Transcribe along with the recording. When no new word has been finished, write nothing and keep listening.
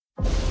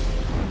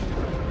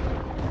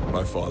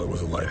My father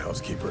was a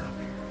lighthouse keeper.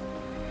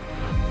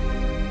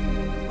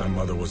 My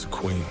mother was a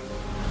queen.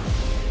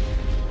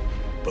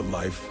 But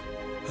life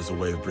has a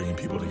way of bringing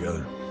people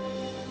together.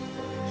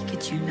 We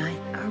could unite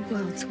our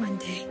worlds one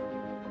day.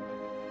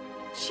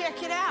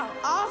 Check it out.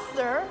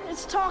 Arthur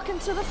is talking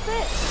to the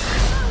fish.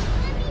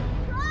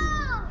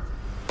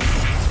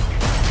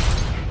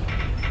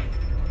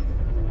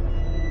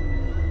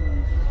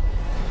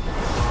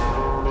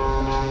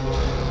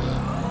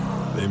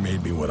 They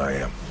made me what I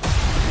am.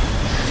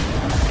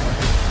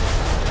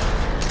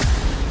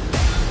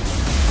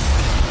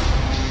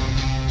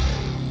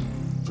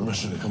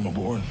 Permission to come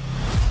aboard.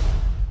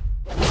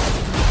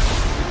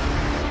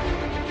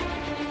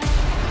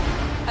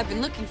 I've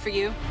been looking for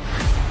you.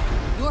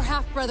 Your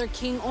half-brother,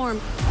 King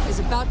Orm, is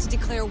about to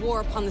declare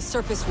war upon the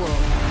surface world.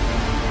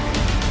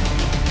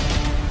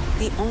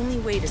 The only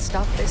way to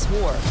stop this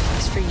war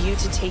is for you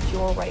to take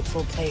your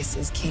rightful place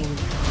as king.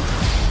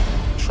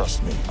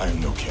 Trust me, I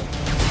am no king.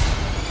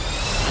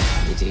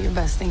 You do your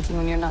best thinking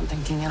when you're not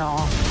thinking at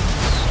all.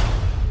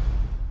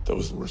 That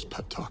was the worst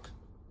pep talk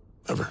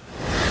ever.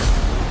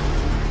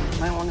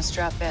 Might want to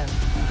strap in.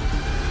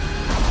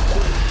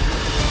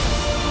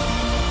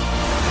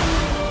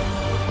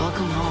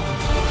 Welcome home.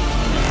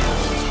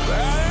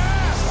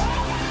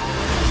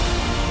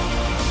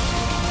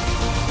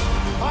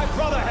 My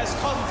brother has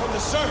come from the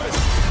surface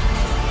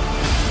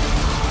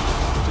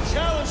to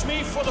challenge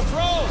me for the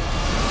throne.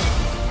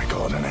 I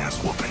call it an ass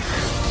whooping.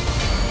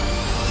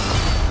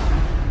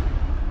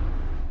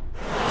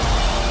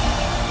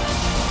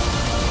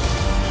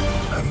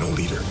 I'm no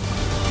leader.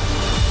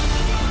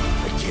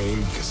 I came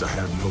because I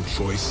had no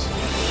choice.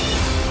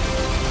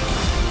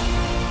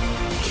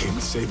 I came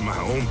to save my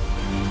home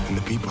and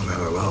the people that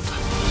I love.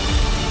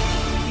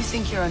 You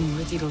think you're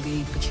unworthy to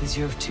lead because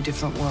you're of two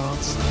different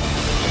worlds.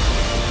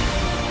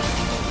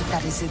 But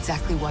that is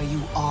exactly why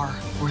you are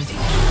worthy.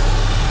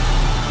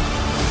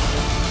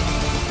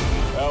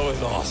 That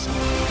was awesome.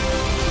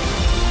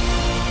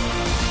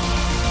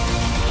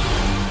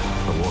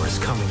 The war is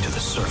coming to the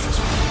surface,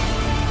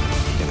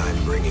 and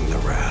I'm bringing the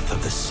wrath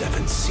of the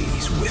seven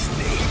seas with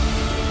me.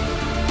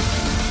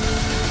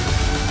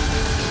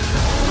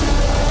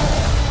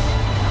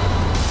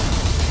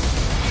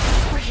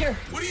 We're here.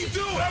 What are you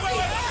doing?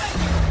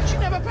 Wait.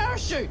 Should have a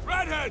parachute.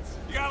 Redheads!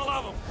 You gotta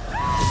love them.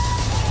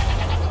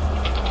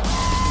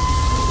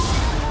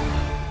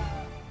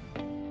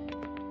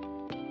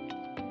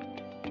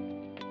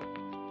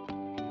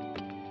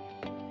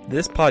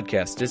 This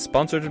podcast is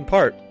sponsored in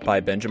part by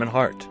Benjamin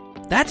Hart.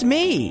 That's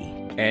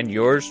me! And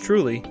yours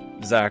truly,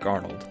 Zach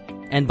Arnold.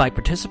 And by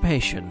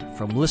participation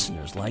from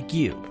listeners like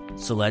you.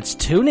 So let's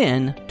tune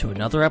in to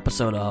another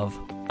episode of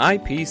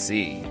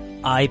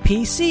IPC.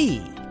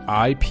 IPC.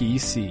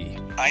 IPC.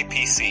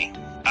 IPC.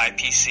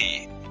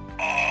 IPC.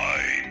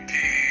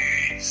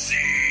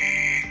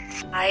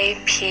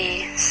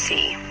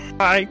 IPC.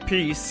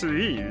 IPC.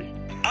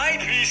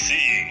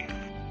 IPC.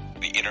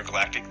 The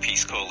Intergalactic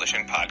Peace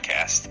Coalition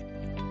podcast.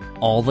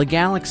 All the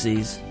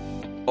galaxies.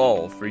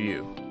 All for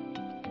you.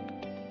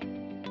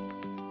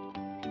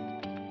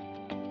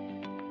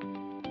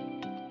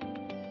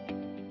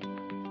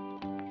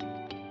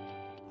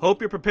 Hope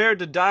you're prepared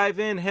to dive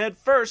in head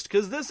first,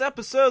 because this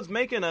episode's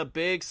making a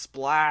big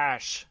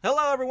splash.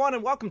 Hello, everyone,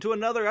 and welcome to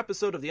another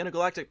episode of the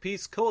Intergalactic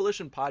Peace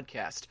Coalition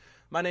podcast.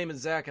 My name is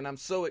Zach, and I'm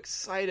so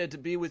excited to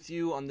be with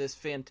you on this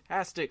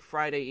fantastic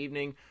Friday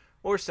evening,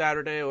 or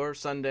Saturday, or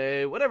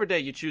Sunday, whatever day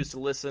you choose to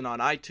listen on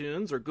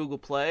iTunes, or Google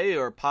Play,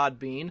 or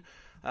Podbean.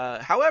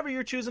 However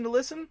you're choosing to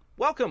listen,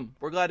 welcome.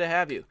 We're glad to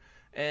have you.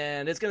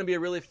 And it's going to be a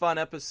really fun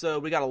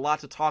episode. We got a lot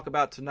to talk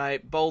about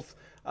tonight, both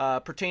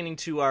pertaining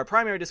to our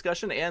primary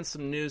discussion and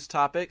some news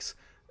topics.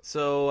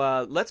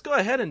 So let's go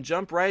ahead and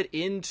jump right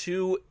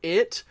into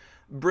it,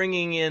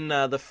 bringing in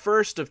the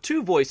first of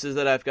two voices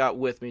that I've got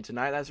with me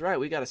tonight. That's right,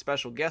 we got a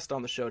special guest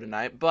on the show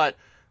tonight, but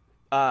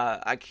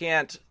I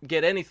can't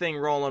get anything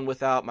rolling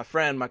without my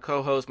friend, my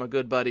co-host, my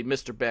good buddy,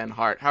 Mr. Ben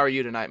Hart. How are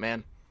you tonight,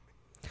 man?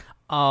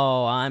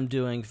 Oh, I'm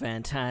doing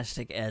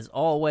fantastic as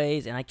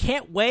always, and I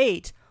can't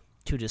wait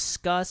to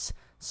discuss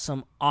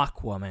some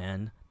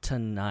Aquaman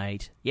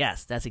tonight.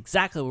 Yes, that's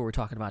exactly what we're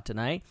talking about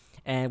tonight,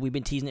 and we've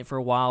been teasing it for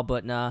a while,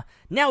 but now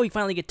we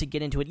finally get to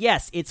get into it.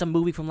 Yes, it's a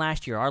movie from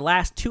last year. Our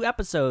last two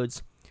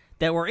episodes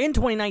that were in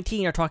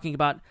 2019 are talking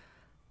about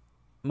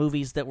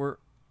movies that were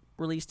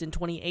released in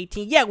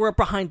 2018. Yeah, we're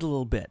behind a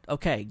little bit.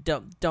 Okay,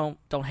 don't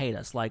hate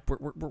us. Like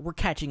we're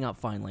catching up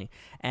finally,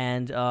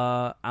 and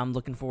I'm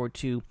looking forward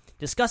to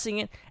discussing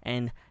it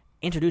and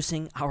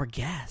introducing our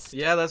guest.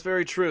 Yeah, that's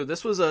very true.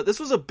 This was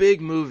a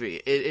big movie.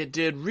 It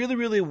did really,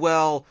 really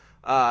well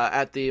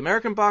at the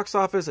American box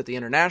office, at the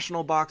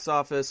international box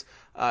office.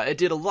 It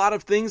did a lot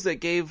of things that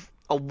gave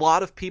a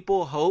lot of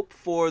people hope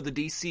for the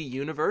DC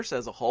universe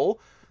as a whole.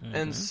 Mm-hmm.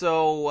 And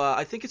so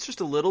I think it's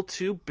just a little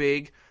too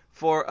big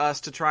for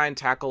us to try and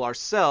tackle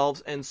ourselves.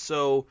 And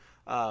so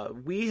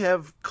we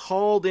have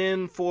called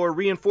in for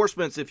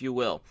reinforcements, if you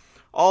will.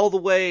 All the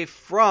way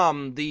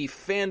from the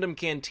Fandom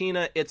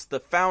Cantina, it's the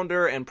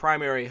founder and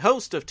primary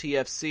host of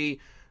TFC,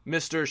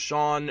 Mr.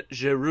 Sean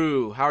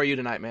Giroux. How are you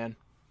tonight, man?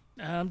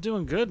 I'm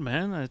doing good,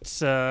 man.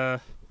 It's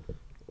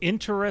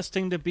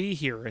interesting to be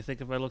here. I think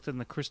if I looked in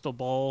the crystal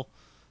ball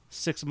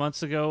 6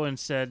 months ago and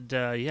said,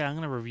 yeah, I'm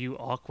going to review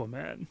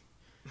Aquaman,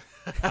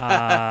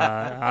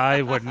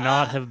 I would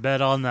not have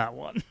bet on that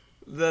one.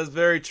 That's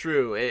very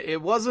true.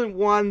 It wasn't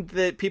one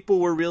that people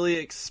were really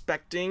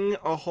expecting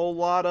a whole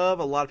lot of.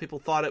 A lot of people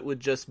thought it would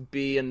just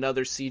be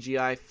another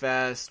CGI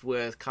fest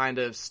with kind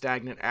of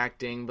stagnant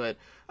acting, but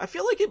I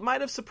feel like it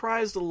might have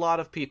surprised a lot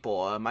of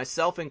people,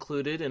 myself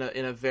included, in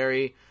a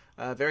very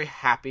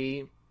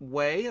happy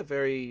way, a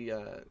very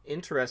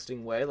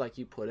interesting way, like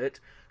you put it.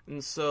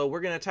 And so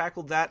we're going to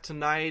tackle that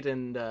tonight,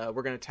 and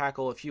we're going to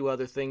tackle a few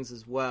other things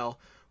as well.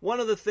 One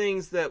of the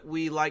things that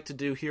we like to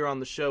do here on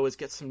the show is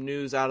get some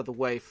news out of the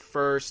way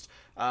first,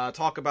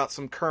 talk about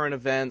some current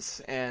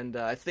events, and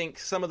I think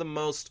some of the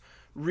most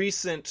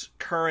recent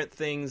current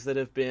things that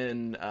have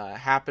been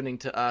happening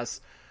to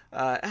us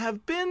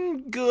have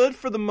been good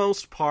for the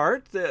most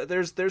part.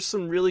 There's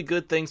some really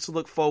good things to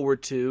look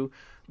forward to,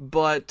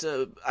 but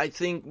I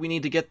think we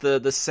need to get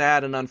the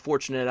sad and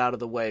unfortunate out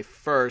of the way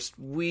first.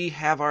 We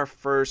have our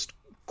first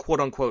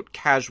quote-unquote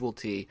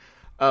casualty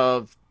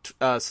of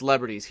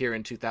celebrities here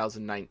in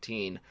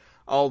 2019.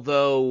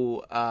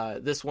 Although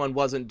this one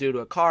wasn't due to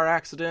a car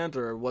accident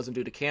or wasn't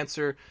due to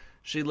cancer,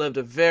 she lived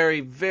a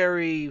very,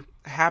 very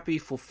happy,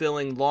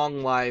 fulfilling,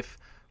 long life,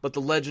 but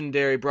the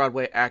legendary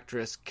Broadway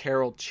actress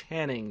Carol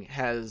Channing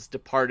has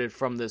departed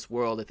from this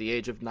world at the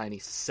age of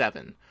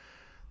 97.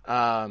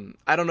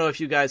 I don't know if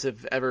you guys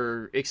have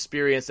ever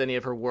experienced any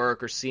of her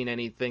work or seen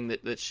anything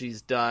that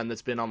she's done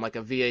that's been on like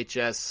a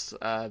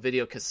VHS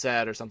video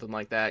cassette or something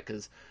like that,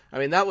 because I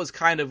mean that was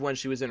kind of when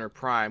she was in her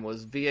prime,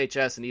 was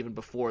VHS, and even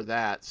before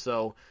that.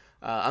 So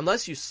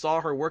unless you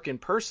saw her work in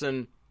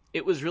person,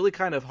 it was really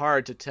kind of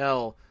hard to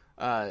tell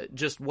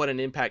just what an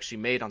impact she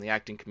made on the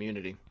acting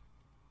community.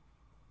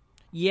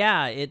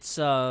 Yeah, it's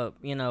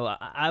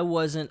I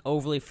wasn't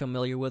overly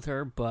familiar with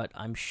her, but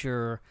I'm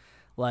sure,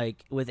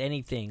 like with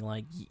anything,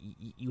 like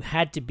you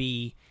had to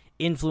be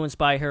influenced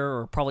by her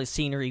or probably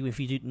seen her even if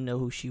you didn't know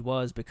who she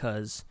was,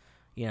 because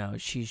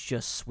was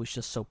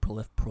just so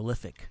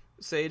prolific.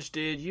 Sage,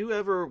 did you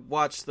ever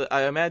watch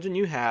I imagine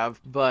you have,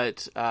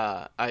 but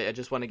I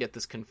just want to get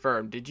this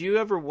confirmed. Did you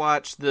ever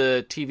watch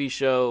the TV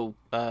show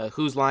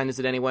Whose Line Is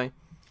It Anyway?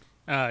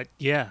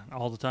 Yeah,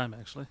 all the time,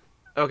 actually.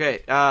 Okay,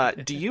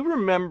 do you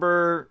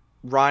remember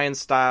Ryan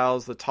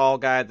Stiles, the tall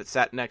guy that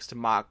sat next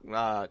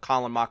to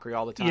Colin Mockery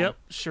all the time? Yep,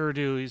 sure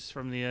do. He's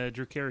from the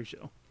Drew Carey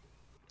Show.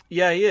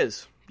 Yeah, he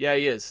is.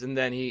 And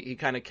then he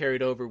kind of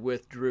carried over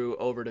with Drew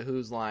over to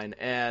Whose Line.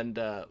 And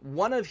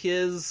one of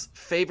his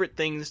favorite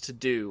things to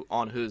do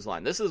on Whose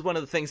Line, this is one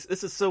of the things,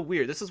 this is so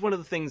weird, this is one of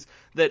the things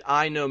that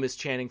I know Miss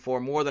Channing for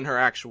more than her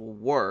actual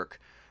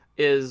work,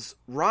 is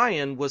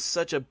Ryan was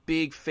such a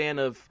big fan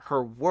of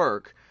her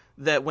work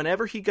that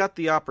whenever he got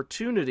the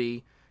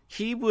opportunity,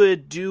 he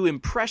would do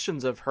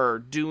impressions of her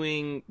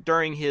during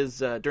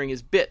his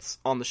bits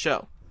on the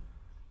show.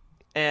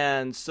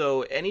 And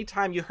so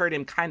anytime you heard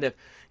him kind of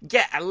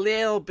get a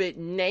little bit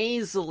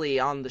nasally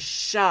on the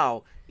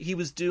show, he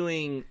was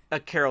doing a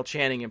Carol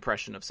Channing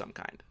impression of some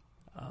kind.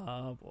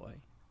 Oh, boy.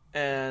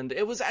 And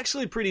it was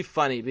actually pretty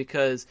funny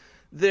because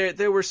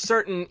there were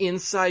certain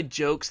inside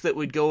jokes that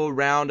would go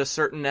around a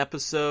certain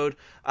episode.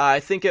 I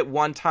think at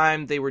one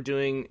time they were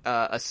doing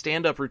a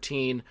stand-up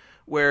routine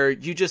where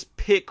you just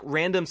pick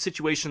random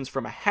situations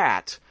from a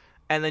hat,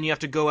 and then you have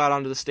to go out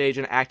onto the stage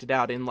and act it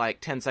out in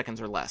like 10 seconds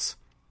or less.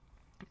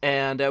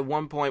 And at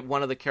one point,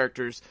 one of the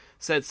characters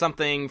said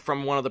something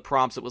from one of the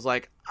prompts that was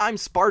like, "I'm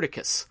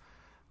Spartacus."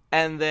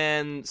 And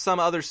then some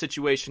other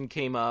situation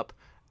came up,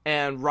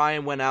 and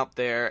Ryan went out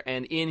there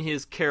and in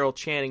his Carol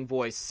Channing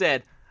voice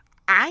said,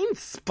 "I'm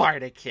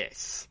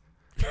Spartacus."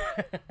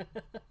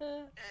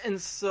 And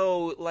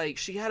so, like,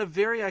 she had a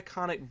very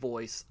iconic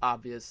voice,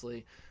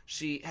 obviously.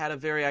 She had a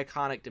very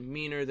iconic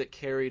demeanor that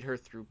carried her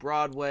through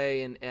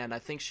Broadway, and I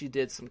think she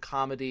did some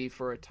comedy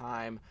for a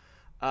time.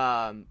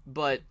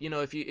 But,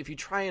 if you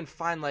try and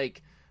find,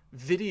 like,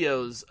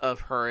 videos of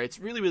her, it's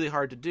really, really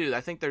hard to do.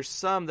 I think there's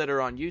some that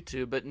are on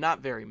YouTube, but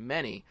not very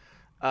many.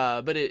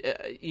 But,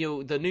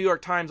 the New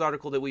York Times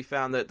article that we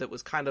found that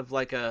was kind of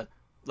like a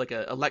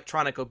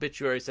electronic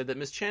obituary said that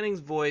Miss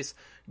Channing's voice,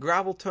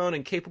 gravel tone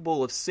and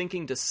capable of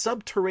sinking to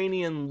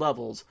subterranean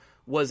levels,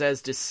 was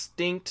as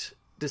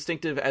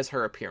distinctive as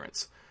her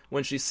appearance.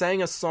 When she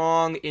sang a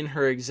song in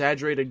her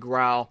exaggerated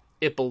growl,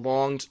 it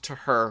belonged to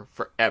her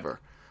forever.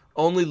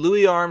 Only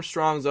Louis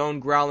Armstrong's own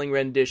growling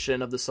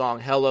rendition of the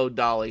song "Hello,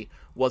 Dolly"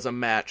 was a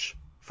match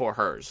for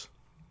hers.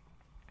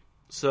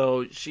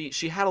 So she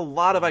had a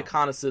lot of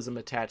iconicism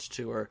attached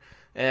to her,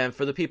 and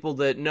for the people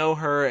that know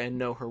her and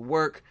know her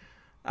work,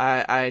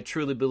 I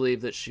truly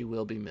believe that she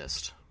will be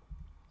missed.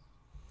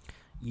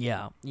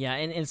 Yeah,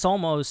 and it's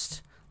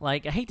almost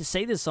like, I hate to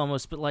say this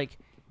almost, but like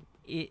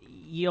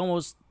you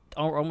almost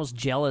are almost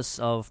jealous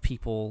of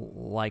people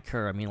like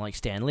her. I mean, like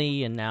Stan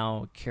Lee and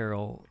now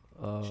Carol.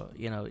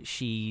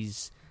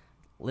 She's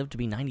lived to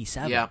be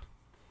 97. Yeah,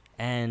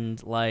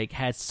 and like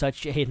had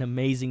such an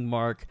amazing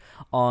mark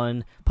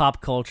on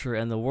pop culture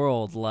and the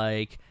world.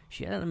 Like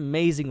she had an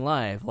amazing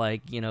life.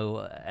 Like, you know,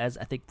 as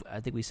I think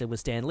we said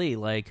with Stan Lee,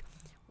 like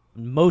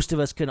most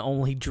of us can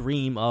only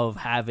dream of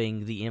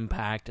having the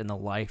impact and the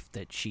life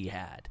that she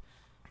had.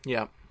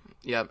 Yeah.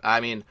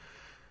 I mean,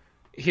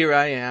 here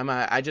I am.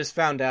 I just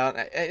found out,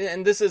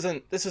 and this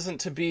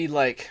isn't to be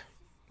like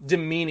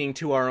demeaning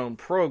to our own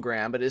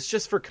program, but it's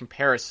just for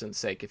comparison's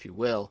sake, if you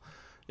will.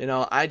 You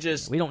know,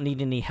 we don't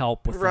need any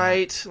help with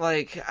that.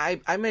 Like,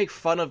 I make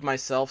fun of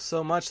myself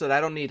so much that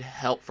I don't need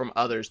help from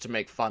others to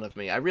make fun of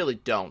me. I really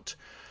don't.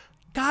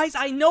 Guys,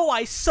 I know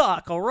I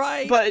suck, all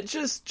right? But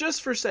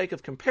just for sake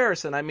of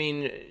comparison, I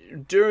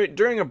mean,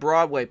 during a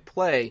Broadway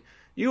play,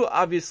 you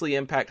obviously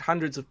impact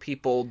hundreds of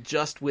people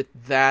just with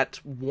that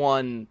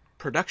one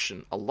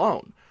production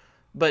alone.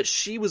 But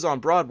she was on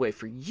Broadway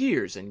for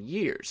years and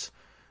years.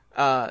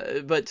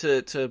 But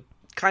to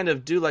kind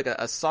of do like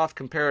a soft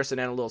comparison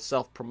and a little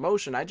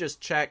self-promotion, I just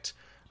checked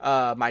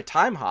my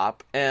time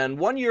hop, and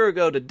 1 year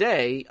ago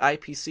today,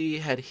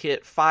 IPC had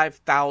hit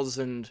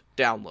 5,000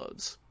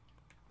 downloads.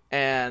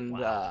 And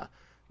wow.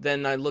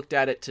 Then I looked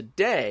at it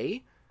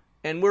today,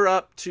 and we're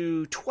up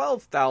to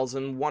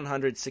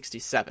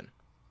 12,167,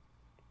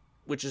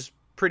 which is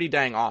pretty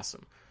dang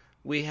awesome.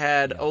 We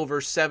had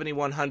over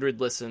 7,100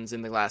 listens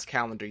in the last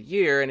calendar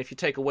year, and if you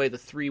take away the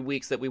 3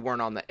 weeks that we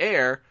weren't on the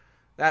air,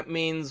 that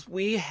means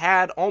we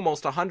had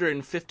almost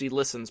 150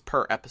 listens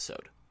per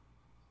episode.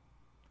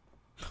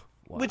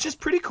 Wow. Which is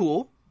pretty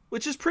cool.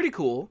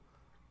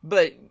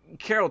 But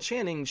Carol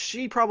Channing,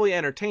 she probably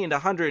entertained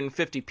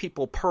 150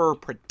 people per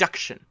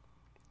production,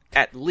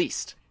 at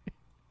least.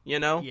 You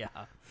know? Yeah.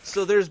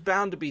 So there's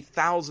bound to be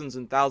thousands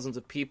and thousands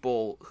of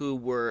people who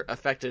were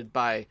affected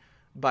by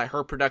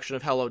her production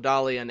of Hello,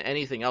 Dolly and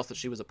anything else that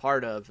she was a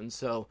part of. And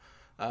so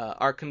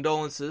our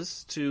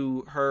condolences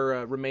to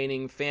her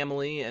remaining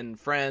family and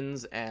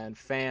friends and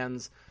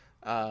fans.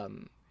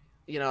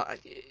 You know,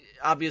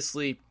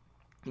 obviously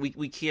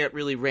we can't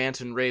really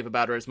rant and rave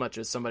about her as much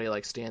as somebody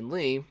like Stan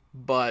Lee,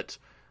 but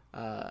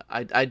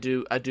I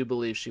do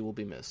believe she will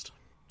be missed.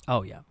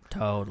 Oh, yeah,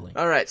 totally.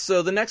 All right,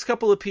 so the next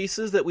couple of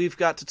pieces that we've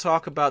got to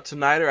talk about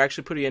tonight are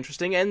actually pretty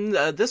interesting, and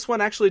this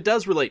one actually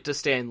does relate to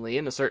Stan Lee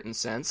in a certain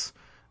sense,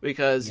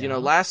 because, you know,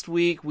 last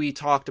week we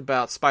talked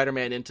about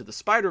Spider-Man Into the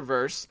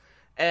Spider-Verse,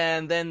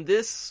 and then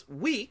this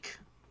week,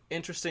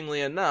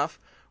 interestingly enough,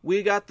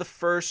 we got the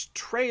first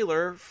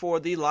trailer for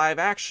the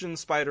live-action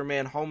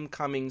Spider-Man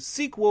Homecoming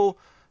sequel,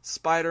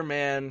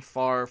 Spider-Man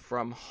Far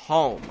From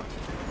Home.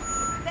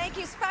 Thank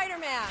you,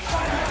 Spider-Man.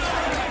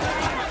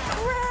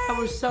 That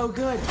was so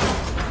good.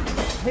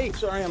 Hey,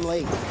 sorry I'm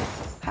late.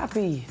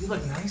 Happy. You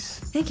look nice.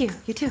 Thank you.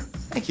 You too.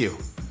 Thank you.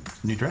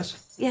 New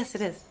dress? Yes,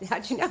 it is.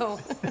 How'd you know?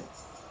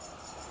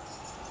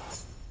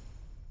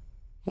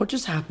 What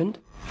just happened?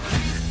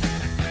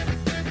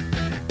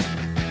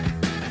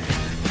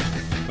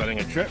 Planning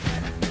a trip?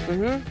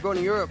 Mm-hmm. Going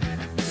to Europe.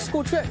 It's a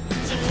school trip.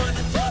 Did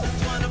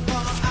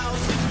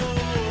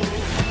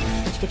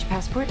you get your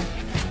passport?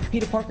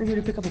 Peter Parker here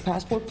to pick up a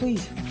passport,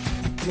 please.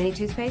 Mini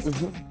toothpaste?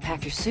 Mm-hmm.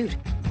 Pack your suit.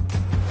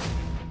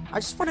 I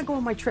just want to go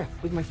on my trip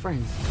with my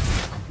friends.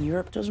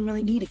 Europe doesn't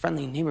really need a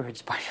friendly neighborhood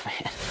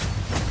Spider-Man.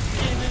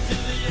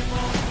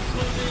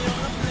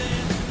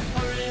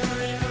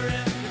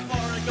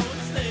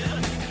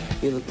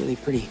 You look really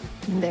pretty.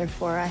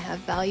 Therefore, I have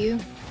value.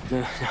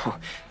 No,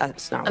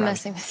 that's not right. I'm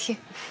messing with you.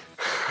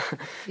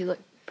 You look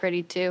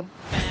pretty, too.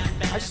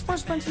 I just want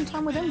to spend some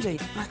time with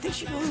MJ. I think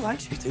she really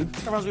likes me, dude.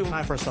 That reminds me when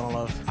I first fell in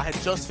love. I had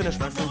just finished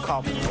my food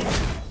coffee.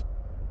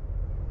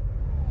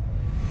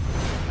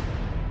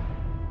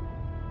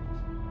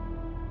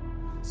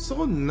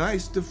 So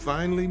nice to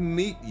finally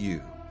meet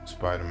you,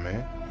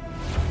 Spider-Man.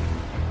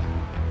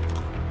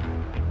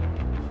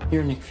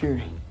 You're Nick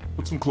Fury.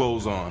 Put some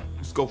clothes on.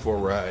 Let's go for a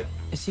ride.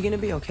 Is he gonna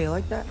be okay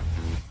like that?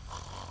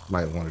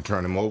 Might want to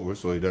turn him over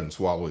so he doesn't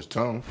swallow his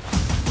tongue.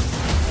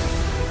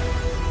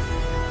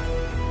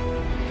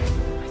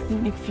 I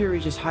think Nick Fury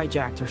just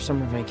hijacked our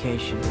summer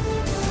vacation.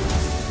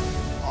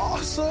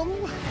 Awesome!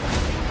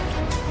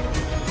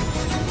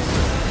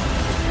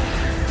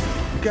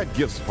 You got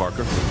gifts,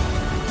 Parker,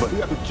 but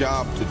you have a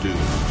job to do.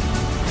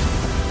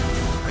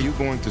 Are you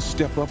going to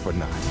step up or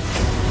not?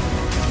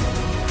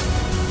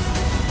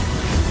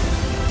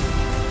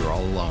 You're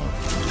all alone.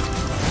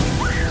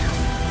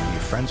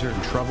 Your friends are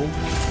in trouble.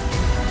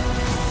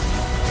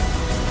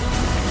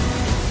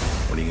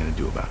 What are you going to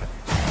do about it?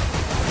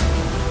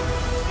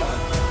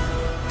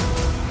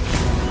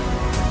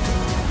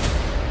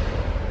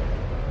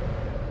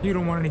 You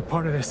don't want any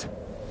part of this.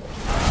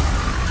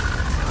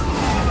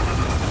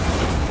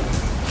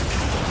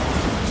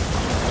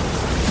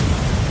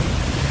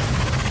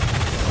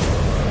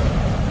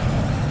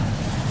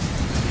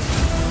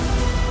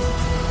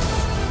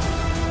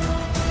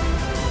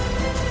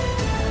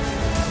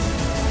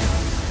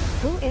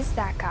 Who is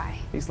that guy?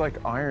 He's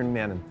like Iron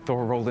Man and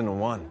Thor rolled into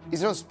one.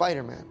 He's no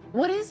Spider-Man.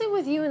 What is it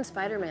with you and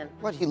Spider-Man?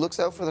 What? He looks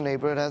out for the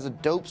neighborhood, has a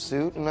dope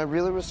suit, and I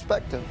really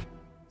respect him.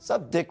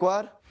 Sup,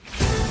 dickwad?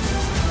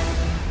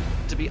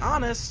 To be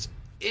honest,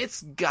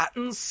 it's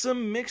gotten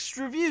some mixed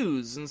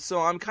reviews, and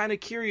so I'm kind of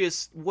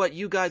curious what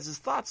you guys'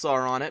 thoughts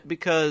are on it,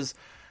 because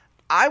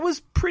I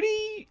was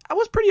pretty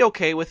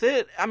okay with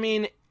it. I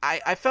mean,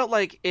 I felt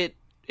like it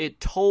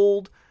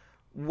told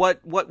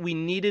what we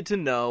needed to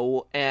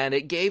know, and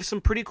it gave some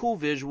pretty cool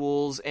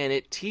visuals, and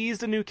it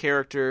teased a new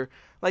character.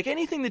 Like,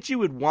 anything that you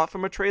would want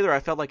from a trailer, I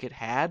felt like it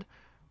had,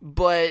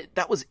 but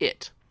that was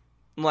it.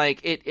 Like,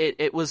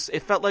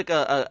 it felt like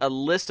a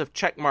list of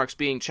check marks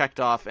being checked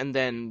off, and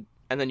then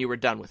you were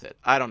done with it.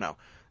 I don't know.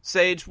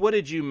 Sage, what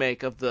did you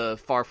make of the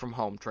Far From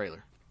Home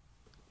trailer?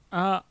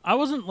 I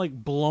wasn't, like,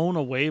 blown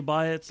away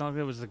by it. It's not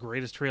like it was the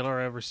greatest trailer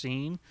I've ever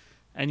seen,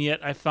 and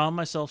yet I found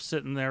myself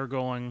sitting there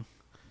going,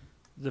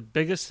 the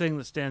biggest thing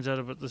that stands out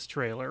about this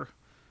trailer,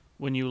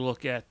 when you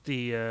look at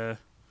the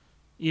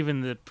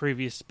even the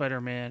previous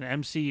Spider-Man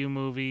MCU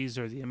movies,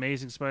 or the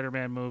Amazing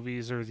Spider-Man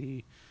movies, or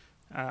the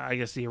I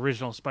guess the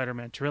original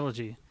Spider-Man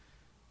trilogy,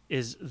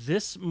 is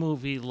this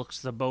movie looks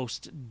the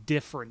most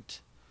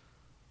different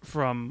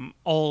from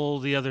all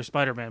the other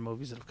Spider-Man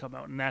movies that have come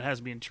out, and that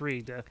has me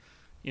intrigued.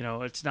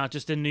 It's not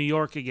just in New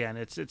York again;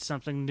 it's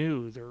something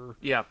new.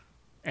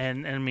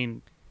 And I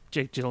mean,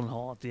 Jake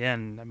Gyllenhaal at the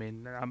end. I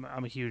mean,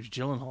 I'm a huge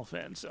Gyllenhaal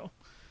fan, so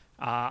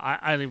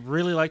I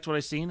really liked what I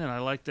seen, and I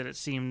liked that it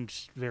seemed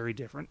very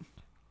different.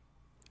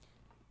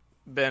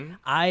 Ben,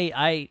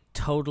 I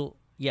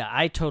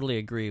totally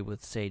agree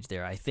with Sage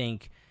there. I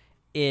think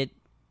it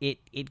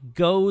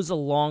goes a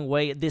long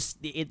way. This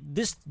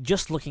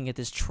just looking at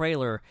this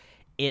trailer,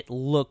 it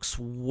looks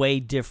way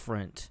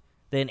different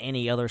than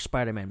any other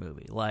Spider-Man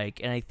movie.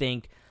 And I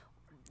think,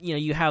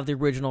 you have the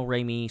original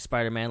Raimi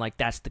Spider-Man, like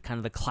that's the kind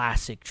of the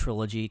classic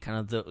trilogy,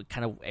 kind of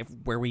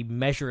where we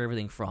measure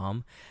everything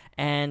from,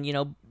 and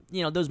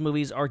those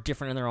movies are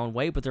different in their own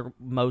way, but they're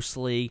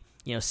mostly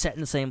set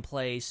in the same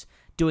place,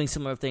 doing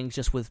similar things,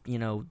 just with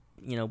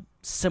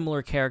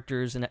similar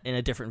characters and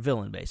a different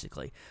villain,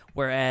 basically.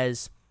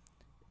 Whereas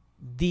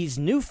these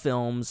new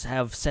films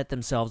have set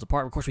themselves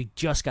apart. Of course, we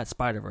just got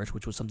Spider-Verse,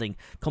 which was something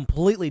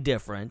completely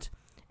different,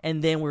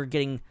 and then we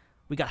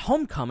got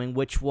Homecoming,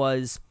 which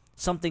was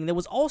something that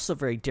was also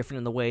very different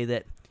in the way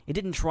that it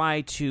didn't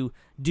try to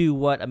do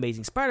what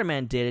Amazing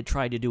Spider-Man did. It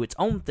tried to do its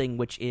own thing,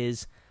 which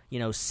is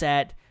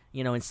set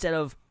instead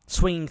of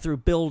swinging through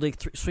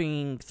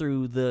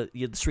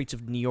the streets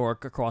of New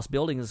York, across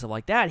buildings and stuff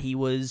like that, he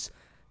was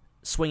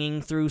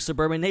swinging through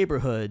suburban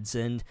neighborhoods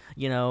and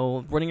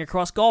running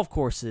across golf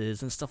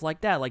courses and stuff like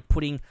that, like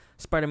putting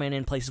Spider-Man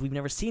in places we've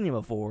never seen him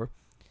before.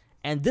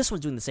 And this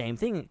one's doing the same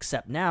thing,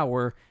 except now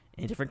we're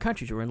in different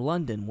countries. We're in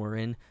London, we're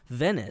in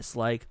Venice.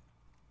 Like,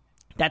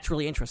 that's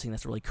really interesting,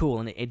 that's really cool,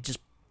 and it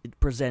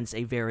presents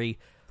a very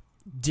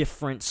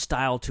different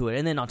style to it.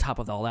 And then on top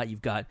of all that,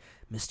 you've got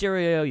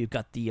Mysterio, you've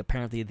got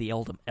apparently the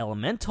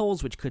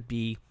elementals, which could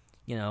be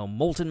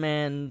Molten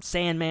Man,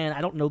 Sandman.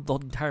 I don't know the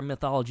entire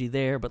mythology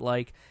there, but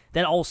like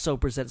that also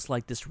presents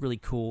like this really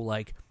cool,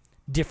 like,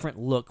 different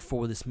look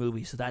for this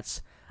movie. So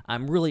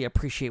I'm really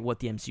appreciate what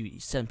the MCU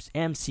is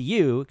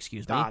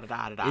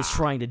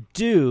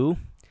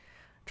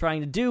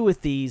trying to do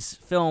with these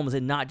films,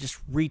 and not just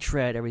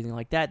retread everything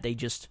like that. They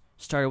just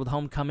started with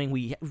Homecoming.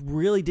 We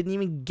really didn't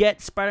even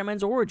get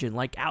Spider-Man's origin,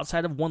 like,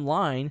 outside of one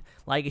line.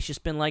 Like, it's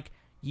just been like,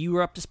 you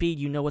were up to speed,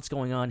 you know what's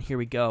going on, here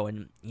we go.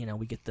 And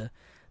we get the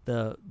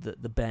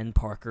Ben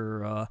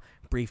Parker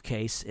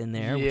briefcase in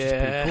there, which is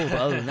pretty cool.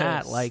 But other than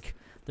that, like,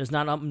 there's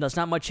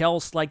not much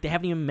else. Like, they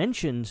haven't even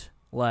mentioned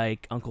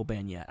like Uncle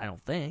Ben yet, I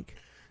don't think.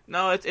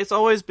 No, it's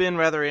always been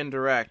rather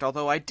indirect.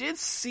 Although I did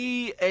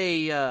see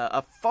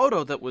a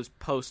photo that was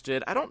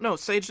posted. I don't know,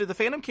 Sage, did the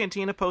Phantom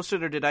Cantina post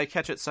it, or did I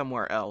catch it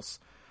somewhere else?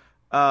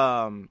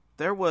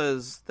 There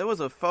was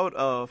a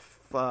photo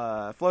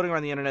floating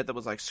around the internet that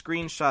was like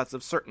screenshots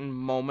of certain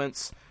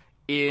moments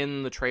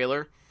in the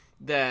trailer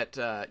that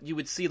you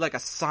would see, like a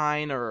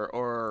sign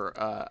or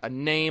a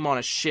name on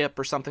a ship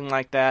or something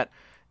like that,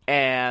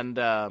 and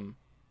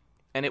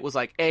it was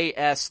like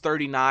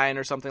AS-39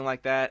 or something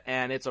like that,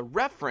 and it's a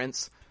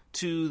reference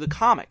to the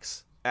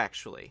comics,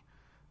 actually.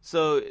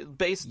 So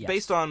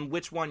based on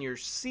which one you're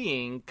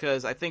seeing,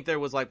 because I think there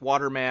was like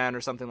Waterman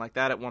or something like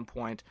that at one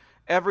point,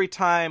 every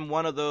time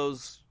one of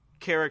those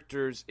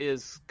characters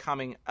is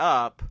coming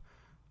up,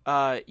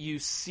 you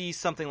see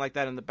something like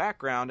that in the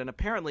background, and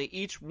apparently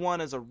each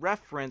one is a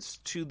reference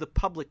to the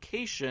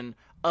publication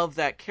of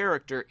that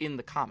character in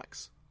the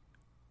comics.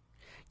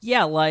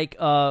 Yeah, like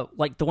the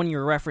one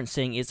you're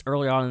referencing is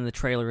early on in the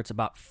trailer. It's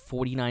about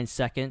 49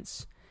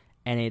 seconds,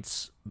 and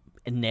it's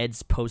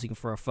Ned's posing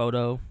for a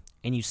photo,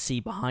 and you see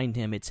behind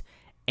him it's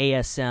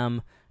ASM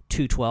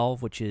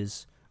 212, which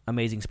is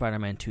Amazing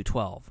Spider-Man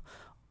 212.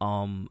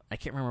 I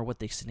can't remember what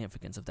the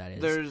significance of that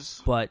is.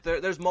 There's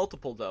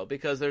multiple though,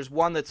 because there's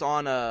one that's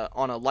on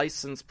a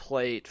license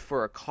plate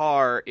for a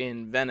car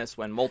in Venice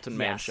when Molten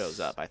Man shows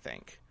up, I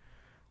think.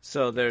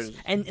 So there's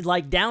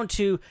like down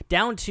to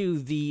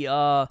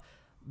the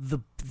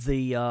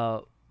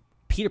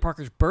Peter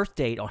Parker's birth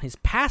date on his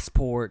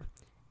passport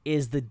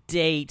is the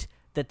date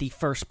that the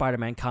first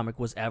Spider-Man comic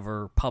was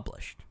ever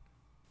published.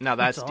 Now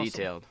that's awesome.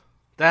 detailed.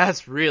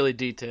 That's really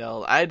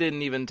detailed. I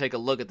didn't even take a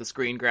look at the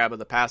screen grab of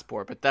the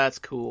passport, but that's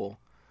cool.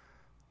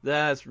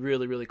 That's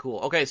really, really cool.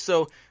 Okay,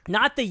 so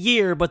not the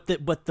year, but the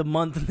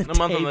month and the day.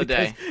 Month and the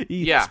day.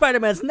 Yeah.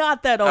 Spider-Man's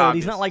not that old.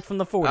 He's not like from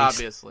the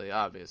 40s.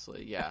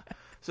 Obviously, yeah.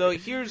 So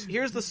here's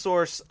the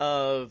source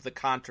of the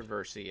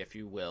controversy, if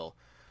you will.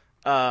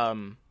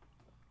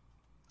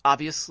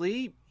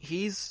 Obviously,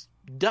 he's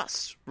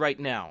dust right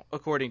now,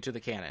 according to the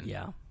canon.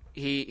 Yeah.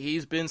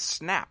 He's been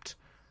snapped.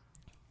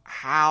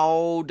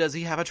 How does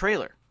he have a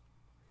trailer?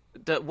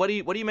 What do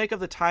you make of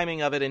the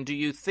timing of it, and do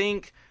you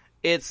think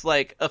it's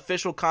like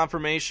official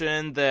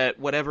confirmation that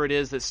whatever it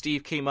is that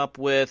Steve came up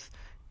with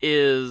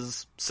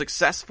is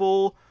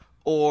successful,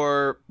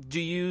 or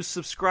do you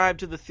subscribe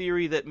to the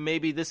theory that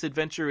maybe this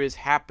adventure is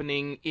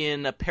happening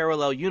in a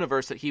parallel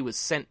universe that he was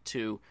sent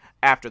to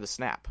after the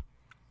snap?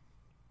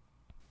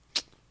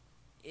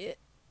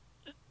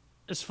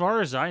 As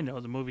far as I know,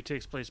 the movie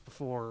takes place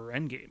before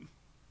Endgame.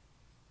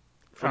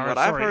 From what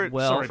I've heard,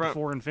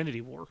 before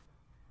Infinity War.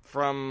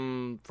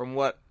 From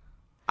what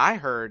I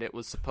heard, it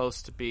was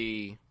supposed to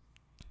be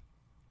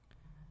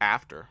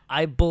after.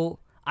 I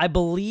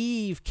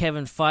believe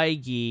Kevin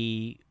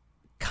Feige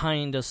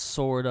kind of,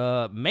 sort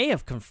of, may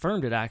have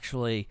confirmed it,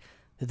 actually,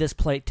 that this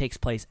takes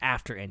place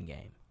after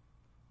Endgame.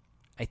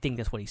 I think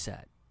that's what he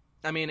said.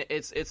 I mean,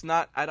 it's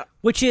not... I don't...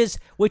 Which is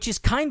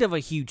kind of a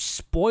huge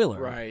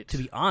spoiler, right, to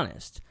be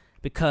honest.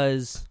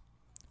 Because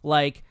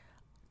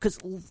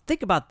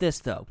think about this,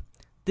 though.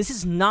 This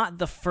is not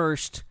the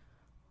first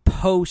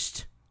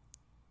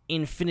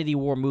post-Infinity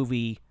War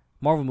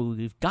Marvel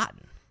movie we've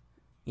gotten.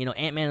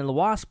 Ant-Man and the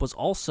Wasp was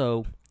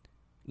also,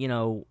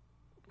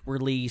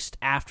 released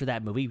after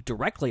that movie,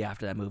 directly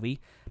after that movie.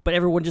 But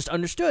everyone just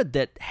understood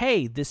that,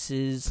 hey, this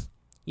is,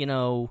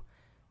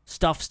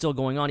 stuff still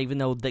going on, even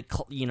though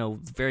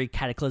very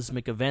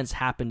cataclysmic events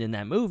happened in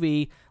that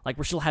movie. Like,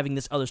 we're still having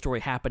this other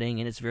story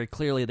happening, and it's very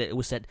clearly that it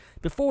was set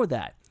before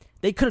that.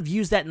 They could have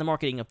used that in the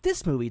marketing of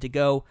this movie to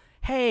go,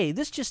 hey,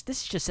 this is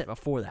just set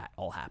before that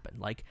all happened.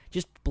 Like,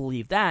 just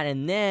believe that,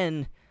 and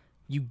then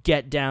you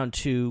get down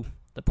to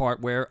the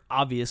part where,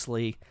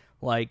 obviously,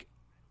 like,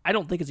 I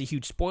don't think it's a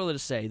huge spoiler to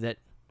say that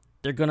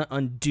they're going to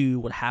undo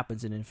what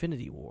happens in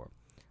Infinity War.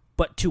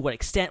 But to what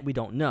extent, we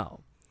don't know.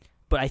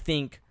 But I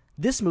think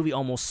this movie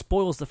almost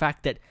spoils the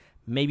fact that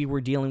maybe we're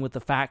dealing with the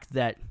fact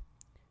that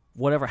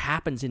whatever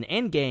happens in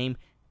Endgame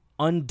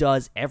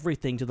undoes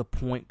everything to the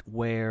point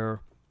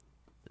where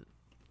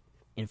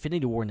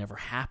Infinity War never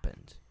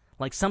happened.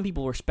 Like, some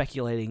people were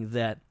speculating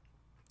that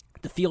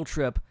the field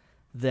trip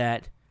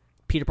that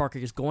Peter Parker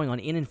is going on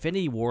in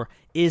Infinity War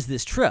is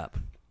this trip.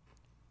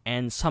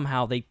 And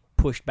somehow they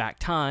pushed back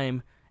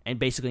time, and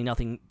basically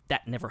nothing,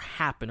 that never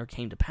happened or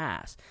came to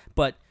pass.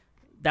 But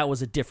that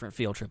was a different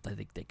field trip, I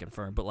think they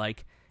confirmed. But,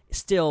 like,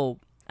 still,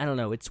 I don't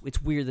know,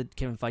 it's weird that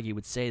Kevin Feige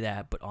would say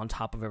that, but on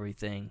top of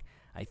everything,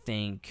 I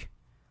think,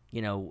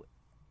 you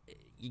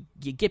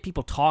get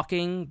people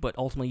talking, but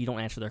ultimately you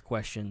don't answer their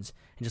questions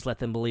and just let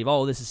them believe,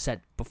 oh, this is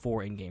set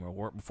before Endgame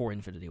or before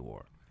Infinity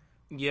War.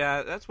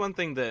 Yeah, that's one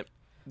thing that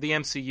the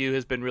MCU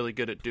has been really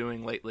good at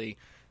doing lately,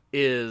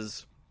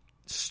 is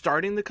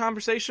starting the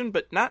conversation,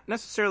 but not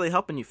necessarily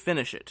helping you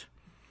finish it.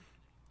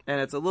 And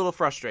it's a little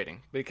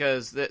frustrating,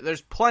 because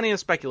there's plenty of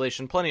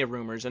speculation, plenty of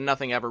rumors, and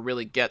nothing ever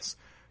really gets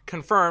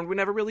confirmed. We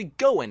never really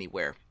go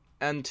anywhere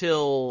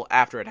until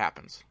after it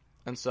happens.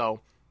 And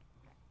so,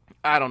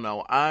 I don't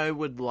know. I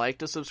would like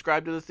to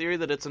subscribe to the theory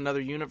that it's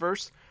another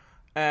universe,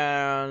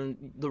 and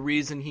the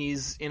reason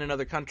he's in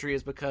another country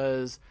is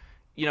because,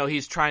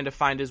 he's trying to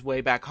find his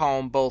way back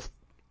home, both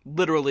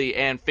literally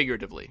and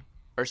figuratively,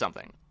 or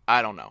something.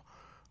 I don't know.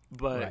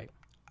 But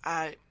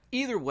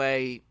either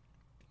way,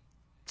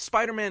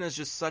 Spider-Man is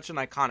just such an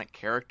iconic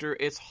character.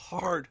 It's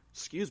hard.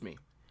 Excuse me.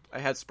 I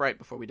had Sprite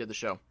before we did the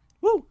show.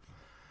 Woo!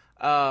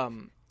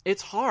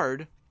 It's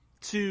hard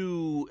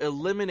to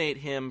eliminate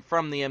him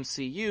from the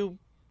MCU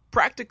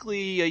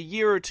practically a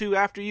year or two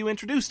after you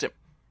introduced him.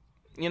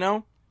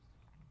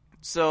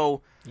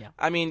 So, yeah.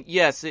 I mean,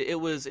 yes, it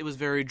was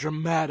very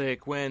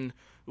dramatic when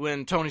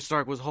Tony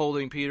Stark was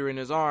holding Peter in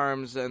his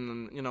arms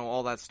and,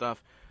 all that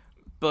stuff.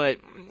 But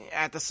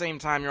at the same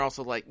time, you're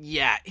also like,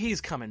 yeah,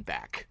 he's coming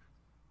back.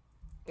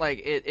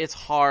 Like, it's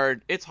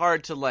hard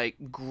to, like,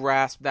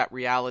 grasp that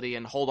reality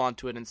and hold on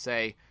to it and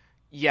say,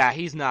 yeah,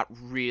 he's not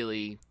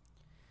really,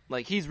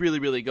 like, he's really,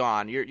 really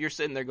gone. You're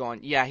sitting there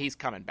going, yeah, he's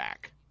coming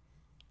back.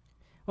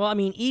 Well, I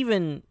mean,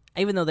 even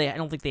though I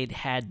don't think they'd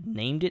had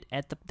named it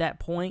at that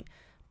point,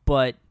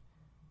 but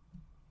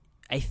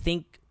I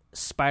think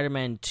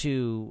Spider-Man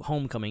 2,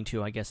 Homecoming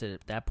 2, I guess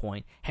at that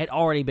point, had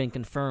already been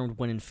confirmed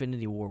when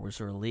Infinity War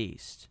was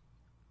released.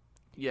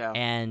 Yeah.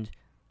 And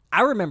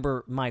I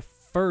remember my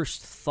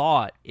first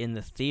thought in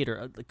the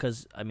theater,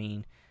 because, I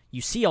mean,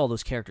 you see all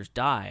those characters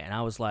die, and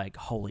I was like,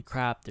 holy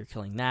crap, they're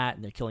killing that,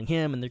 and they're killing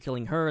him, and they're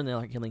killing her, and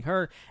they're killing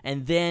her.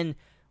 And then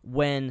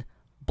when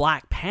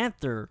Black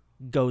Panther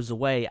goes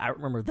away, I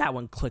remember that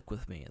one clicked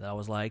with me. I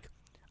was like,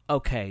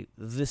 okay,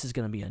 this is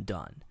going to be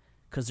undone,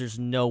 because there's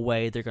no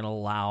way they're going to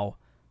allow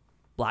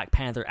Black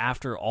Panther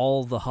after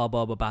all the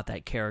hubbub about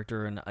that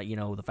character and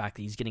the fact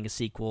that he's getting a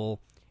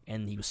sequel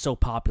and he was so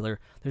popular.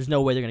 There's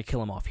no way they're going to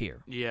kill him off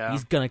here. Yeah.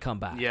 He's going to come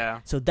back. Yeah.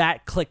 So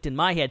that clicked in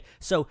my head.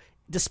 So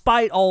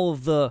despite all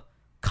of the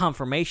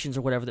confirmations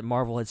or whatever that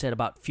Marvel had said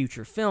about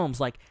future films,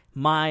 like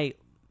my,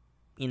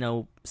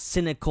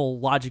 cynical,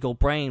 logical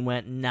brain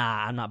went,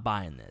 nah, I'm not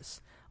buying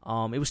this.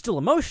 It was still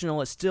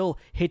emotional. It still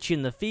hit you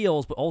in the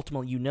feels, but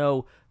ultimately,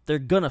 they're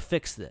going to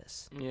fix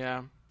this.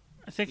 Yeah.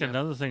 I think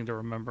another thing to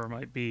remember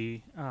might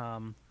be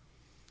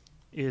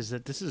is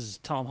that this is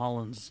Tom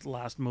Holland's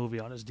last movie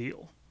on his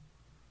deal.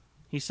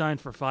 He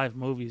signed for 5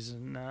 movies,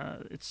 and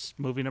it's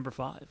movie number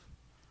 5.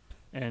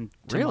 And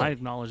to my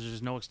knowledge,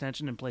 there's no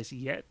extension in place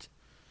yet.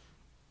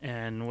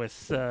 And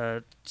with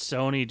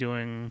Sony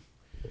doing,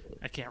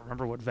 I can't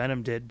remember what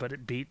Venom did, but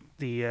it beat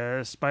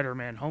the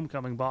Spider-Man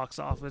Homecoming box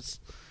office.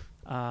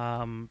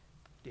 I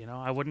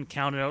wouldn't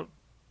count out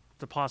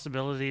the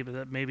possibility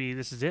that maybe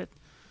this is it.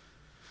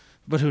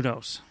 But who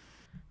knows?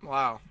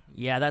 Wow.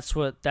 Yeah, that's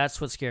what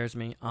scares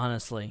me,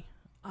 honestly.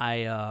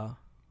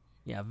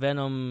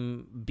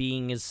 Venom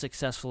being as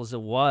successful as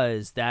it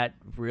was, that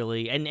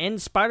really,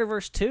 and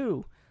Spider-Verse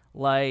too.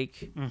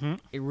 Like,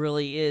 It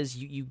really is.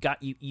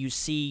 You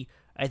see,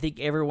 I think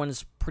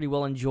everyone's pretty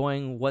well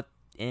enjoying what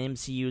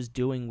MCU is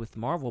doing with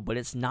Marvel, but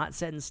it's not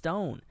set in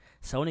stone.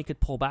 Sony could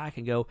pull back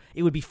and go,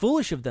 it would be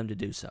foolish of them to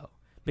do so,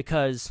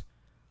 because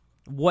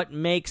what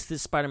makes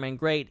this Spider-Man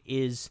great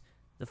is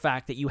the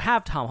fact that you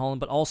have Tom Holland,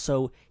 but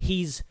also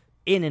he's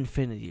in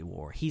Infinity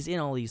War. He's in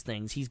all these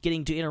things. He's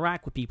getting to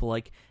interact with people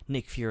like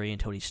Nick Fury and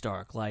Tony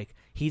Stark. Like,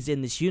 he's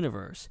in this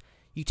universe.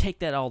 You take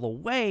that all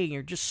away, and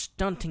you're just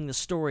stunting the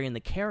story and the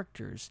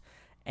characters.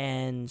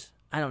 And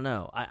I don't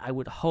know. I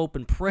would hope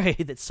and pray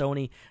that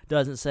Sony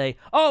doesn't say,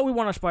 oh, we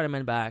want our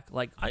Spider-Man back.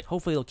 Like,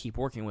 hopefully they'll keep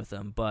working with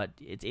them. But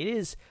it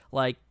is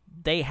like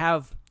they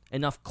have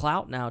enough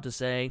clout now to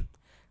say,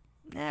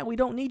 nah, we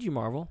don't need you,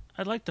 Marvel.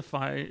 I'd like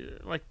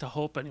to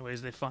hope,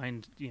 anyways, they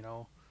find,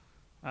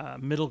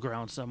 middle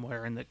ground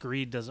somewhere and that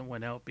greed doesn't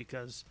win out,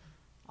 because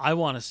I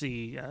want to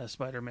see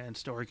Spider-Man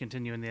story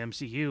continue in the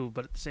MCU,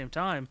 but at the same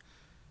time,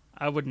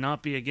 I would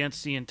not be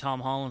against seeing Tom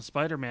Holland's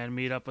Spider-Man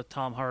meet up with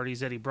Tom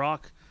Hardy's Eddie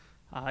Brock,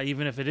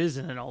 even if it is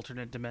in an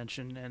alternate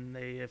dimension and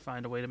they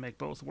find a way to make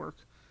both work.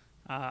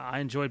 I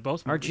enjoyed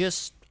both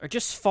movies. Or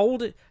just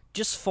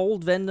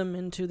fold Venom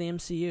into the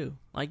MCU.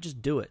 Like,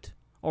 just do it.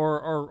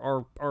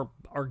 Or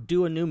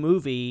do a new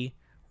movie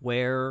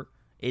where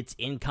it's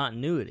in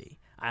continuity.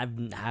 I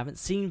haven't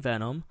seen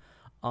Venom,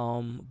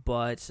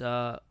 but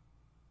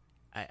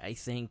I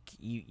think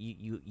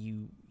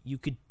you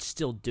could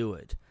still do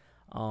it.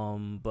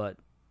 But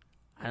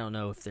I don't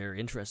know if they're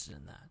interested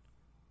in that.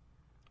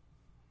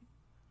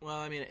 Well,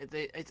 I mean,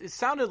 it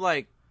sounded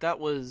like that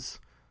was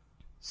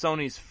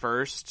Sony's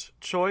first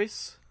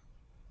choice,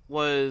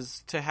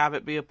 was to have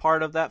it be a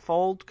part of that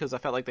fold, because I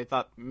felt like they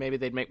thought maybe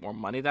they'd make more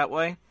money that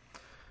way.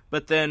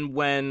 But then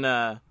when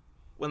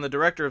the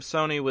director of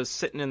Sony was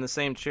sitting in the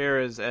same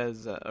chair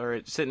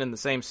or sitting in the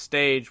same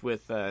stage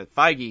with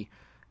Feige,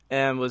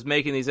 and was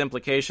making these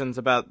implications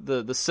about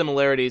the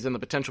similarities and the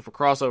potential for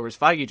crossovers,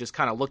 Feige just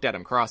kind of looked at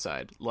him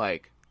cross-eyed,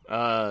 like,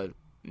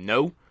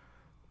 no.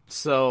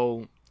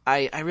 So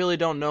I really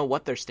don't know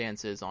what their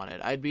stance is on it.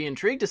 I'd be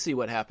intrigued to see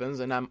what happens,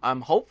 and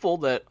I'm hopeful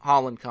that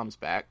Holland comes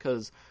back,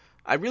 because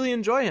I really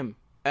enjoy him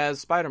as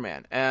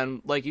Spider-Man.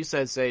 And like you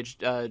said, Sage,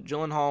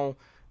 Gyllenhaal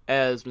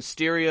as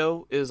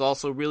Mysterio is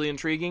also really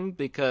intriguing,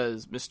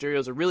 because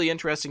Mysterio's a really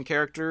interesting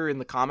character in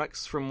the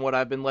comics from what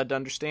I've been led to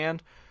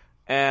understand.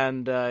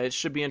 And it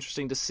should be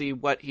interesting to see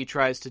what he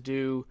tries to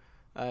do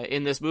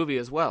in this movie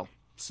as well.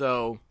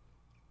 So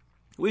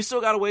we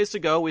still got a ways to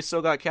go. We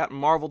still got Captain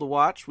Marvel to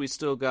watch. We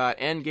still got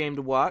Endgame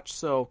to watch.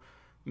 So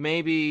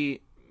maybe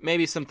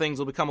some things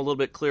will become a little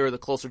bit clearer the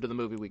closer to the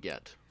movie we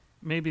get.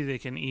 Maybe they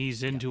can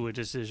ease into a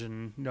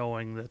decision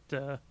knowing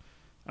that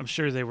I'm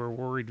sure they were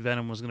worried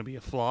Venom was going to be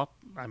a flop.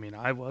 I mean,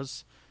 I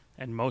was.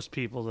 And most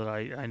people that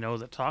I know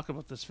that talk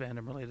about this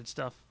fandom-related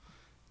stuff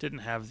didn't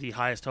have the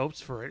highest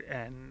hopes for it.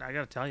 And I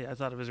got to tell you, I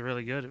thought it was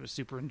really good. It was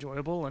super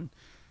enjoyable. And,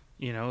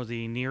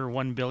 the near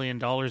 $1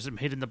 billion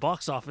it made in the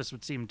box office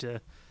would seem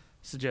to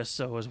suggest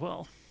so as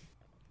well.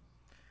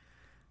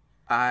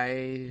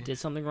 I did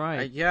something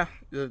right. Yeah,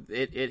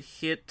 it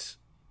hit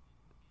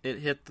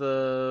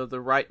the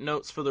right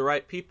notes for the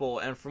right people,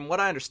 and from what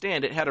I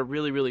understand, it had a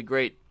really, really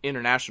great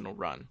international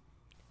run.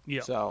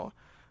 Yeah. So,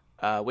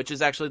 which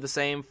is actually the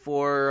same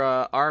for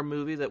our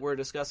movie that we're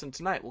discussing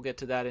tonight. We'll get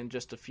to that in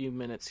just a few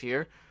minutes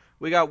here.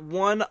 We got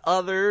one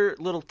other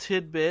little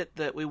tidbit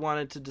that we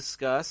wanted to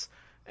discuss.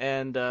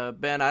 And,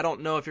 Ben, I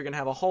don't know if you're going to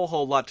have a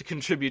whole lot to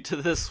contribute to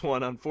this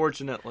one,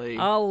 unfortunately.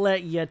 I'll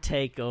let you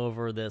take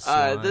over this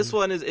one. This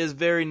one is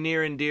very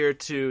near and dear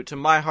to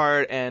my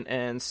heart,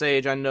 and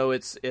Sage, I know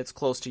it's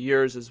close to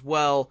yours as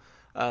well.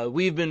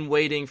 We've been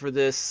waiting for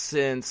this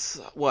since,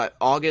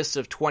 August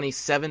of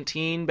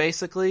 2017,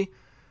 basically.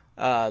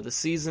 The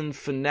season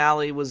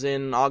finale was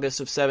in August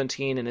of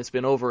 17, and it's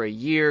been over a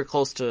year,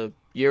 close to a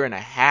year and a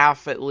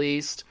half at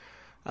least.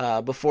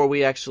 before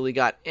we actually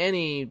got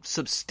any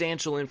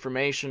substantial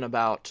information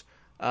about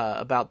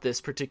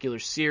this particular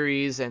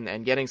series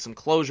and getting some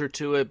closure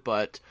to it.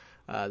 But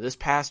this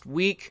past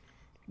week,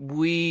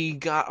 we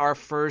got our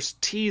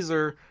first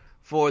teaser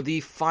for the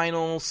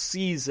final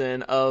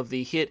season of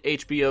the hit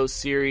HBO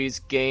series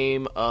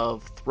Game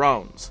of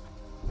Thrones.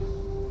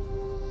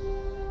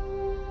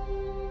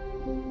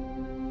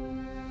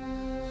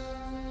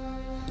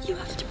 You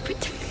have to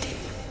protect him.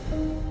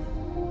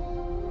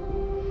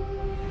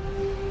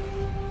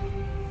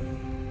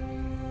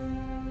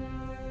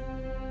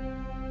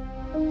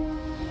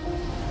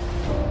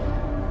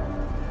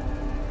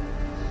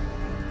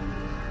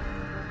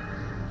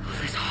 All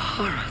this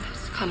horror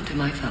that's come to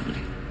my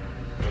family.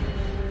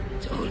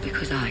 It's all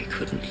because I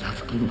couldn't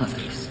love a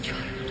motherless child.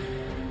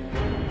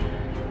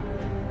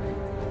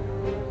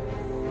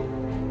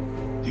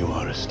 You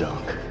are a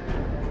Stark.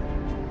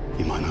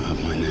 You might not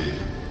have my name.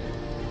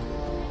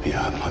 You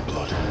have my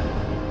blood.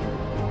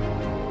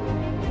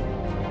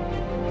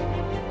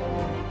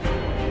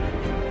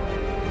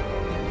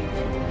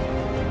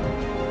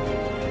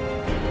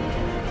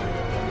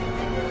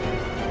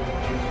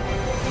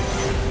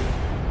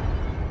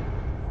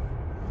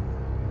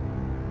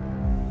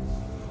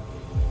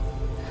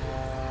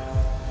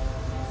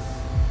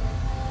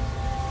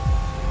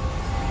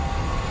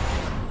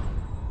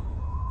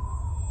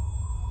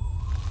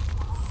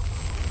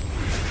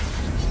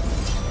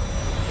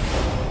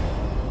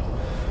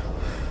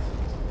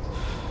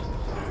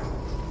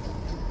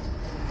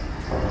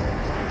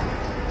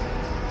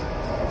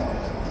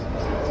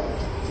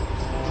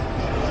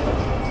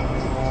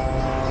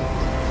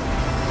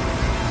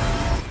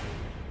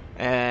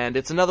 And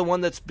it's another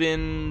one that's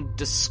been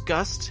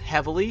discussed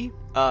heavily,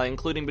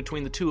 including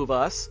between the two of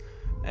us.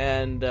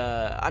 And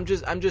I'm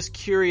just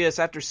curious,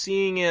 after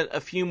seeing it a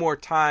few more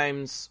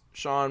times,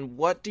 Sean,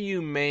 what do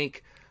you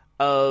make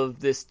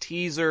of this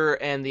teaser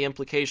and the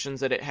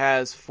implications that it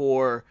has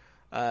for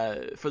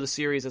the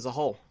series as a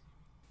whole?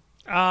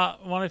 When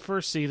I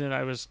first seen it,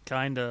 I was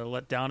kind of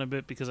let down a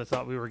bit because I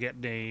thought we were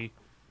getting a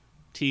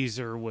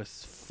teaser with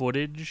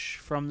footage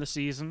from the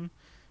season.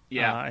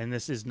 Yeah. And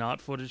this is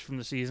not footage from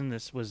the season.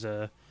 This was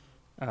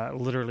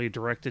literally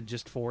directed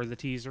just for the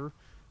teaser.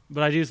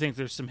 But I do think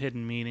there's some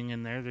hidden meaning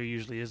in there. There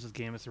usually is with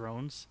Game of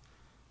Thrones.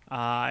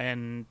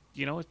 And,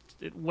 you know,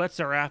 it whets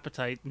our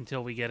appetite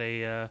until we get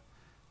a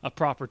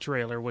proper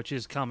trailer, which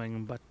is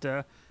coming.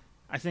 But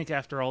I think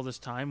after all this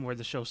time, where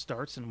the show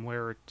starts and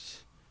where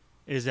it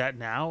is at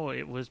now,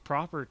 it was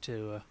proper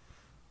to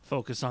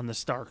focus on the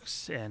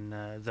Starks and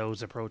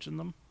those approaching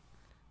them.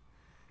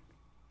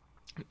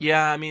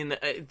 Yeah, I mean,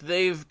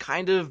 they've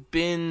kind of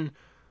been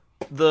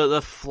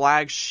the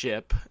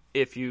flagship,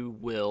 if you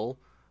will,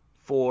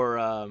 for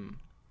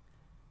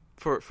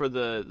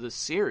the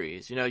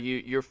series. You know,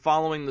 you're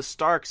following the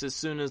Starks as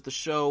soon as the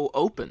show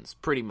opens,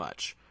 pretty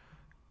much,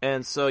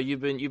 and so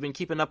you've been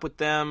keeping up with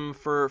them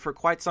for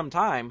quite some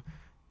time,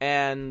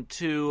 and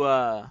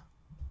to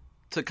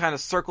kind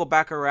of circle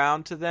back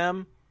around to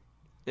them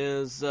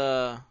is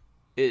a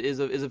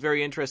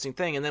very interesting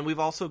thing. And then we've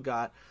also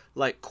got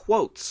like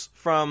quotes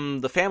from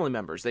the family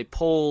members. They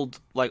pulled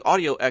like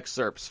audio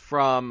excerpts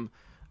from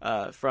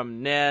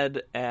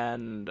Ned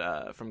and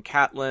from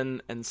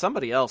Catelyn and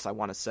somebody else, I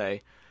want to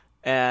say,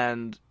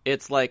 and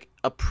it's like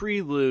a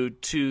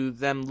prelude to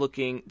them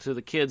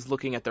the kids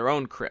looking at their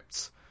own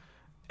crypts,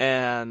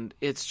 and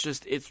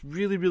it's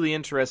really, really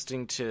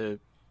interesting to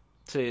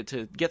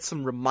get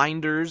some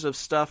reminders of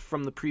stuff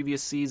from the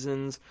previous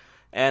seasons,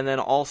 and then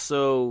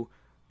also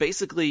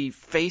basically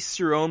face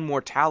your own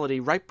mortality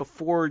right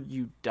before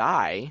you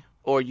die,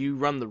 or you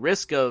run the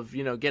risk of,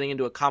 you know, getting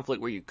into a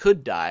conflict where you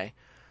could die.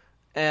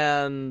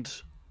 And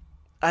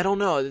I don't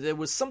know, there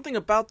was something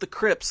about the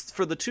crypts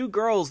for the two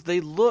girls. They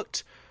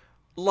looked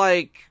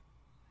like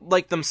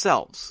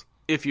themselves,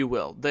 if you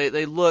will.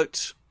 They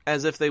looked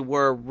as if they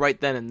were right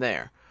then and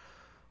there.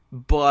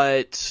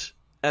 But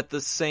at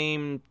the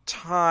same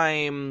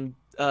time,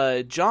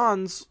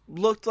 John's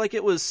looked like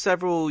it was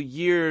several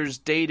years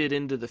dated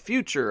into the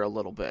future a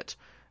little bit.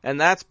 And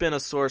that's been a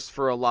source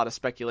for a lot of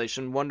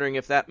speculation, wondering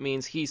if that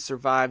means he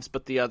survives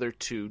but the other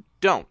two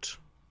don't.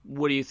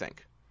 What do you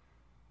think?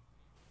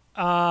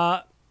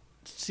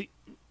 See,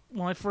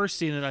 when I first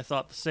seen it, I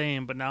thought the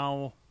same, but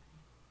now,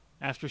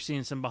 after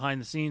seeing some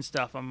behind-the-scenes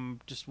stuff, I'm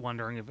just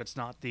wondering if it's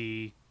not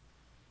the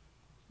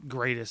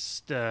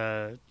greatest,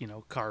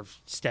 carved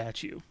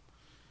statue.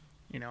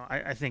 You know,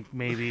 I think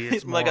maybe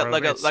it's more like a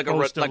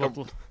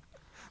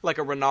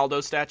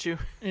Ronaldo statue.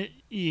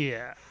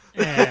 Yeah,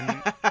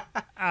 and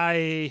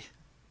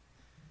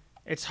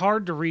it's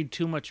hard to read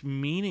too much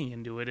meaning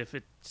into it if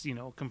it's, you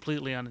know,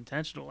 completely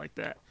unintentional like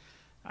that.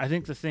 I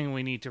think the thing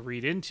we need to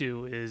read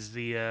into is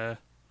the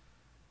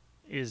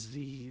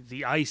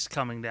ice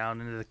coming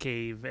down into the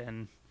cave,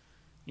 and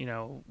you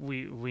know,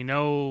 we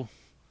know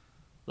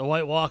the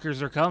White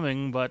Walkers are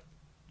coming, but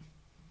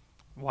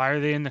why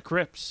are they in the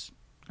crypts?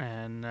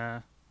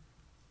 And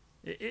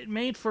it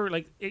made for,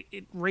 like,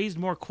 it raised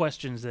more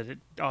questions that it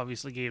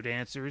obviously gave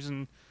answers,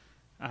 and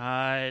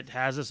it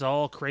has us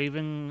all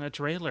craving a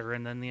trailer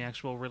and then the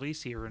actual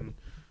release here in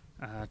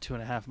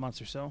 2.5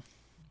 months or so.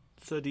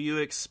 So do you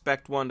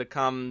expect one to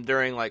come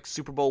during, like,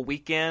 Super Bowl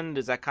weekend?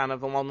 Is that kind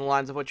of along the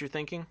lines of what you're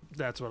thinking?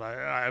 That's what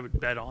I would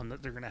bet on,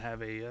 that they're going to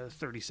have a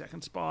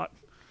 30-second spot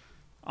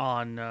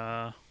on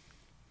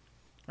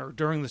or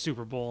during the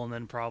Super Bowl, and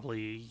then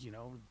probably,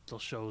 they'll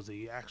show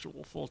the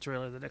actual full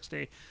trailer the next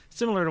day,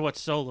 similar to what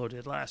Solo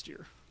did last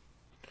year.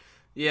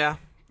 Yeah,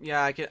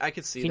 I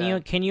could see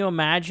that. Can you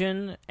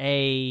imagine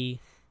a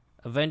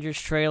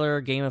Avengers trailer,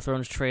 Game of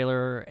Thrones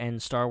trailer,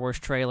 and Star Wars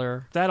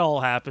trailer? That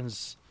all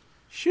happens.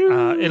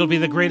 It'll be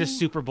the greatest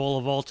Super Bowl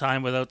of all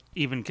time without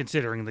even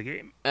considering the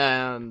game.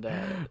 And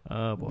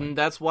oh boy,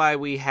 that's why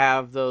we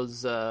have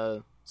those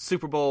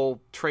Super Bowl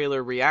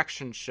trailer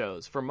reaction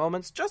shows for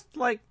moments just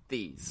like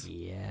these.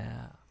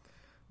 Yeah.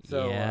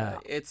 So yeah.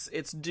 It's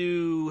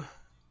due.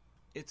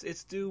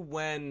 It's due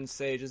when,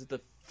 Sage? Is it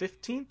the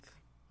 15th?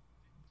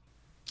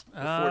 The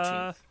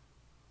 14th?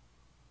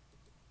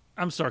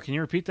 I'm sorry. Can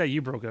you repeat that?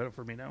 You broke out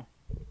for me now.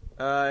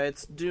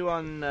 It's due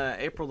on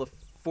April the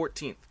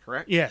 14th,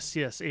 correct? Yes.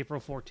 April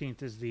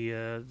 14th is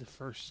the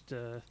first,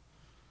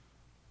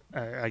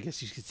 I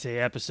guess you could say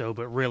episode,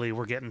 but really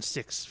we're getting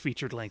 6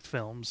 featured-length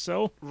films,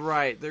 so...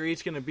 Right, they're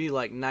each going to be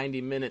like 90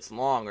 minutes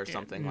long or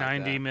something like that.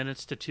 90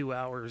 minutes to 2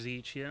 hours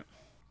each, yeah.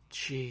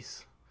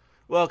 Jeez.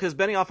 Well, because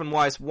Benioff and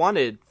Weiss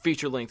wanted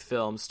feature-length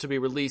films to be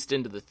released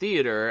into the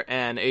theater,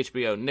 and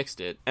HBO nixed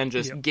it, and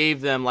just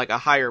gave them like a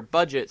higher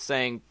budget,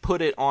 saying,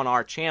 put it on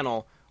our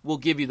channel, we'll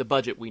give you the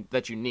budget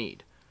that you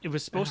need. It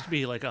was supposed to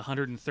be like a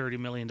 $130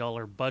 million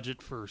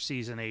budget for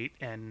season 8,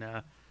 and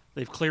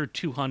they've cleared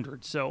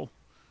 200. So,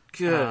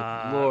 good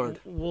Lord,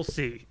 we'll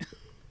see.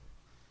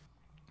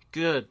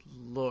 Good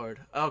Lord.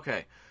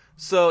 Okay,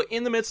 so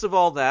in the midst of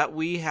all that,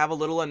 we have a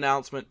little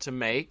announcement to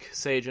make.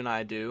 Sage and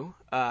I do,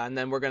 and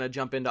then we're going to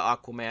jump into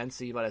Aquaman.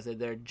 See what I said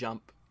there?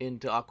 Jump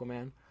into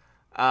Aquaman.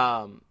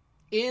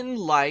 In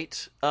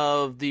light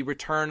of the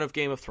return of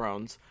Game of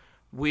Thrones,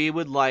 we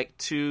would like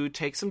to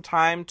take some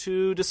time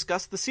to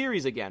discuss the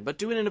series again, but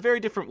do it in a very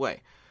different way.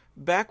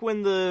 Back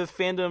when the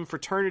fandom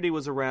fraternity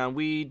was around,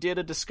 we did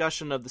a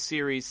discussion of the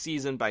series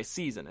season by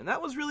season, and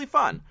that was really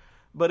fun.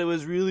 But it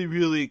was really,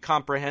 really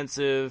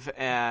comprehensive,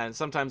 and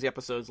sometimes the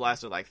episodes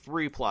lasted like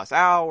 3+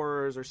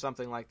 hours or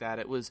something like that.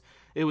 It was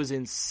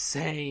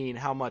insane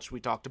how much we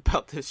talked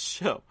about this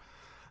show.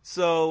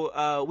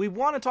 So we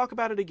want to talk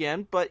about it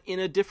again, but in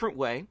a different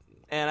way.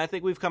 And I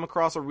think we've come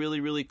across a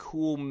really, really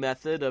cool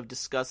method of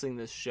discussing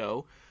this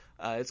show.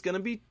 It's going to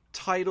be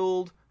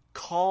titled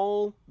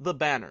Call the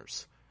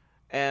Banners.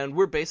 And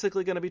we're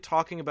basically going to be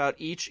talking about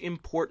each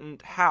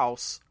important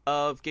house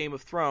of Game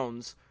of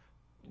Thrones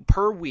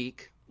per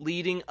week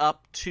leading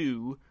up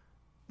to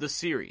the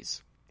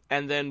series.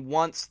 And then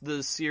once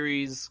the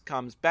series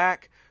comes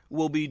back,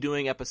 we'll be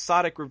doing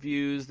episodic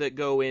reviews that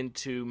go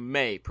into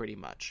May, pretty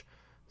much.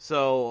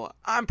 So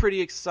I'm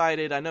pretty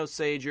excited. I know,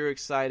 Sage, you're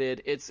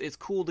excited. It's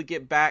cool to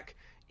get back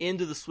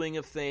into the swing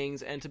of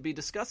things and to be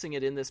discussing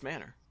it in this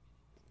manner.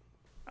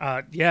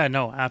 Yeah,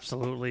 no,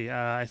 absolutely.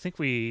 I think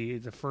the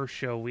first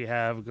show we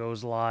have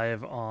goes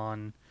live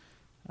on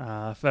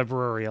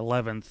February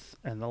 11th,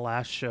 and the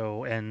last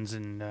show ends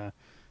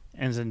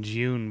in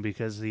June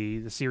because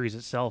the series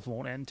itself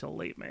won't end until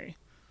late May.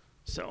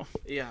 So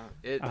yeah,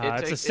 it's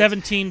a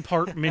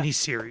 17-part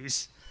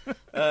miniseries.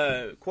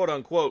 Quote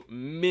unquote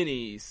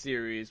mini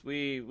series.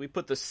 We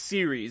put the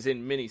series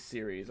in mini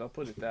series. I'll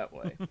put it that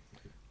way.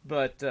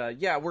 But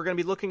yeah, we're going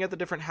to be looking at the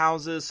different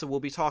houses. So we'll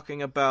be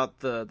talking about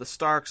the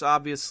Starks,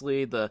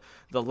 obviously, the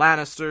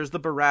Lannisters, the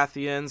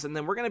Baratheons, and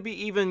then we're going to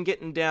be even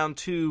getting down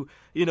to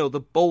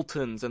the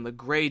Boltons and the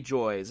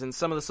Greyjoys and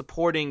some of the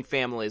supporting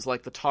families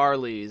like the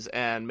Tarleys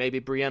and maybe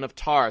Brienne of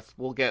Tarth.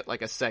 Will get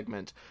like a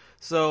segment.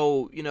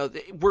 So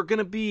we're going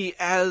to be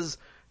as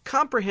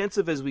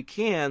comprehensive as we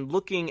can,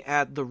 looking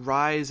at the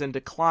rise and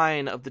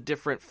decline of the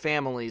different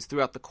families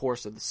throughout the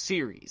course of the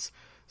series.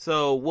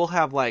 So we'll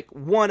have like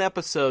one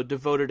episode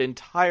devoted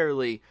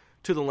entirely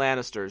to the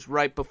Lannisters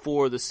right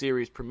before the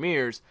series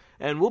premieres,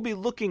 and we'll be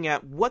looking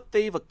at what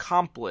they've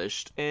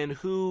accomplished and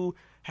who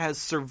has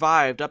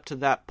survived up to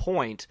that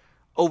point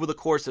over the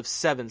course of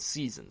 7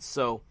 seasons.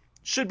 So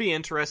should be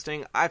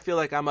interesting. I feel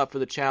like I'm up for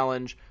the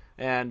challenge,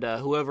 and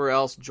whoever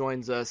else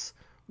joins us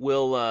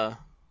will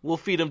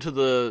feed them to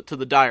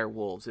the dire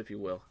wolves, if you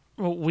will.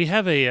 Well, we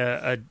have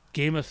a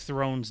Game of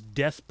Thrones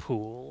death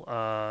pool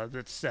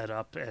that's set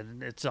up,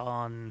 and it's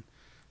on,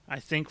 I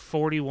think,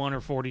 41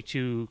 or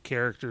 42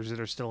 characters that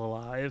are still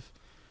alive.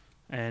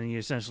 And you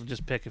essentially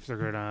just pick if they're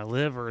going to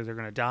live or they're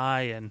going to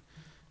die. And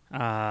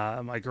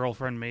my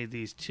girlfriend made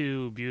these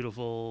 2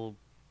 beautiful,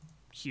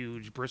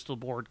 huge Bristol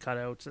board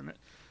cutouts, and it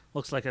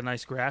looks like a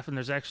nice graph. And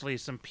there's actually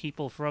some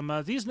people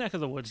from these neck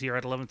of the woods here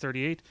at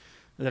 1138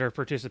 that are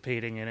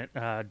participating in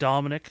it.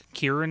 Dominic,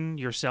 Kieran,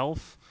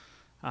 yourself.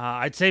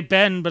 I'd say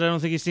Ben, but I don't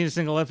think he's seen a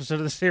single episode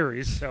of the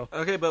series. So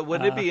okay, but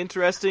wouldn't it be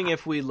interesting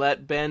if we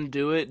let Ben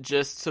do it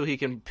just so he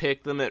can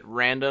pick them at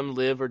random,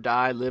 live or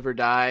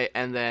die,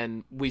 and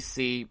then we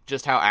see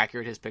just how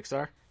accurate his picks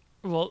are?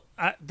 Well,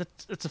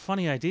 it's a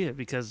funny idea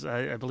because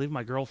I believe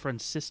my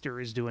girlfriend's sister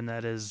is doing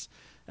that as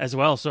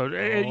well. So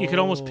you could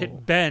almost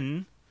pit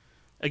Ben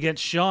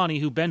against Shawnee,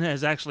 who Ben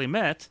has actually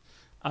met.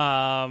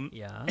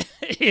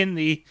 In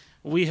the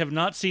we have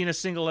not seen a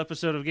single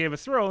episode of Game of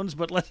Thrones,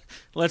 but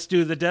let's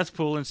do the death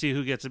pool and see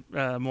who gets it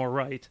more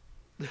right.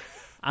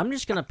 I'm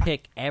just gonna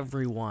pick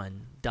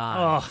everyone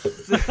dies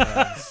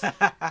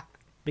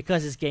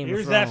because it's Game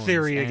Here's of Thrones. That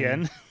theory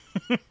again.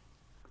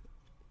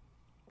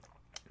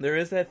 There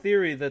is that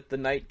theory that the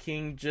Night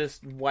King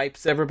just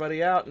wipes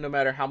everybody out. No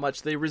matter how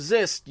much they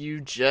resist,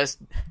 you just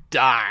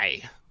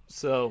die.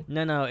 So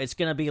No, it's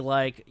gonna be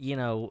like,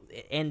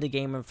 end of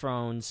Game of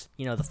Thrones,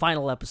 the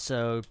final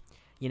episode,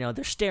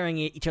 they're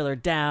staring at each other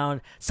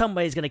down,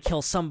 somebody's gonna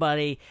kill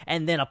somebody,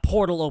 and then a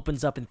portal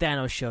opens up and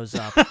Thanos shows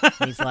up. And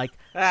he's like,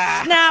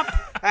 snap!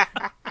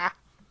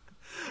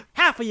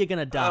 Half of you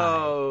gonna die.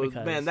 Oh,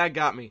 man, that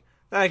got me.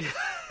 I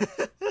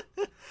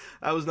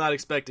was not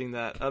expecting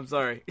that. I'm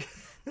sorry.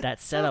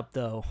 That setup,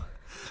 though.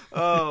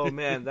 Oh,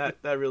 man,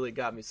 that really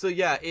got me. So,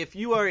 yeah, if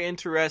you are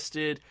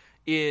interested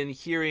in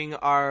hearing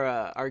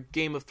our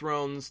Game of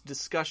Thrones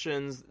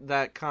discussions,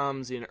 that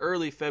comes in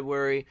early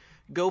February,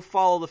 go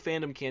follow the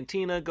Fandom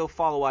Cantina, go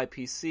follow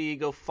IPC,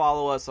 go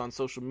follow us on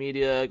social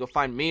media, go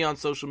find me on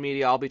social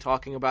media. I'll be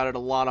talking about it a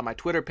lot on my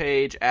Twitter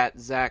page at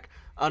Zach_DFW.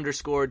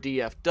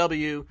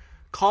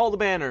 Call the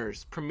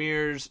Banners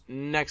premieres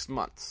next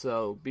month,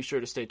 so be sure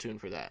to stay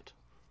tuned for that.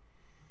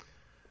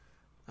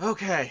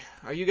 Okay,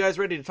 are you guys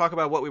ready to talk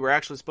about what we were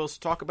actually supposed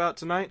to talk about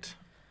tonight?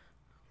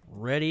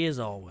 Ready as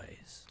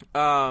always.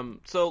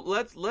 So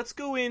let's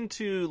go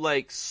into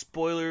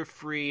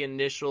spoiler-free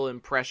initial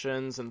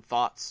impressions and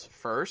thoughts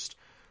first.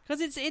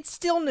 Because it's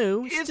still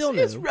new.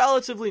 It's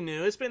relatively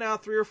new. It's been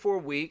out 3 or 4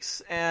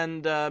 weeks,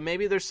 and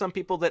maybe there's some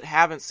people that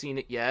haven't seen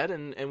it yet,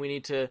 and we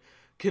need to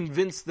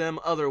convince them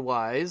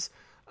otherwise.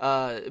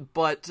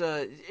 But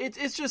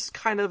it's just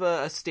kind of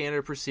a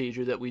standard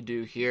procedure that we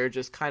do here,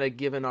 just kind of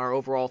giving our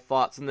overall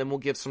thoughts, and then we'll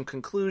give some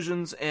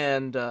conclusions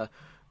and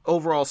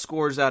overall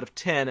scores out of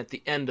 10 at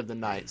the end of the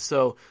night.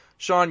 So,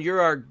 Sean, you're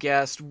our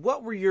guest.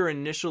 What were your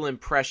initial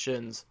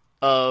impressions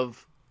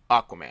of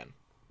Aquaman?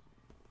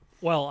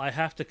 Well, I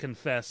have to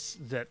confess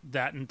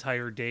that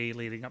entire day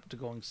leading up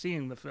to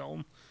seeing the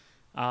film,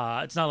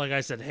 it's not like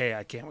I said, hey,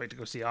 I can't wait to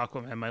go see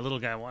Aquaman. My little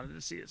guy wanted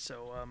to see it,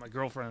 so my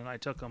girlfriend and I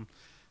took him.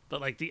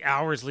 But the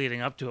hours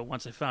leading up to it,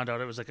 once I found out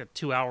it was a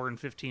 2-hour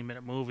and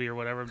 15-minute movie or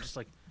whatever, I'm just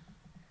like,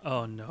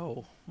 oh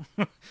no.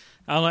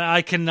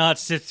 I cannot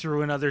sit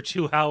through another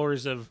 2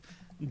 hours of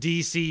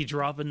DC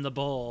dropping the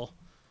ball.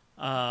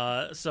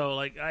 So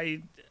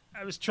I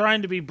was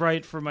trying to be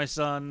bright for my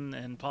son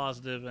and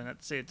positive, and at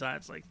the same time,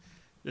 it's like,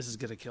 this is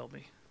gonna kill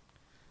me.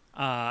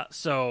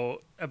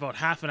 So about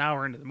half an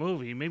hour into the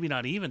movie, maybe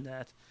not even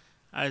that,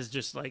 I was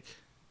just like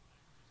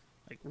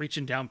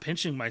reaching down,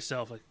 pinching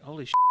myself, like,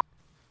 holy shit.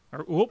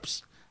 Or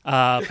oops.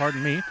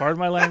 Pardon me. Pardon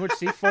my language.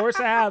 See, force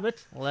a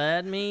habit.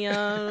 Let me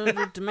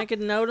to make a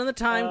note on the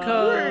time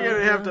code. We're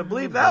going to have to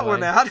bleep that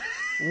one out.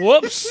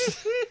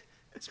 Whoops.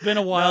 It's been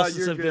a while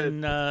since I've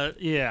good. been,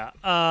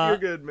 you're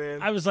good,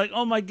 man. I was like,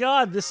 oh my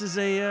God, this is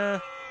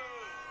a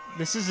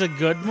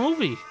good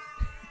movie.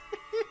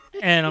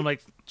 And I'm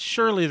like,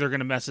 surely they're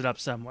going to mess it up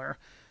somewhere.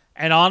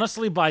 And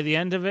honestly, by the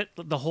end of it,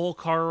 the whole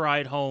car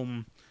ride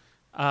home,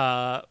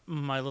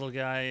 my little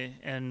guy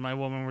and my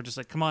woman were just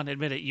like, come on,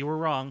 admit it, you were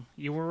wrong,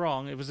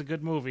 it was a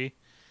good movie.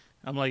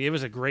 I'm like, it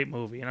was a great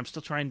movie, and I'm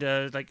still trying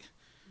to,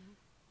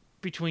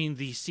 between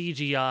the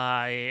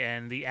CGI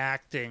and the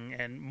acting,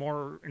 and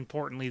more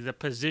importantly, the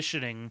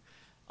positioning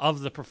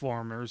of the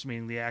performers,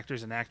 meaning the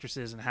actors and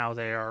actresses, and how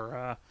they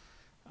are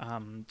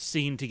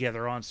seen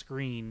together on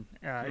screen,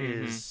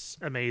 is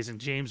amazing.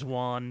 James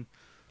Wan,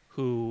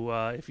 who,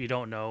 if you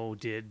don't know,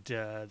 did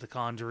the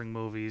Conjuring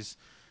movies,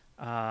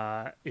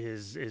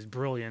 is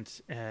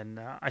brilliant, and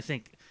I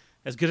think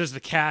as good as the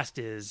cast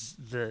is,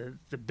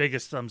 the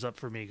biggest thumbs up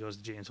for me goes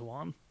to James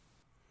Wan.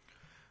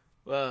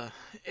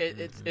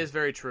 It's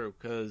very true,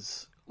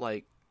 because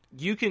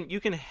you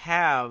can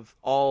have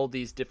all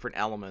these different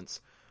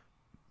elements,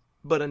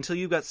 but until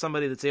you've got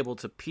somebody that's able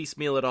to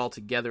piecemeal it all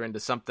together into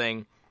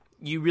something,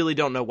 you really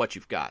don't know what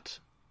you've got.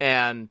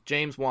 And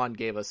James Wan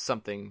gave us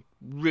something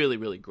really,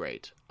 really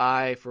great.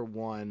 I, for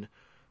one,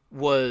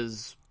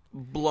 was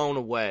blown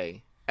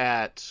away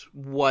at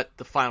what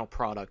the final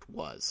product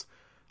was.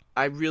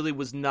 I really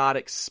was not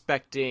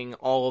expecting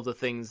all of the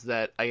things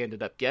that I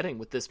ended up getting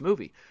with this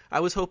movie.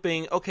 I was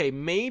hoping, okay,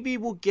 maybe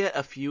we'll get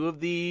a few of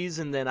these,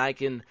 and then I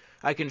can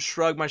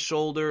shrug my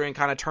shoulder and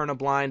kind of turn a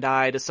blind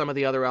eye to some of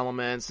the other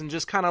elements and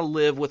just kind of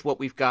live with what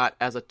we've got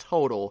as a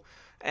total.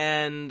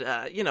 And,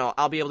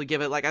 I'll be able to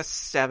give it a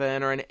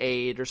 7 or an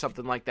 8 or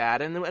something like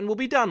that, and we'll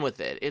be done with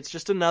it. It's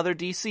just another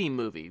DC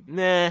movie.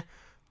 Nah,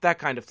 that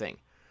kind of thing.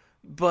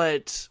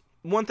 But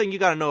one thing you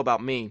got to know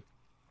about me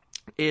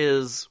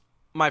is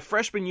my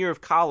freshman year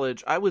of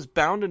college, I was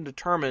bound and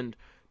determined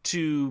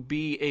to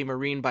be a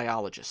marine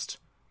biologist.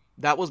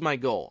 That was my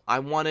goal. I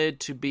wanted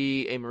to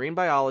be a marine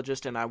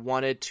biologist, and I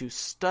wanted to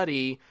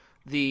study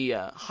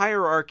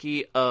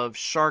hierarchy of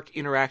shark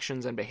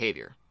interactions and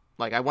behavior.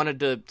 Like, I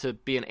wanted to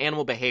be an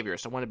animal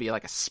behaviorist. I wanted to be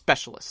like a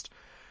specialist.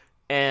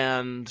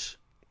 And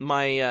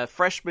my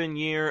freshman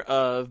year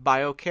of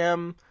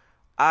biochem,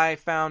 I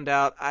found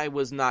out I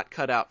was not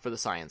cut out for the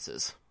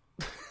sciences.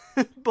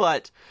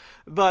 But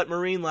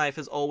marine life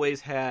has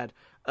always had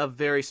a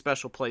very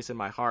special place in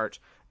my heart,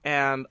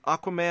 and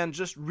Aquaman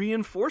just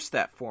reinforced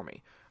that for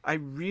me. I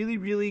really,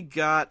 really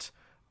got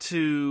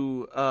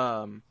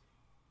to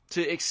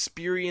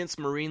experience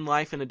marine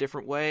life in a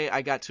different way.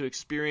 I got to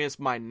experience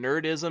my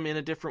nerdism in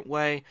a different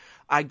way.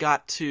 I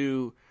got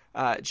to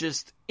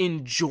just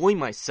enjoy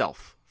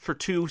myself for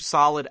 2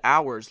 solid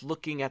hours,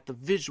 looking at the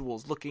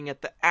visuals, looking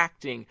at the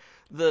acting,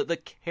 the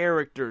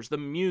characters, the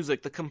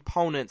music, the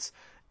components.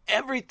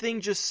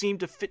 Everything just seemed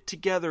to fit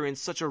together in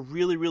such a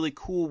really, really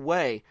cool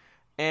way.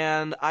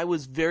 And I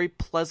was very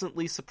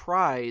pleasantly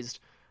surprised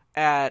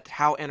at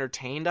how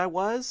entertained I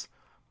was.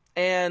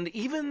 And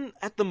even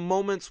at the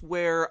moments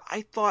where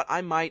I thought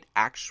I might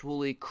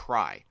actually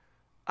cry.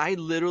 I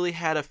literally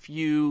had a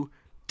few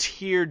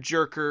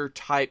tear-jerker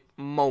type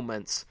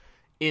moments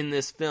in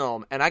this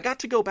film. And I got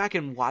to go back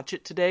and watch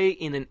it today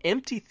in an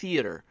empty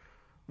theater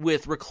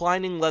with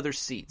reclining leather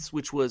seats,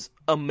 which was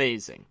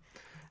amazing.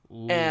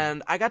 Ooh.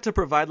 And I got to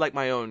provide like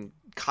my own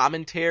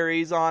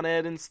commentaries on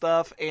it and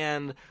stuff,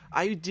 and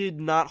I did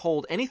not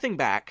hold anything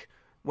back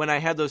when I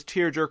had those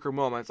tearjerker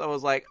moments. I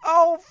was like,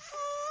 oh,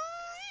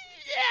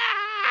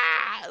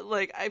 yeah!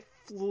 Like, I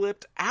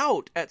flipped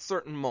out at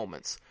certain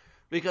moments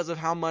because of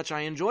how much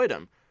I enjoyed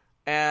them.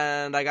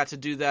 And I got to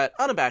do that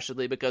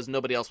unabashedly because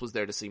nobody else was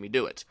there to see me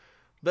do it.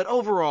 But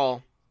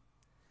overall,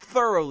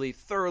 thoroughly,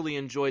 thoroughly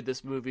enjoyed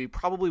this movie.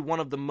 Probably one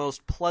of the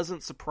most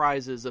pleasant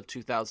surprises of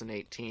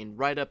 2018,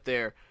 right up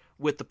there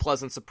with the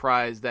pleasant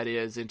surprise that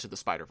is Into the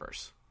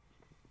Spider-Verse.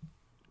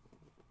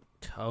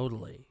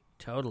 Totally.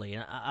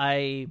 And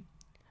I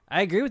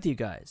agree with you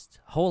guys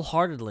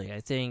wholeheartedly.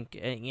 I think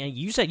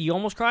you said you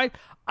almost cried.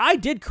 I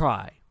did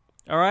cry.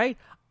 All right,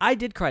 I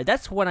did cry.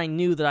 That's when I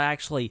knew that I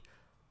actually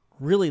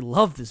really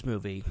loved this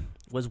movie,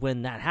 was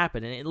when that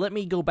happened. And let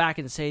me go back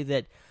and say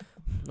that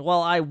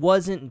while I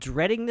wasn't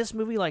dreading this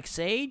movie like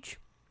Sage,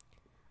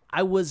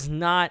 I was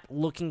not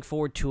looking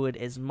forward to it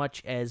as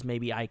much as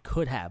maybe I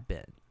could have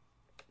been.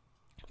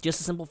 Just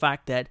the simple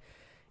fact that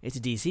it's a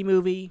DC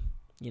movie,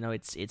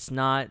 it's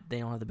not, they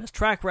don't have the best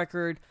track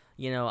record,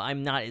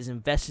 I'm not as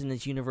invested in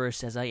this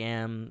universe as I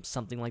am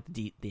something like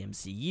the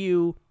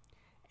MCU,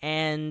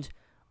 and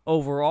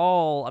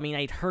overall,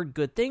 I'd heard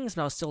good things,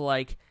 and I was still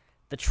like,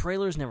 the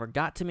trailers never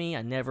got to me.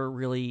 I never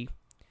really,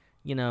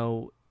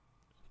 it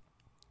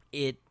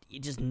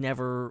just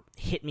never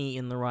hit me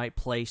in the right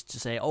place to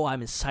say, oh,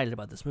 I'm excited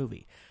about this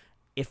movie.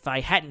 If I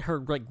hadn't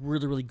heard like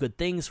really, really good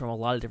things from a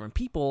lot of different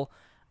people,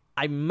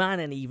 I might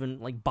not even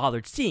like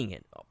bothered seeing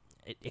it,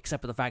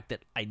 except for the fact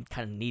that I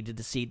kind of needed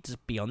to see it to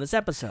be on this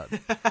episode.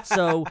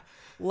 So,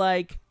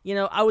 I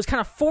was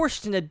kind of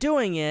forced into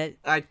doing it.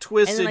 I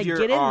twisted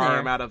your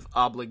arm out of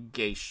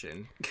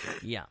obligation.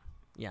 Yeah.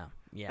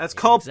 That's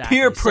called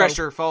peer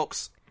pressure,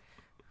 folks.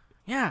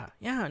 Yeah,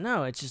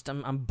 no, it's just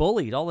I'm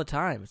bullied all the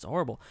time. It's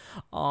horrible.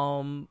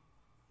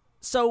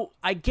 So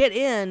I get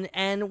in,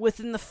 and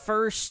within the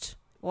first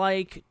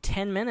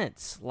 10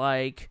 minutes,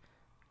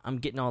 I'm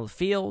getting all the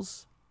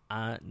feels.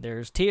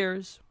 There's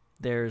tears,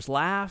 there's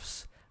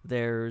laughs,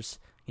 there's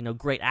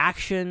great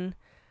action.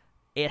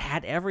 It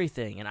had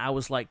everything, and I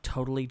was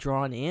totally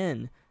drawn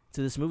in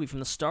to this movie from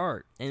the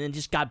start, and it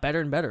just got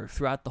better and better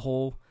throughout the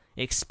whole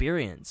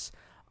experience.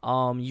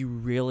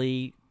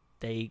 The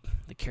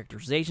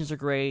characterizations are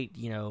great.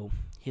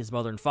 His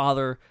mother and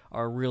father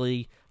are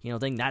really,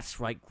 that's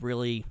what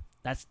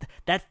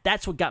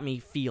got me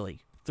feely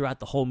throughout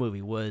the whole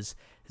movie was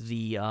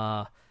the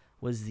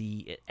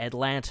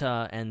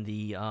Atlanta and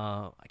the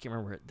I can't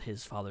remember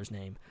his father's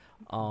name.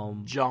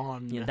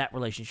 John. That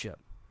relationship.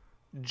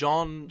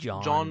 John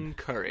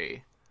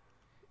Curry.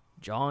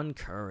 John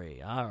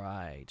Curry. All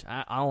right.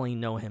 I only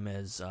know him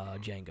as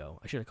Django.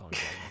 I should have called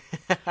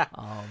him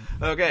Django.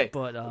 Okay.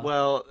 But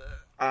well,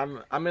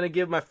 I'm gonna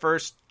give my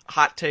first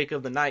hot take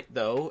of the night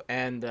though,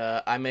 and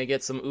I may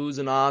get some oohs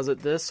and ahs at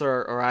this,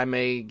 or I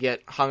may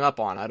get hung up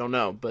on. I don't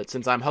know. But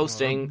since I'm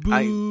hosting,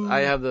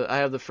 I have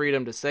the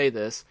freedom to say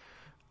this.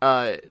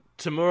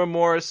 Tamura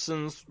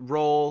Morrison's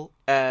role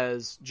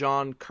as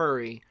John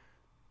Curry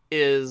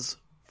is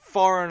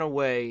far and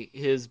away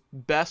his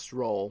best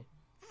role,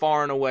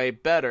 far and away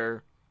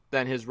better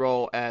than his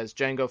role as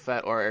Jango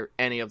Fett or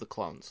any of the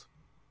clones.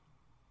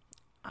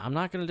 I'm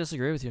not going to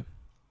disagree with you.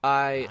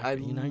 I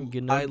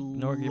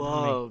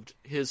loved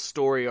his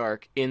story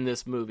arc in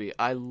this movie.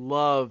 I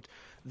loved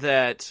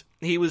that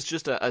he was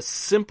just a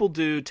simple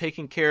dude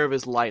taking care of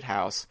his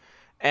lighthouse,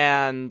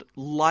 and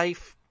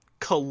life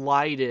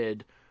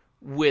collided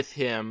with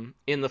him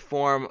in the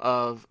form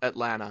of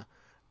Atlanta,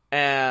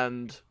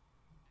 and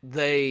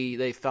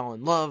they fell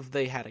in love.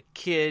 They had a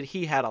kid.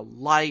 He had a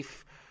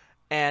life,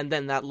 and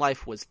then that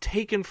life was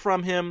taken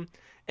from him,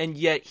 and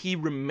yet he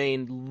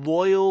remained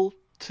loyal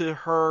to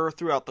her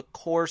throughout the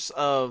course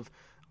of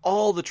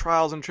all the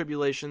trials and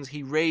tribulations.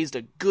 He raised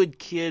a good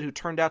kid who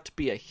turned out to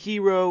be a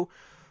hero,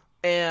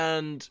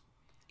 and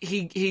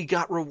he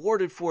got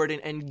rewarded for it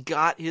and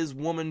got his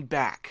woman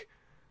back.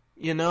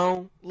 You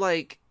know?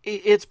 Like,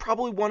 it's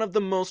probably one of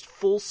the most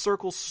full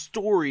circle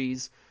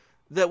stories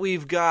that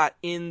we've got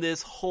in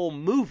this whole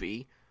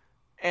movie,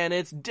 and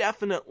it's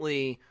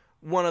definitely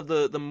one of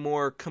the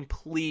more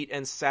complete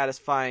and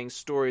satisfying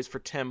stories for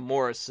Tim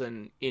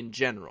Morrison in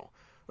general.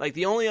 Like,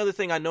 the only other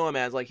thing I know him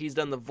as, like, he's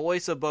done the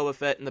voice of Boba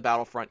Fett in the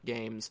Battlefront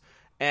games,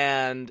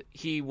 and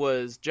he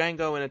was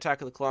Jango in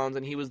Attack of the Clones,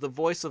 and he was the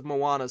voice of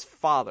Moana's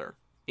father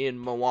in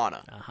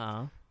Moana.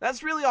 Uh-huh.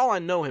 That's really all I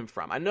know him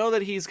from. I know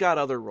that he's got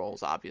other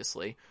roles,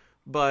 obviously,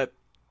 but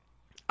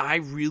I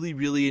really,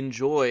 really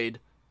enjoyed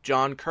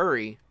John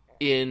Curry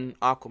in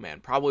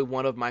Aquaman. Probably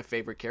one of my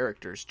favorite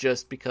characters,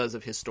 just because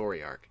of his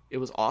story arc. It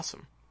was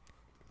awesome.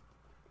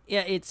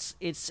 Yeah, it's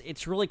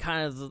really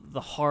kind of the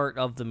heart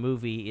of the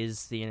movie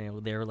is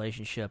their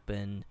relationship,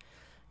 and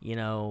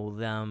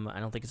them. I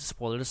don't think it's a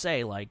spoiler to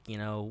say, like, it's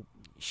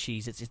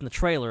in the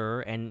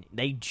trailer and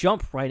they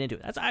jump right into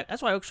it.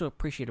 That's what I actually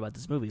appreciate about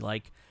this movie.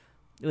 Like,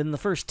 in the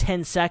first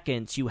 10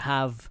 seconds, you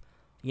have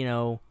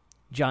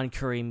John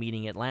Curry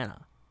meeting Atlanta,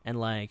 and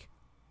like,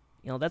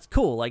 that's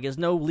cool. Like, there's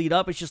no lead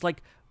up. It's just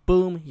like,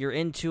 boom, you're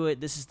into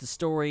it. This is the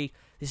story.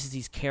 This is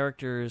these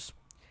characters.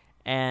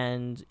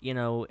 And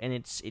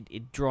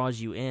it draws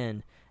you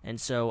in,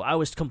 and so I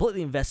was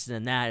completely invested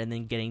in that, and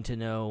then getting to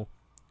know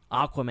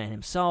Aquaman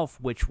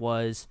himself, which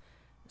was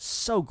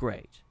so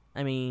great.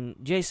 I mean,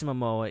 Jason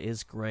Momoa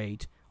is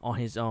great on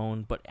his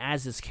own, but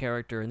as this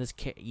character and this,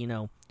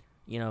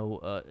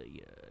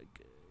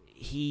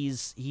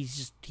 he's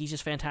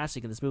just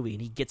fantastic in this movie,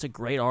 and he gets a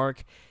great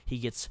arc. He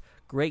gets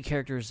great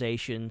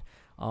characterization.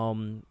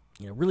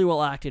 Really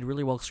well acted,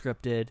 really well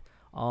scripted.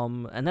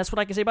 And that's what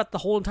I can say about the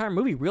whole entire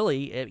movie,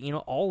 really.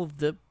 All of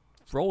the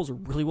roles are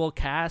really well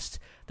cast.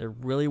 They're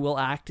really well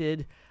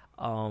acted.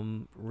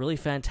 Really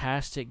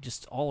fantastic.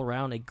 Just all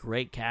around a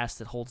great cast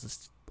that holds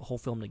this whole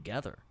film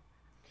together.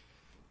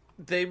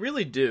 They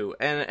really do.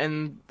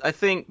 And I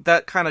think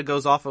that kind of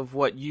goes off of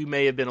what you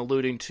may have been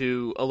alluding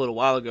to a little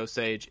while ago,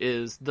 Sage,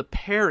 is the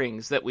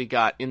pairings that we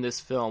got in this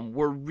film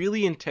were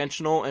really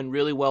intentional and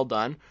really well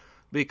done.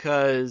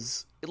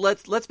 Because,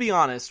 let's be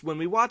honest, when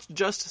we watched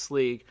Justice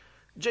League,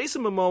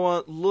 Jason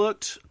Momoa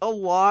looked a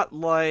lot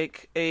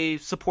like a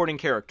supporting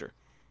character.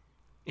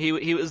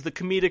 He was the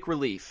comedic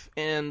relief.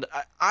 And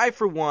I,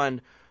 for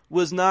one,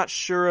 was not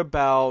sure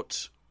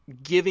about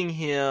giving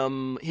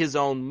him his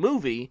own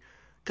movie,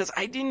 because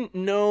I didn't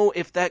know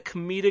if that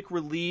comedic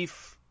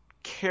relief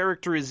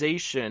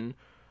characterization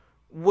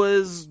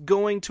was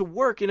going to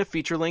work in a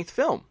feature-length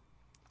film.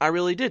 I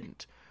really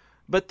didn't.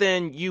 But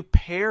then you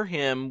pair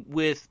him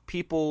with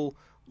people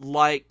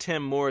like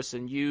Tim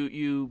Morrison.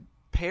 You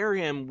pair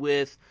him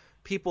with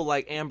people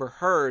like Amber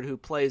Heard, who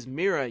plays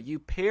Mira. You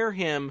pair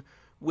him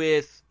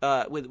with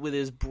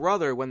his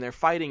brother when they're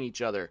fighting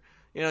each other.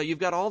 You've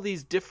got all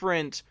these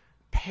different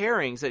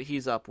pairings that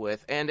he's up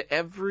with, and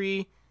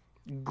every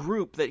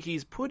group that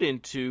he's put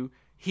into,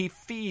 he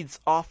feeds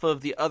off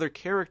of the other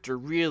character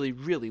really,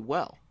 really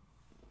well.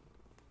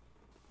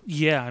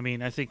 Yeah, I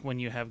mean, I think when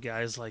you have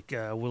guys like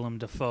Willem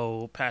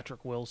Dafoe,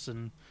 Patrick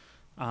Wilson,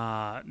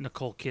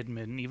 Nicole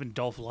Kidman, even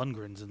Dolph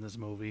Lundgren's in this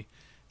movie.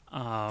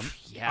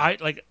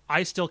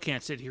 I still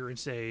can't sit here and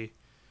say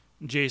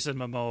Jason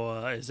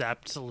Momoa is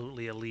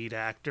absolutely a lead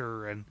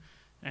actor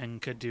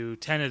and could do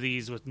 10 of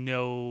these with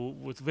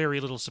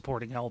very little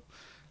supporting help.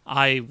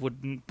 I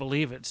wouldn't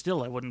believe it.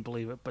 Still, I wouldn't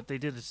believe it. But they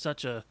did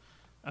such a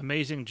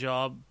amazing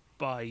job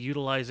by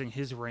utilizing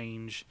his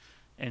range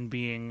and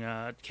being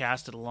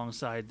casted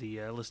alongside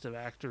the list of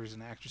actors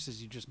and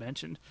actresses you just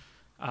mentioned.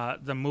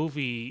 The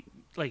movie,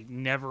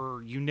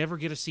 you never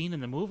get a scene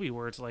in the movie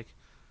where it's like,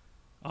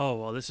 oh,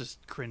 well, this is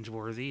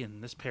cringeworthy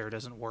and this pair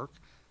doesn't work.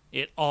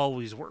 It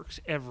always works.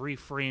 Every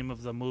frame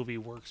of the movie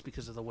works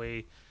because of the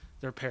way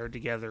they're paired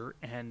together,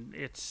 and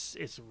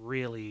it's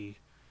really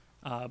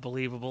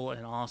believable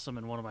and awesome,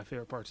 and one of my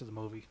favorite parts of the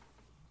movie.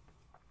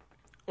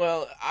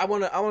 Well, I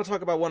want to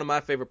talk about one of my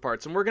favorite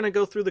parts, and we're going to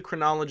go through the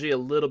chronology a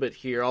little bit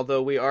here,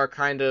 although we are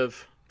kind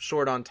of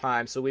short on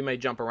time, so we may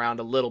jump around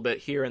a little bit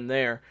here and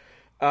there.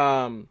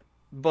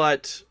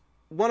 But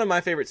one of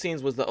my favorite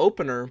scenes was the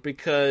opener,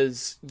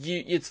 because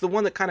it's the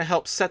one that kind of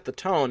helps set the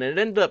tone, and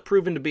it ended up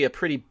proving to be a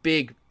pretty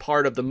big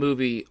part of the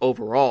movie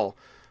overall,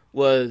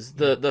 was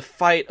the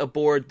fight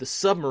aboard the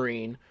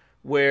submarine,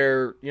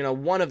 where,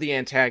 one of the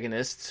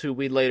antagonists, who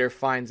we later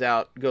finds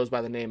out goes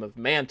by the name of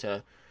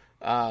Manta,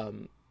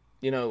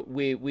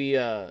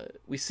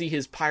 we see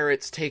his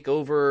pirates take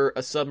over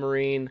a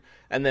submarine,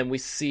 and then we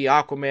see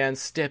Aquaman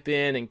step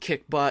in and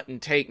kick butt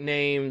and take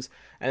names,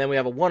 and then we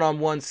have a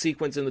one-on-one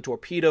sequence in the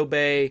torpedo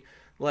bay.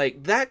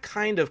 Like, that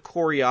kind of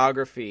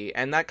choreography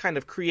and that kind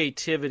of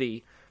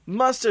creativity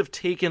must have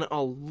taken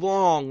a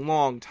long,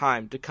 long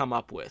time to come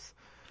up with,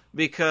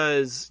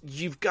 because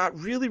you've got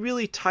really,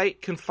 really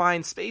tight,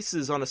 confined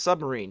spaces on a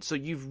submarine, so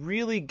you've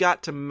really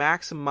got to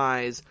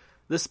maximize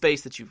the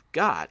space that you've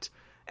got.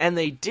 And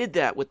they did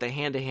that with the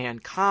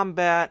hand-to-hand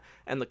combat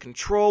and the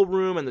control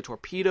room and the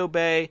torpedo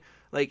bay.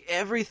 Like,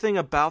 everything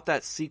about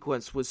that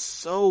sequence was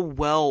so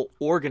well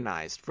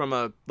organized from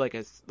a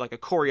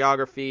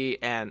choreography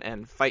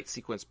and fight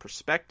sequence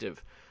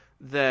perspective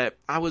that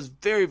I was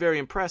very, very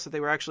impressed that they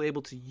were actually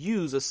able to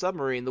use a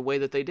submarine the way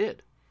that they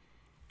did.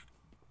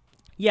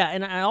 Yeah,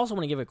 and I also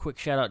want to give a quick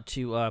shout out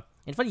to,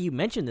 and funny you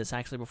mentioned this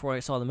actually before I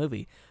saw the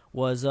movie,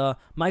 was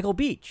Michael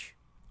Beach,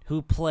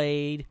 who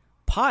played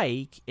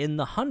Pike in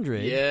The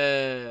 100.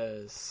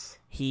 Yes.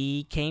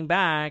 He came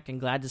back, and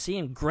glad to see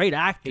him. Great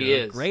actor. He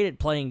is. Great at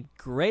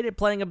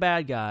playing a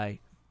bad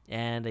guy,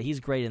 and he's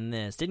great in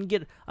this. Didn't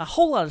get a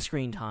whole lot of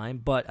screen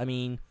time, but, I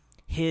mean,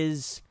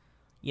 his,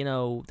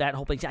 that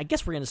whole thing. I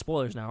guess we're into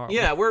spoilers now, aren't we?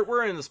 Yeah,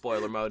 we're in the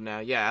spoiler mode now.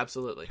 Yeah,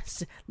 absolutely.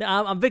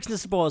 Now, I'm fixing to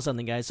spoil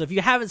something, guys. So if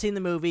you haven't seen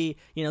the movie,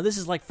 this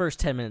is like first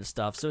 10 minute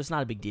stuff, so it's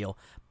not a big deal.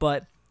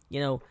 But,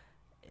 the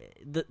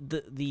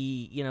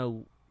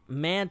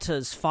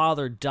Manta's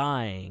father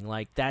dying,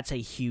 like, that's a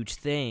huge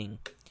thing.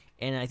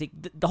 And I think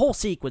the whole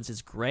sequence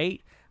is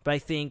great, but I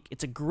think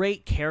it's a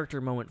great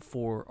character moment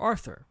for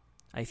Arthur.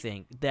 I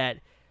think that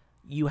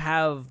you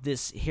have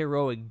this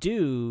heroic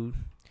dude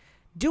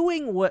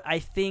doing what I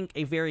think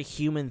a very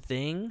human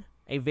thing,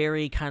 a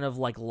very kind of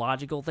like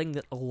logical thing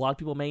that a lot of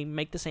people may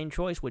make the same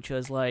choice, which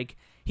is like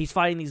he's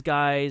fighting these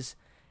guys,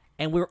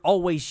 and we're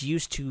always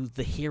used to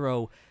the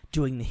hero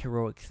doing the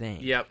heroic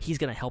thing. Yep. He's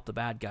going to help the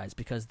bad guys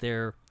because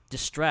they're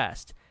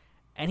distressed.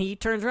 And he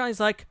turns around and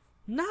he's like,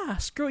 nah,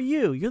 screw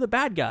you. You're the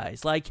bad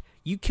guys. Like,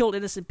 you killed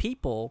innocent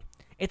people.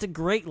 It's a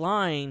great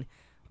line,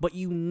 but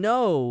it's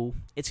going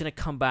to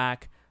come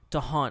back to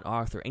haunt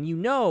Arthur. And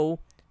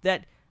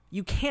that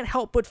you can't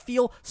help but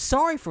feel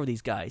sorry for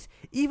these guys.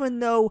 Even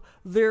though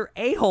they're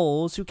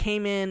a-holes who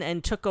came in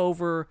and took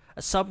over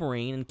a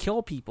submarine and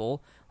killed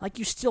people, like,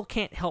 you still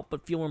can't help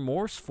but feel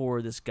remorse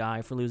for this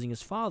guy for losing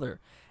his father.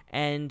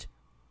 And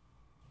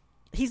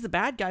he's the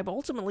bad guy, but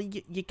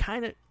ultimately you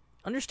kind of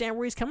understand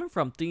where he's coming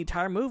from through the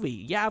entire movie.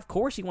 Yeah, of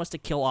course he wants to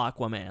kill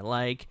Aquaman.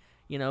 Like,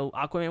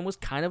 Aquaman was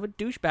kind of a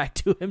douchebag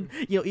to him,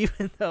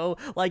 even though,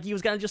 like, he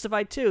was kind of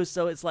justified too.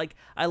 So it's like,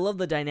 I love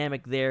the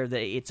dynamic there,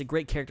 that it's a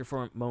great character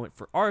moment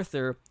for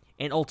Arthur,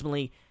 and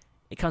ultimately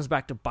it comes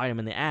back to bite him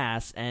in the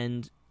ass,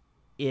 and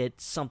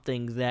it's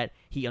something that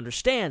he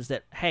understands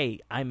that, hey,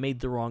 I made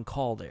the wrong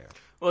call there.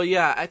 Well,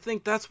 yeah, I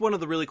think that's one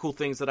of the really cool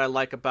things that I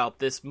like about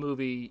this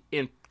movie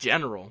in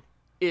general,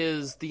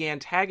 is the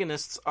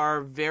antagonists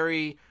are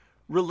very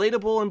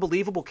relatable and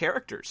believable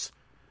characters.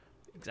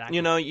 Exactly.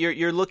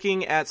 You're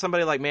looking at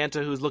somebody like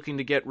Manta who's looking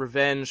to get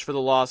revenge for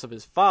the loss of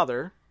his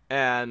father,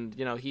 and,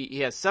 he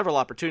has several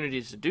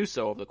opportunities to do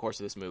so over the course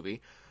of this movie.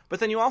 But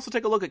then you also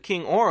take a look at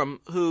King Orm,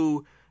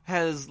 who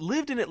has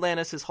lived in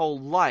Atlantis his whole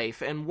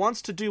life and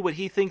wants to do what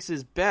he thinks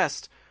is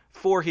best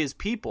for his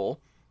people,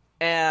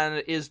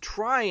 and is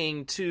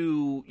trying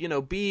to,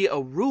 be a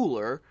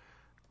ruler,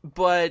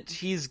 but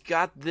he's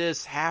got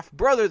this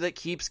half-brother that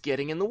keeps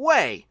getting in the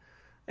way.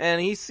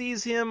 And he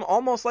sees him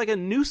almost like a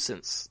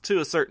nuisance to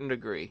a certain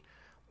degree.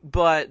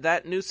 But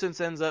that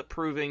nuisance ends up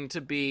proving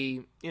to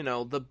be,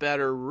 the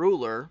better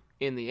ruler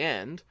in the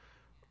end.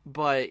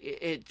 But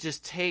it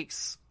just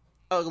takes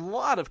a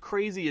lot of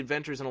crazy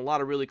adventures and a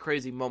lot of really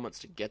crazy moments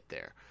to get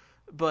there.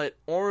 But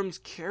Orm's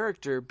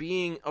character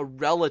being a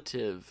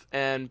relative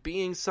and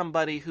being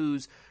somebody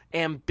who's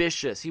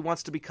ambitious, he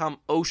wants to become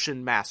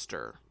Ocean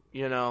Master,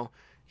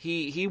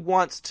 He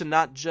wants to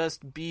not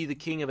just be the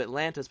king of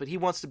Atlantis, but he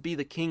wants to be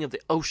the king of the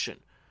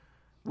ocean,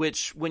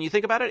 which, when you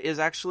think about it, is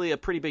actually a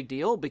pretty big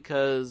deal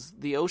because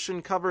the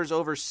ocean covers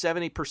over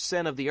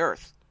 70% of the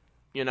earth,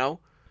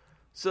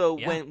 So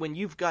yeah. when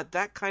you've got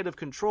that kind of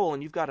control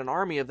and you've got an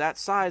army of that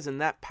size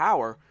and that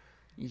power,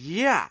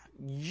 yeah,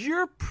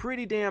 you're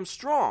pretty damn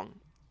strong.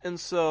 And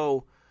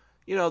so,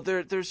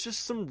 there's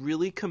just some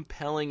really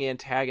compelling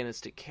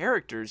antagonistic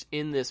characters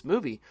in this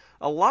movie.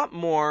 A lot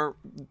more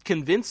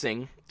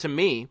convincing to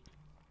me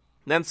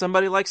than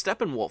somebody like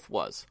Steppenwolf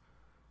was.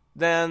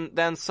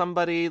 Than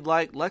somebody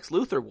like Lex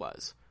Luthor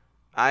was.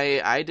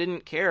 I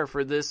didn't care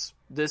for this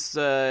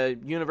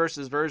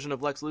universe's version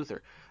of Lex Luthor.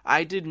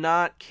 I did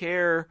not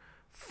care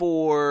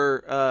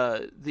for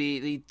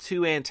the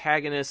two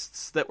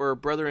antagonists that were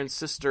brother and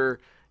sister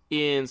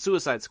in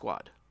Suicide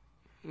Squad.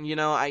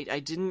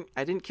 I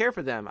didn't care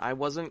for them. I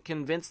wasn't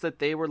convinced that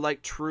they were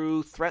like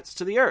true threats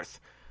to the Earth.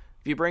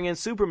 If you bring in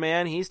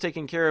Superman, he's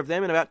taking care of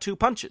them in about 2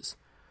 punches.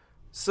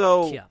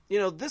 So,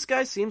 yeah. This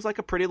guy seems like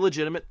a pretty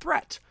legitimate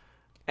threat.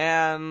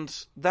 And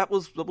that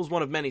was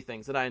one of many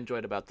things that I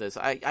enjoyed about this.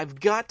 I've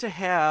got to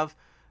have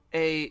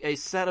a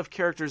set of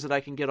characters that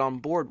I can get on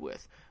board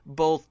with,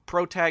 both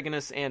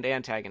protagonists and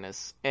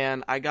antagonists,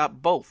 and I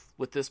got both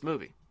with this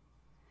movie.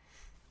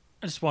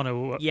 I just want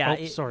to...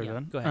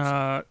 Ben. Go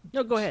ahead.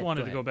 No, go ahead. Just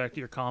wanted to go back to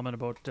your comment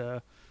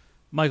about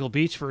Michael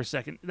Beach for a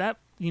second. That,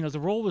 the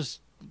role was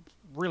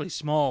really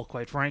small,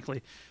 quite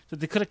frankly, that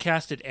they could have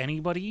casted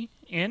anybody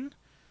in,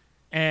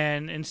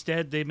 and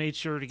instead they made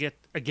sure to get,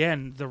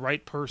 again, the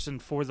right person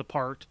for the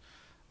part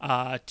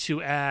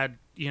to add,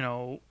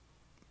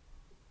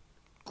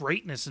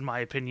 greatness, in my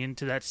opinion,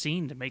 to that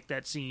scene to make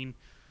that scene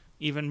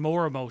even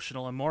more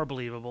emotional and more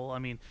believable. I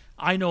mean,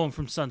 I know him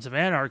from Sons of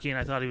Anarchy, and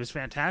I thought he was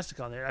fantastic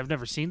on there. I've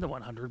never seen the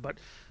 100, but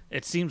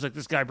it seems like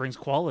this guy brings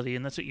quality,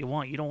 and that's what you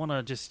want. You don't want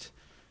to just,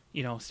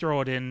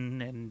 throw it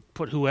in and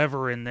put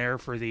whoever in there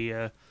for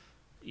the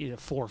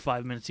 4 or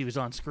 5 minutes he was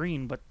on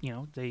screen. But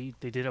they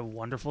did a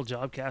wonderful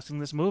job casting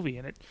this movie,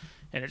 and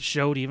it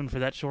showed even for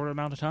that short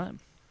amount of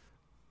time.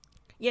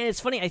 Yeah,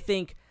 it's funny. I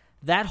think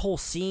that whole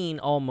scene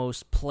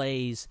almost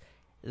plays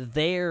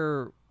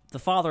the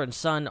father and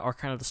son are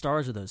kind of the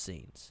stars of those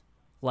scenes.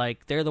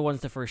 Like, they're the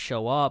ones that first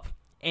show up,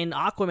 and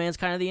Aquaman's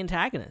kind of the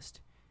antagonist.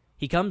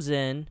 He comes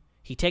in,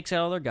 he takes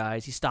out all their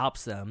guys, he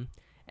stops them,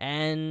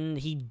 and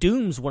he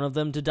dooms one of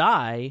them to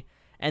die,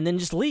 and then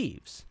just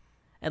leaves.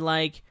 And,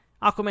 like,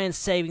 Aquaman's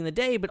saving the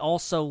day, but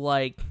also,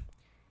 like,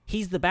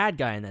 he's the bad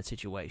guy in that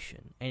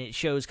situation. And it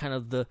shows kind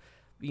of the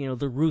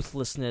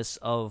ruthlessness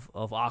of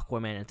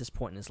Aquaman at this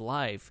point in his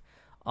life.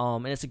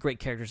 And it's a great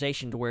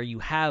characterization to where you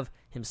have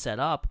him set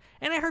up.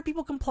 And I heard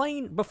people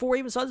complain before we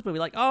even saw this movie,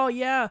 like, oh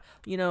yeah,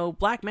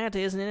 Black Manta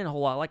isn't in it a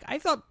whole lot. Like, I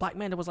thought Black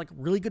Manta was like a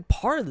really good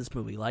part of this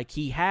movie. Like,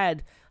 he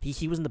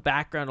was in the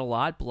background a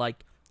lot, but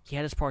like he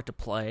had his part to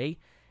play,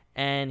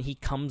 and he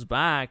comes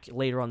back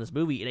later on this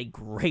movie in a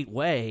great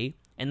way.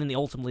 And then they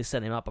ultimately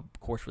set him up, of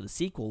course, for the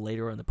sequel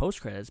later in the post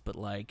credits. But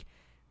like,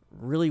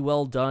 really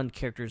well done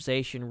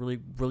characterization, really,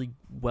 really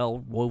well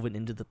woven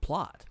into the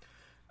plot.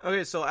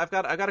 Okay, so I've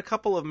got a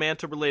couple of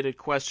Manta-related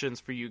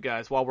questions for you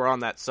guys while we're on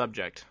that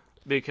subject,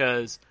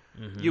 because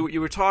you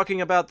were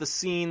talking about the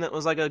scene that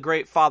was like a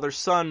great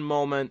father-son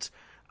moment.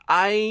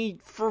 I,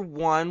 for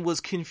one, was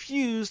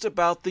confused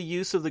about the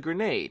use of the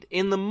grenade.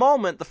 In the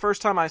moment, the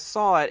first time I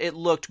saw it, it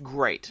looked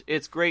great.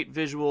 It's great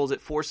visuals.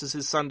 It forces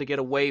his son to get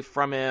away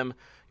from him,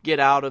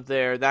 get out of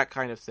there, that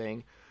kind of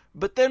thing.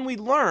 But then we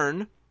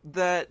learn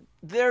that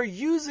they're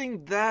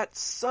using that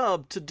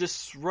sub to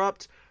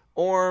disrupt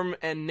Orm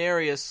and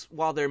Nereus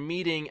while they're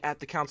meeting at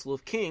the Council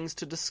of Kings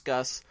to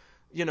discuss,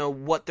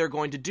 what they're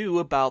going to do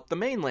about the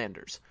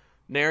mainlanders.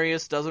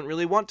 Nereus doesn't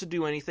really want to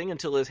do anything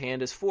until his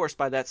hand is forced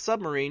by that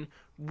submarine,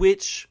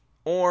 which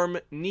Orm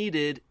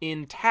needed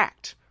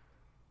intact.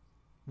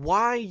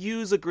 Why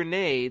use a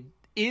grenade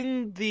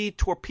in the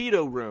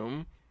torpedo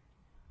room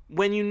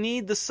when you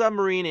need the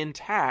submarine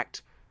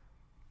intact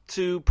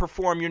to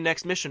perform your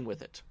next mission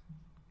with it?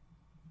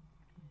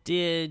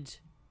 Did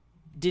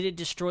it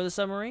destroy the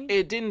submarine?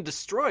 It didn't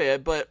destroy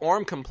it, but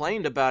Orm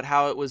complained about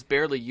how it was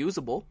barely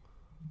usable.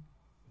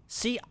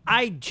 See,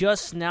 I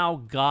just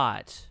now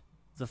got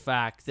the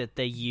fact that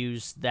they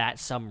used that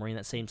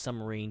same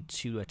submarine,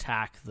 to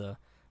attack the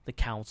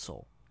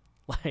council.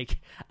 Like,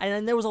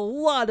 and there was a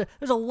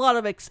lot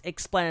of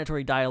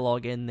explanatory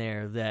dialogue in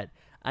there that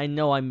I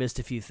know I missed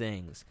a few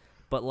things,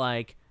 but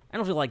like, I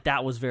don't feel like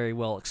that was very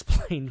well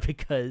explained,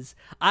 because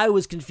I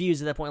was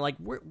confused at that point. Like,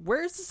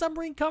 where's the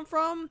submarine come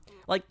from?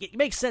 Like, it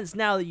makes sense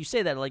now that you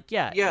say that. Like,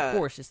 yeah, of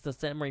course, it's the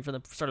submarine from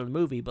the start of the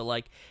movie, but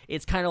like,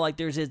 it's kind of like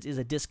there's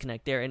a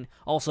disconnect there. And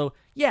also,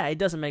 yeah, it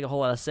doesn't make a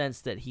whole lot of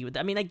sense that he would.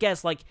 I mean, I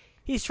guess like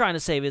he's trying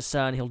to save his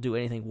son, he'll do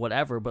anything,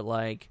 whatever. But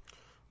like,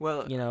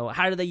 well,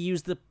 how do they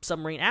use the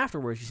submarine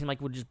afterwards? You seem like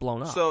it would just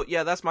blown up. So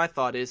yeah, that's my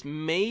thought. Is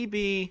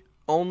maybe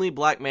only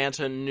Black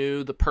Manta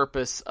knew the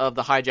purpose of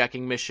the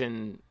hijacking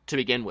mission to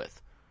begin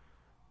with.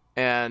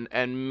 And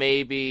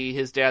maybe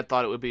his dad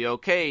thought it would be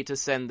okay to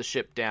send the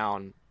ship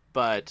down,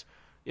 but,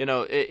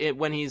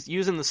 when he's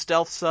using the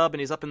stealth sub and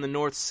he's up in the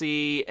North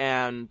Sea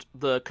and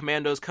the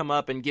commandos come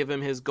up and give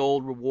him his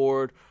gold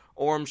reward,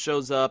 Orm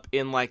shows up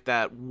in like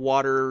that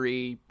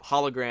watery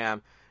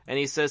hologram, and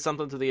he says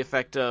something to the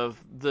effect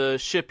of, the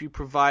ship you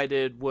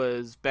provided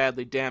was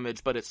badly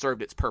damaged, but it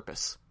served its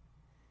purpose.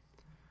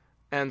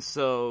 And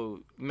so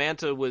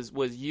Manta was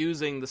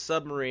using the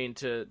submarine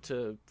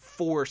to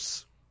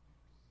force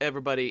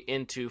everybody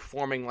into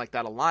forming like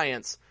that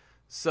alliance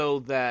so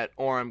that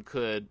Orm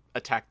could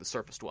attack the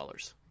surface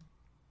dwellers.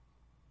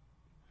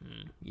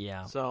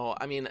 Yeah. So,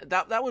 I mean,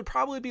 that would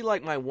probably be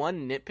like my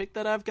one nitpick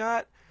that I've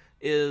got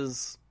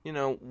is,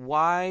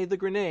 why the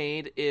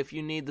grenade if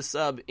you need the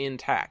sub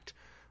intact?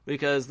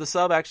 Because the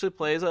sub actually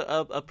plays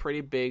a pretty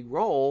big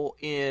role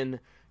in,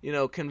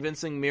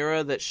 convincing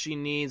Mira that she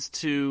needs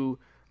to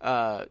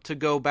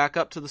go back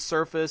up to the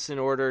surface in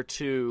order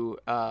to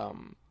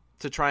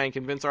try and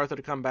convince Arthur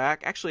to come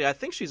back. Actually, I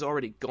think she's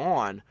already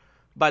gone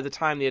by the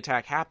time the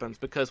attack happens,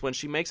 because when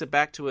she makes it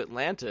back to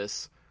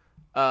Atlantis,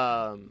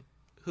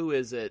 who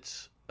is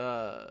it?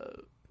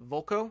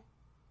 Volko?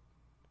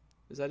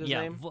 Is that his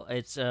name?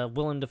 It's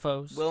Willem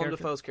Dafoe's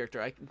Dafoe's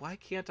character. Why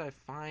can't I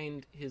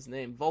find his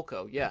name?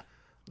 Volko, yeah.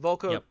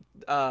 Volko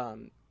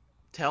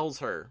tells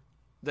her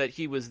that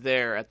he was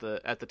there at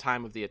the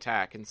time of the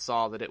attack and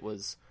saw that it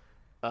was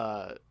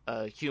a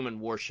human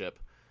warship.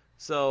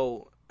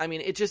 So, I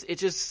mean, it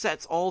just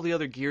sets all the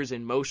other gears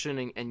in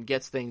motion and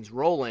gets things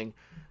rolling,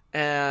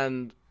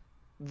 and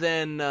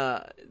then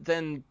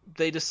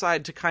they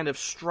decide to kind of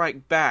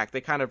strike back.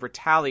 They kind of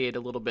retaliate a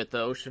little bit,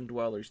 the ocean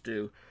dwellers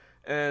do.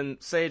 And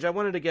Sage, I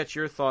wanted to get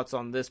your thoughts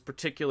on this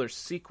particular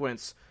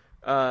sequence.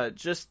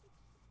 Just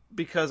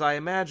because I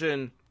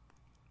imagine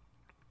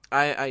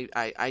I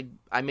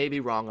may be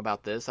wrong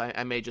about this.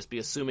 I may just be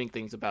assuming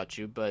things about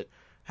you, but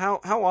how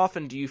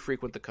often do you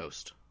frequent the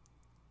coast?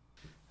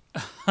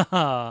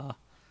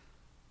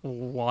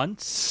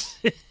 Once.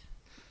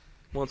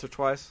 Once or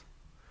twice?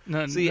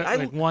 No,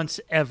 like once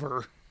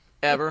ever.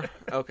 Ever?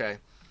 Okay.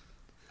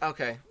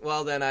 Okay.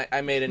 Well, then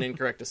I made an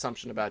incorrect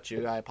assumption about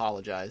you. I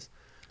apologize.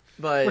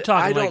 But we're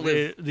talking I don't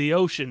like the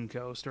ocean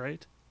coast,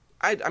 right?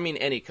 I mean,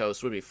 any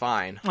coast would be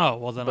fine. Oh,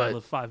 well, then I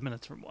live 5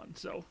 minutes from one,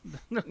 so...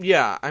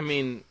 Yeah, I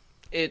mean,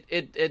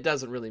 it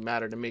doesn't really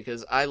matter to me,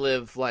 because I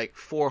live like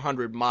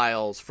 400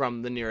 miles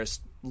from the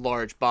nearest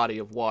large body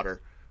of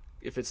water.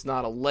 If it's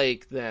not a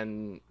lake,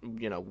 then,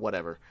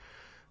 whatever.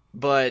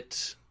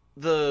 But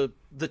the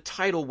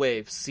tidal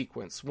wave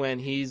sequence, when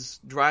he's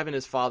driving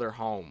his father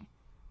home,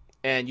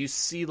 and you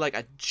see like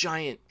a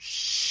giant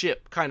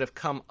ship kind of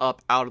come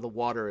up out of the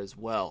water as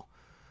well.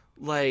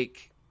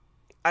 Like,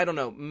 I don't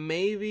know,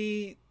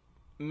 maybe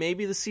the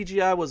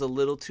CGI was a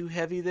little too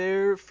heavy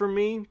there for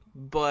me,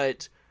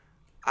 but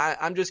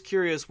I'm just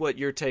curious what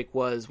your take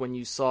was when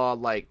you saw,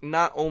 like,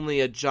 not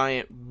only a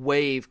giant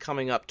wave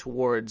coming up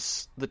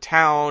towards the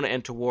town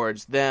and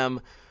towards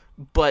them,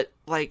 but,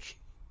 like,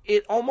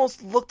 it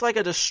almost looked like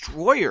a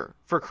destroyer,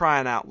 for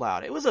crying out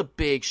loud. It was a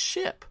big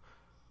ship.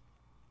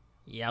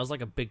 Yeah, it was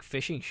like a big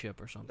fishing ship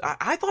or something.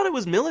 I thought it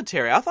was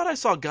military. I thought I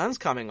saw guns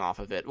coming off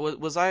of it.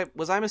 Was I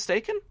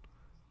mistaken?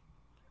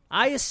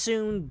 I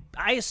assumed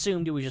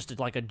it was just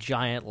like a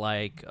giant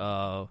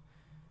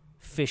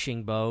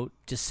fishing boat,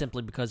 just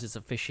simply because it's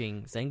a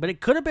fishing thing. But it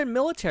could have been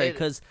military,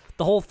 because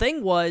the whole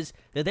thing was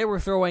that they were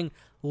throwing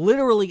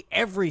literally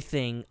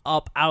everything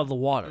up out of the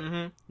water.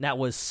 Mm-hmm. That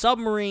was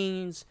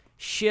submarines,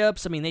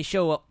 ships. I mean, they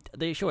show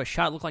a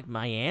shot look like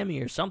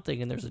Miami or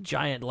something, and there's a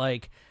giant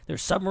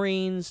there's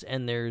submarines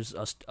and there's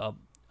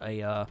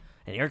an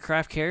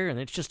aircraft carrier, and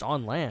it's just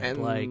on land,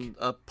 and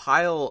a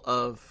pile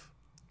of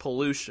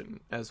pollution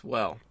as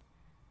well.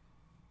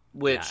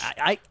 Which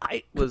I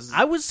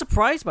was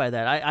surprised by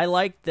that. I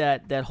liked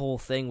that whole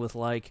thing with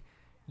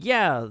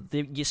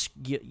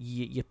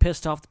you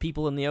pissed off the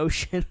people in the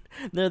ocean.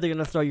 They're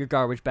gonna throw your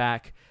garbage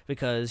back,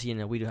 because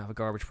we do have a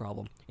garbage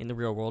problem in the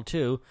real world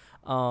too.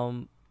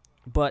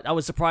 But I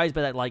was surprised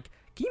by that. Like,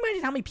 can you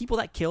imagine how many people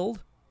that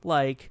killed?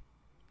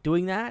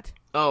 Doing that?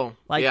 Oh,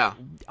 yeah.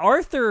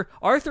 Arthur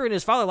and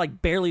his father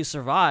barely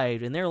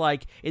survived, and they're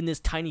in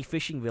this tiny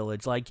fishing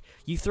village.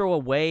 You throw a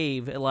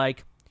wave,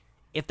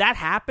 if that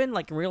happened,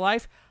 in real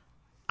life,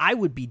 I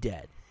would be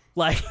dead.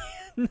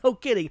 No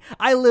kidding.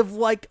 I live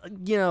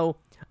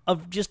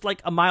of just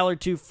a mile or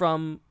two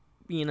from,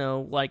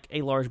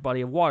 a large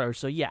body of water.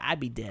 So yeah, I'd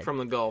be dead. From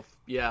the Gulf,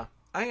 yeah.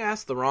 I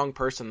asked the wrong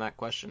person that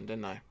question,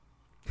 didn't I?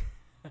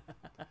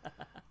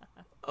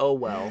 Oh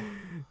well.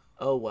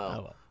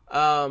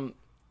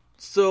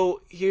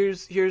 So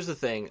here's the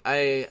thing.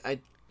 I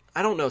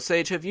don't know,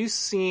 Sage, have you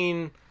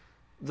seen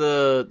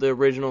the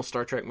original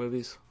Star Trek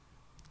movies?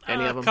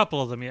 Any of them? A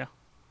couple of them, yeah.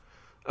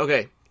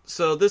 Okay,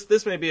 so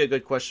this may be a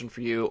good question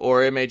for you,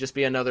 or it may just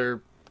be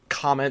another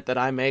comment that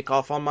I make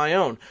off on my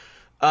own.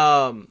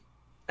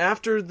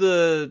 After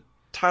the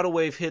tidal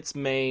wave hits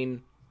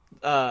Maine,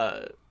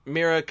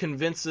 Mira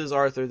convinces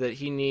Arthur that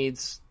he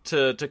needs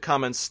to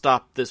come and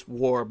stop this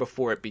war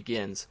before it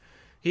begins.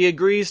 He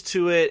agrees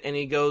to it, and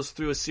he goes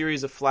through a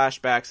series of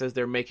flashbacks as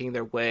they're making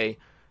their way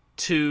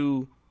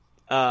to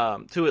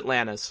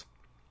Atlantis.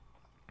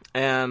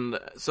 And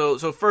so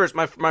first,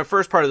 my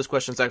first part of this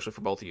question is actually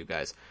for both of you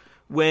guys.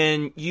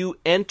 When you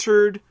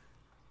entered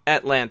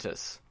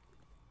Atlantis,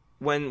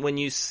 when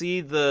you see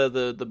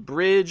the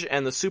bridge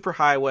and the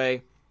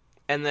superhighway,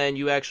 and then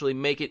you actually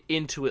make it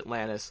into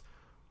Atlantis,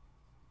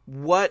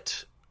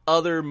 what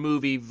other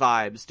movie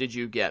vibes did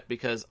you get?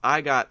 Because I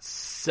got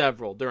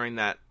several during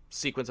that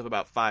sequence of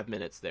about 5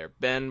 minutes there.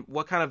 Ben,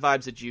 what kind of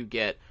vibes did you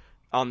get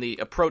on the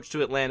approach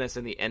to Atlantis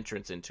and the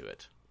entrance into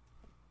it?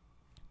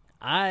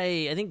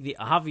 I think the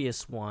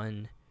obvious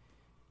one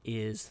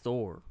is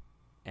Thor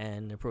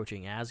and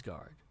approaching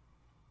Asgard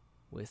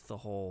with the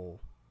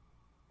whole,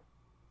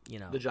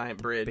 the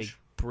giant bridge, big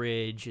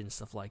bridge and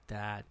stuff like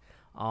that.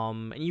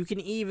 And you can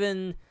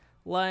even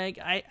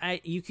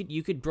you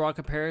could draw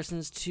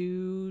comparisons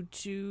to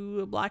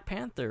Black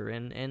Panther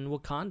and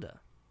Wakanda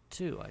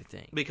too, I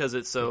think, because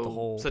it's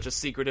such a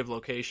secretive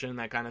location,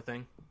 that kind of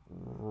thing.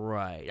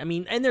 Right. I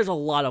mean, and there's a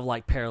lot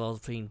of parallels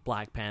between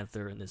Black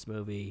Panther and this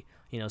movie.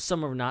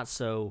 Some are not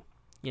so,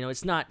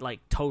 it's not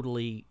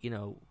totally,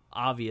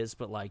 obvious,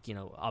 but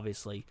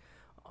obviously,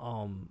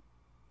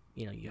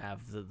 you have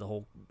the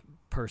whole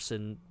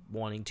person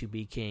wanting to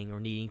be king or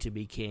needing to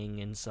be king,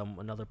 and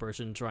another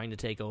person trying to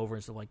take over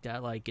and stuff like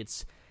that.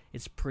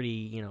 It's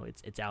pretty,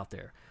 it's out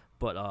there.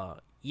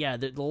 But yeah,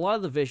 a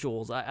lot of the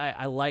visuals,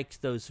 I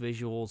liked those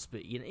visuals,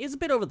 but it's a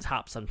bit over the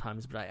top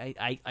sometimes. But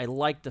I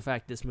liked the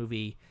fact this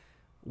movie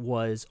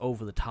was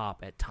over the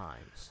top at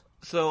times.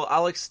 So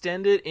I'll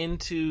extend it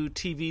into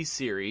TV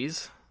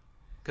series,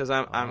 because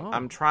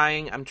I'm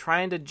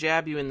trying to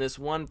jab you in this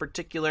one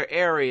particular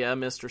area,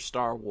 Mr.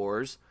 Star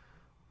Wars.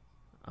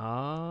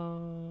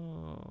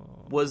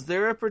 Oh. Was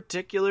there a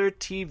particular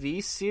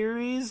TV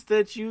series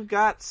that you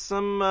got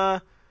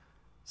some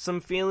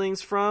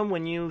feelings from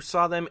when you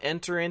saw them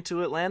enter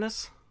into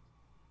Atlantis?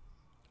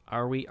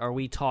 Are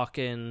we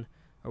talking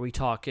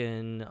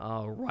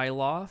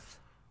Ryloth?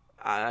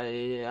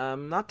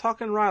 I'm not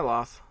talking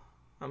Ryloth.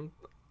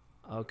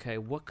 Okay,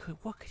 what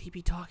could he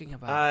be talking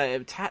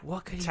about?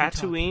 What could he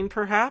Tatooine,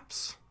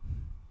 perhaps?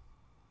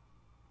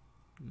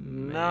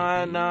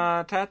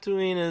 Nah.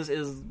 Tatooine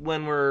is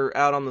when we're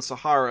out on the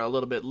Sahara a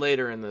little bit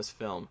later in this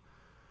film.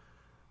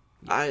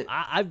 I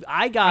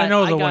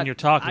know the one you're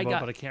talking about,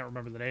 but I can't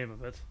remember the name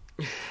of it.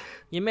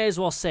 You may as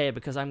well say it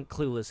because I'm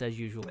clueless as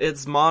usual.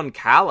 It's Mon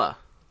Cala.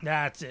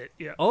 That's it.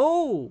 Yeah.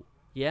 Oh,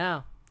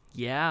 yeah.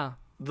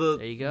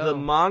 There you go. The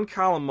Mon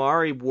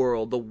Calamari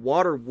world, the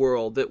water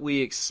world that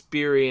we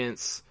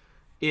experience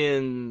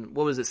in,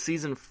 what was it,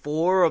 season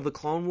 4 of the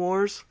Clone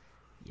Wars?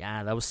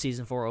 Yeah, that was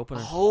season 4 opener.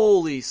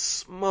 Holy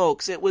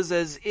smokes. It was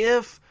as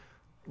if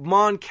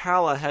Mon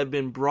Cala had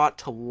been brought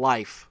to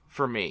life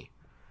for me.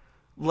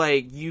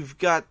 Like, you've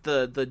got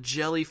the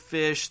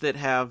jellyfish that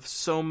have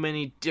so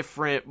many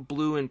different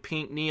blue and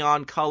pink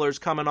neon colors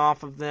coming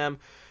off of them.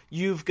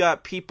 You've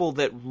got people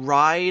that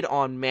ride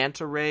on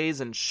manta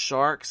rays and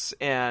sharks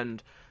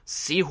and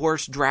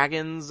seahorse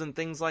dragons and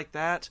things like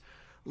that.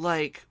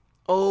 Like,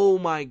 oh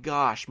my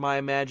gosh, my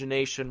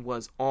imagination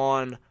was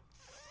on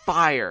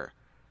fire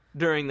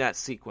during that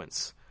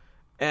sequence.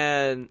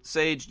 And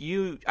Sage,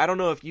 I don't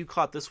know if you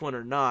caught this one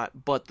or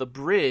not, but the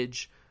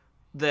bridge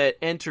that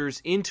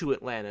enters into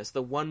Atlantis,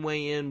 the one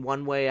way in,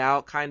 one way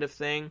out kind of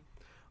thing,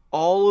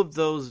 all of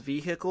those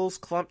vehicles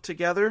clumped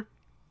together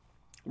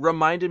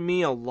reminded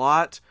me a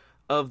lot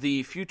of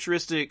the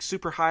futuristic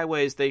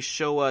superhighways they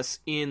show us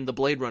in the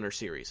Blade Runner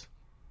series.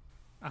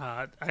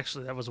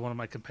 Actually, that was one of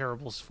my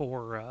comparables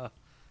for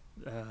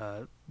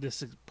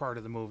this part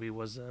of the movie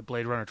was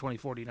Blade Runner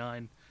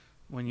 2049.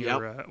 When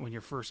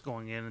you're first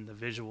going in and the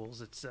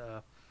visuals, it's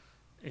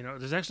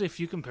there's actually a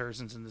few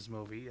comparisons in this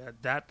movie.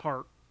 That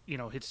part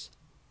hits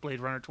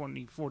Blade Runner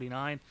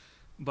 2049,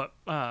 but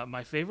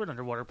my favorite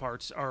underwater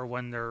parts are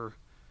when they're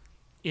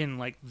in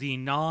like the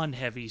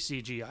non-heavy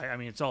CGI. I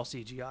mean, it's all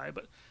CGI,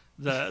 but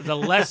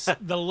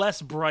the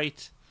less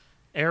bright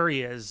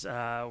areas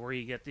where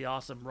you get the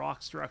awesome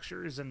rock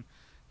structures, and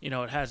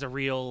it has a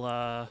real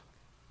the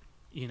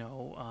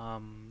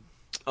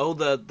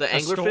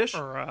anglerfish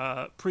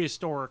or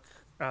prehistoric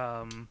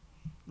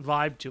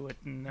vibe to it,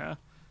 and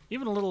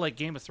even a little like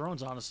Game of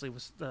Thrones, honestly,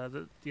 with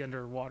the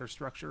underwater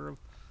structure of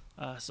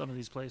some of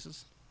these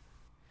places.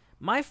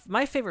 My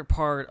favorite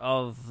part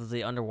of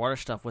the underwater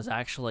stuff was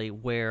actually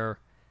where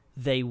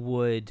they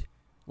would,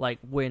 like,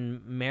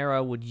 when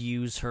Mara would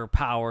use her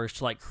powers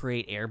to, like,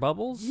 create air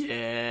bubbles.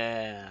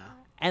 Yeah.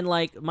 And,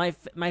 like, my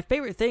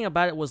favorite thing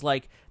about it was,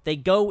 like, they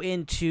go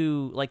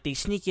into, like, they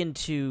sneak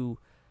into,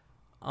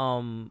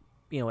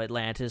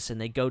 Atlantis, and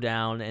they go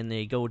down and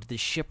they go to the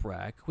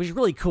shipwreck, which is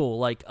really cool.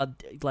 Like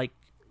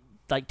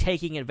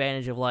taking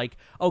advantage of, like,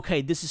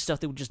 okay, this is stuff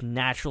that would just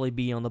naturally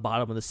be on the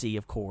bottom of the sea,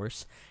 of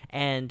course.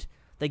 And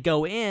they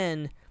go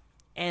in,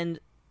 and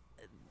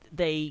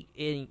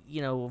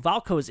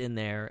Valko's in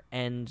there,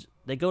 and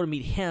they go to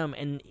meet him,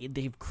 and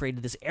they've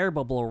created this air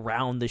bubble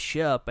around the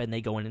ship, and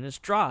they go in and it's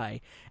dry.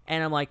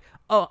 And I'm like,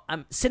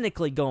 I'm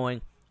cynically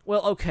going,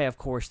 well, okay, of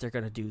course they're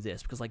going to do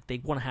this, because, like,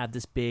 they want to have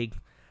this big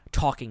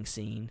talking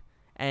scene,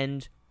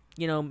 and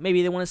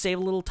maybe they want to save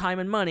a little time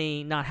and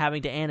money not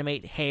having to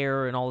animate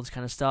hair and all this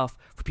kind of stuff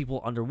for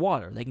people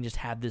underwater. They can just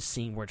have this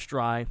scene where it's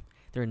dry.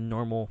 They're in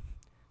normal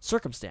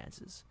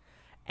circumstances.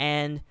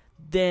 And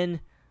then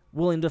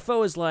William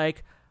Dafoe is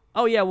like,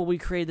 oh yeah, well, we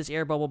created this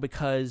air bubble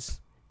because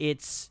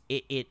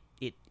it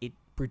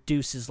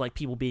reduces, like,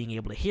 people being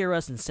able to hear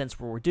us and sense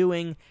what we're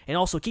doing, and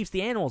also keeps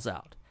the animals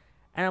out.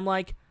 And I'm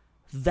like,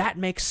 that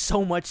makes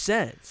so much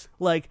sense.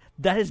 Like,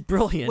 that is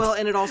brilliant. Well,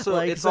 and also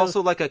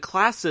like a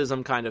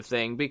classism kind of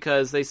thing,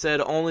 because they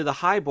said only the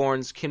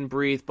highborns can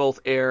breathe both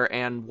air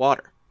and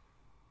water.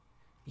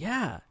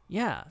 Yeah.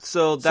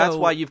 So that's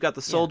why you've got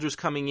the soldiers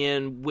coming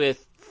in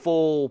with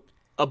full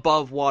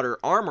above water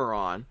armor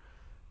on,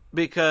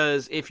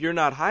 because if you're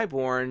not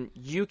highborn,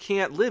 you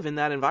can't live in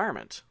that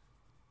environment.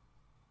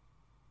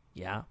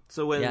 Yeah.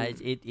 So when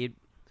it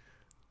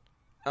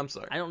I'm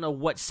sorry. I don't know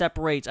what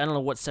separates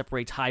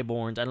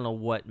highborns. I don't know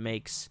what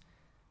makes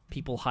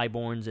people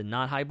highborns and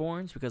not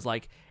highborns, because,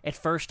 like, at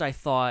first I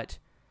thought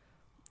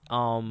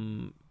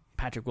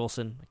Patrick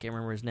Wilson, I can't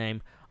remember his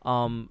name.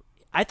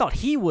 I thought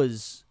he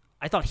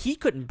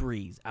couldn't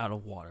breathe out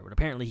of water, but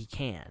apparently he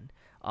can,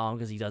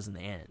 because he does in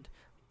the end.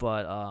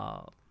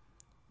 But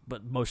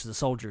most of the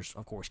soldiers,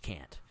 of course,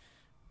 can't.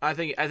 I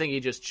think he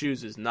just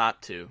chooses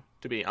not to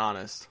be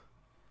honest.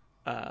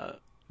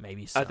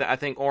 Maybe so. I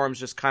think Orm's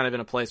just kind of in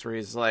a place where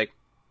he's like,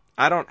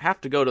 I don't have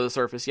to go to the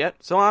surface yet,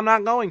 so I'm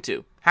not going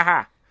to.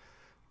 Haha.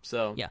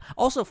 So yeah.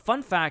 Also,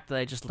 fun fact that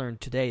I just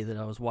learned today that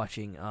I was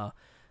watching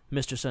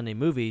Mr. Sunday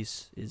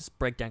Movies is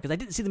breakdown, because I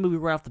didn't see the movie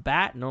right off the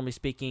bat. Normally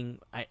speaking,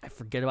 I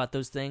forget about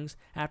those things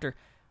after.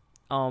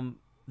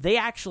 They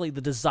actually,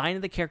 the design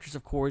of the characters,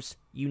 of course,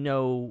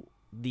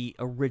 the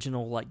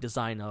original like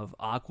design of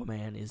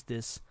Aquaman is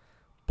this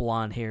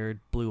blonde-haired,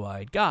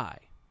 blue-eyed guy.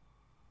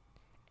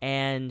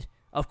 And,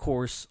 of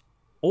course,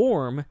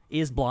 Orm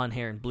is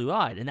blonde-haired and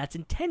blue-eyed, and that's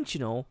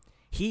intentional.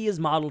 He is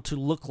modeled to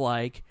look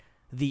like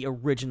the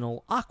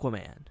original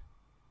Aquaman.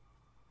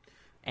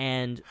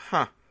 And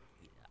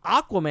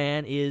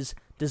Aquaman is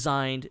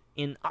designed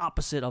in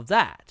opposite of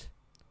that.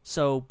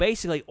 So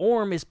basically,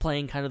 Orm is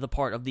playing kind of the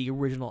part of the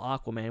original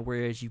Aquaman,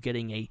 whereas you're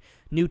getting a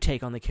new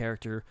take on the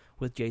character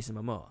with Jason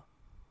Momoa.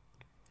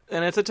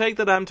 And it's a take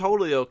that I'm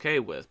totally okay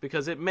with,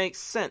 because it makes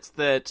sense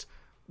that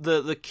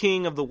the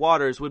king of the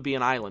waters would be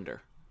an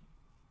islander.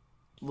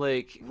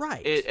 Like,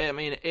 right.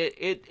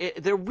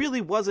 There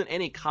really wasn't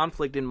any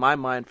conflict in my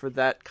mind for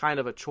that kind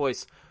of a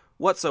choice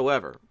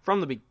whatsoever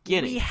from the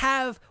beginning.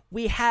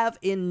 We have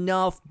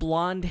enough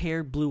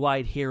blonde-haired,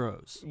 blue-eyed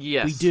heroes.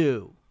 Yes. We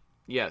do.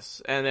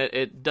 Yes, and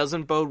it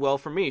doesn't bode well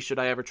for me should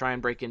I ever try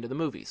and break into the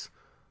movies.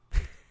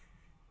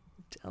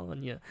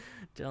 Telling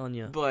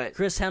you. But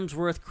Chris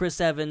Hemsworth,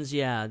 Chris Evans,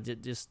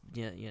 just.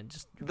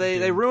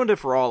 They ruined it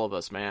for all of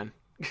us, man.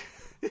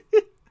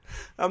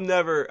 I'm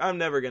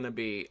never gonna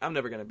be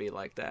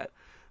like that.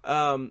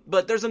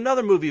 But there's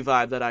another movie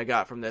vibe that I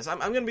got from this. I'm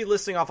going to be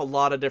listing off a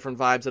lot of different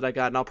vibes that I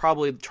got, and I'll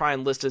probably try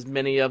and list as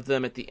many of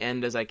them at the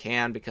end as I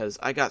can, because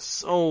I got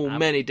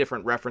many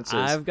different references.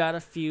 I've got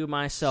a few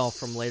myself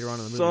from later on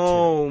in the movie,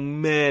 so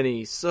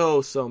many.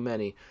 So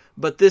many.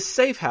 But this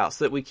safe house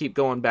that we keep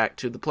going back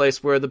to, the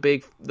place where the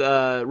big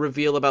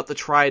reveal about the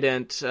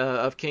trident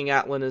of King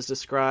Atlan is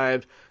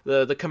described,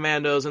 the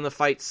commandos in the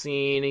fight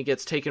scene, he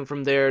gets taken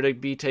from there to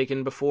be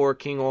taken before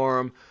King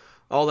Orm,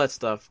 all that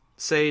stuff.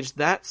 Sage,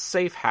 that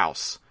safe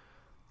house,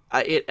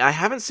 I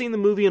haven't seen the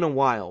movie in a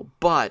while,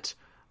 but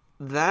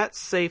that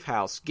safe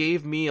house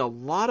gave me a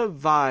lot of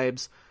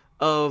vibes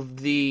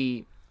of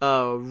the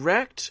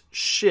wrecked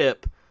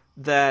ship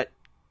that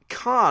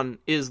Khan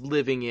is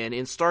living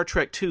in Star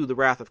Trek II, The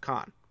Wrath of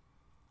Khan.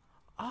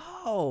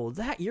 Oh,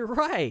 you're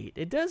right.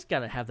 It does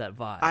gotta have that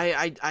vibe.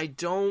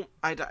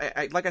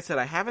 I like I said,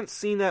 I haven't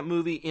seen that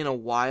movie in a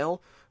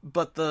while,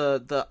 but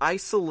the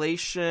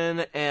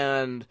isolation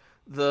and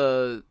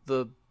the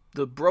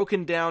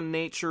broken down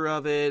nature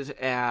of it,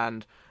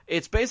 and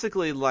it's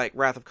basically like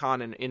Wrath of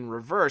Khan in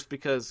reverse,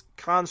 because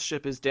Khan's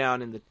ship is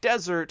down in the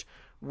desert,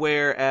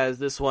 whereas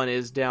this one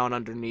is down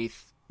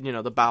underneath,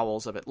 the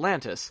bowels of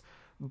Atlantis.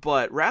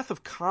 But Wrath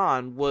of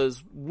Khan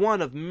was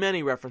one of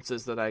many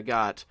references that I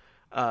got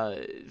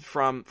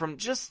from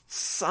just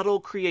subtle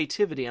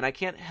creativity, and I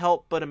can't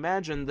help but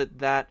imagine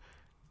that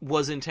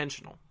was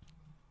intentional.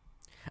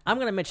 I'm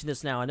going to mention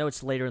this now. I know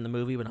it's later in the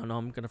movie, but I know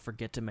I'm going to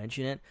forget to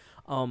mention it.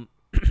 Of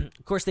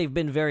course, they've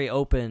been very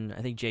open.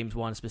 I think James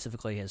Wan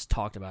specifically has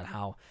talked about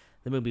how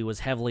the movie was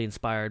heavily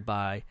inspired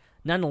by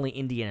not only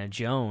Indiana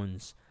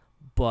Jones,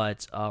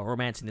 but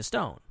Romancing the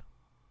Stone.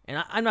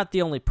 And I'm not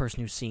the only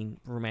person who's seen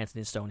Romancing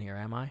the Stone here,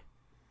 am I?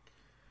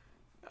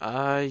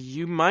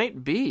 You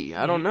might be.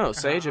 I don't know.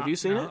 Sage, have you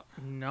seen it?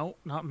 No,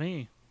 not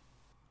me.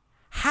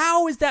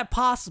 How is that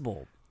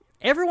possible?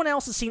 Everyone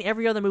else has seen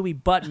every other movie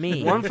but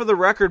me. One for the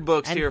record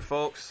books here,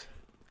 folks.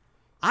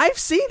 I've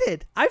seen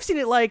it. I've seen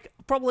it like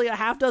probably a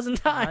half dozen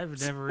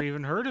times. I've never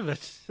even heard of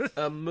it.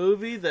 A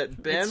movie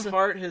that Ben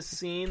Hart has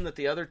seen that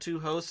the other two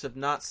hosts have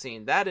not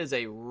seen. That is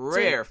a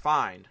rare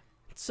find.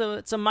 So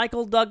it's a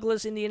Michael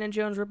Douglas Indiana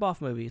Jones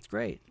ripoff movie. It's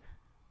great.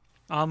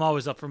 I'm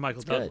always up for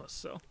Michael Douglas.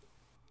 So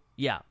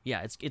yeah.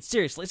 It's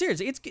seriously.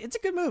 It's a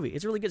good movie.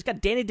 It's really good. It's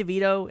got Danny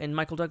DeVito and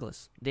Michael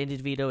Douglas. Danny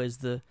DeVito is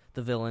the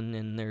villain,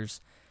 and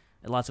there's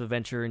lots of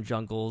adventure and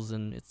jungles,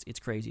 and it's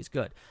crazy. It's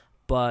good.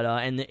 But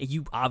and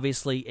you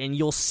obviously, and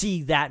you'll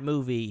see that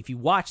movie if you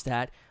watch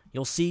that.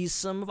 You'll see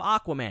some of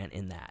Aquaman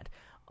in that.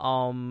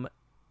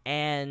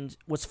 And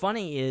what's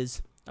funny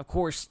is, of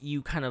course,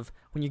 you kind of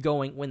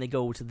when they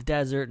go to the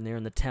desert and they're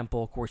in the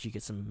temple, of course you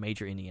get some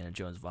major Indiana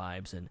Jones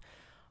vibes.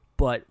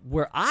 But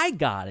where I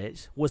got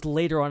it was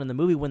later on in the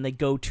movie when they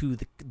go to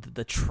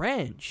the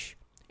trench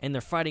and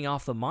they're fighting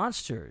off the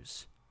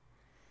monsters.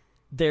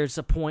 There's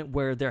a point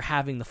where they're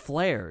having the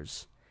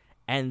flares,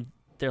 and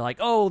they're like,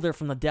 oh, they're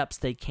from the depths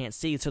they can't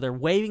see. So they're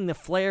waving the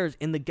flares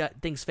in the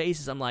things'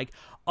 faces. I'm like,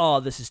 oh,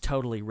 this is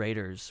totally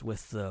Raiders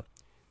with the,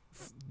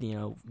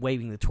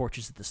 waving the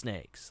torches at the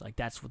snakes. Like,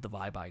 that's what the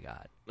vibe I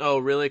got. Oh,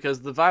 really?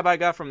 Because the vibe I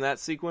got from that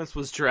sequence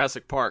was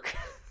Jurassic Park.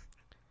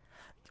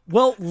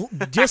 Well,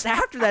 just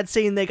after that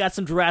scene, they got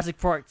some Jurassic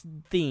Park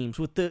themes.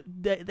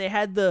 They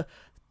had the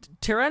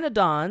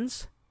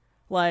pteranodons.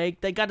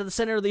 Like, they got to the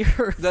center of the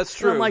earth. That's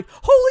true. And I'm like,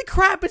 holy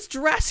crap, it's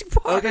Jurassic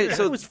Park. Okay,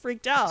 so I was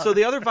freaked out. So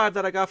the other vibe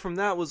that I got from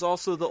that was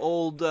also the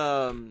old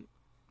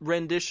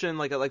rendition,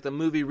 like the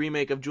movie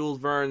remake of Jules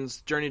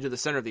Verne's Journey to the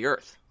Center of the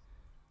Earth.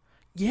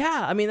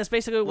 Yeah, I mean, that's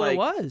basically what it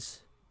was.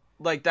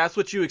 Like, that's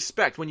what you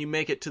expect when you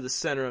make it to the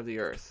center of the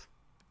Earth.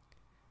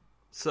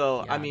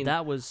 So, yeah, I mean,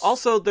 that was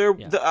also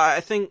I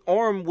think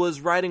Orm was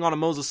riding on a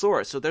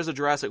Mosasaurus, so there's a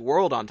Jurassic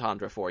World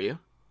entendre for you.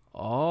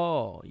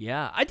 Oh,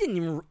 yeah. I didn't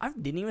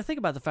even think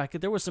about the fact that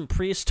there was some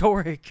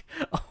prehistoric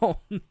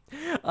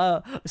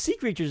sea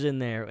creatures in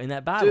there in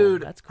that battle.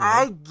 Dude, that's cool.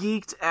 I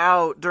geeked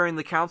out during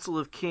the Council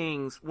of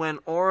Kings when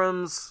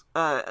Orm's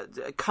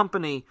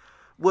company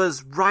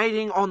was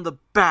riding on the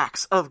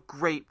backs of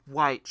great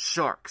white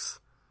sharks.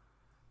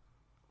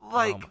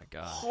 Like, oh my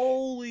God.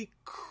 Holy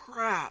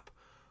crap.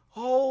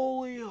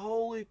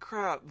 Holy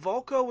crap.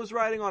 Volko was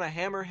riding on a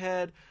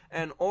hammerhead,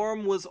 and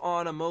Orm was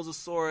on a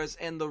Mosasaurus,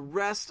 and the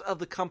rest of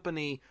the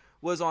company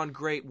was on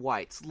great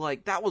whites.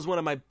 Like, that was one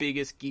of my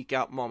biggest geek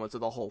out moments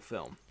of the whole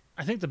film.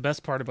 I think the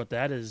best part about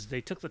that is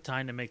they took the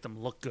time to make them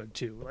look good,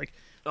 too. Like,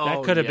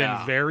 that could have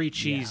been very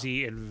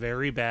cheesy and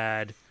very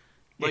bad.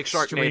 Like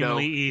extremely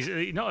Sharknado.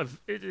 Easy. No,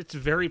 it's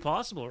very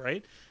possible,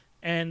 right?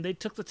 And they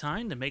took the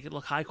time to make it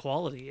look high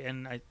quality,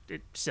 and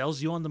it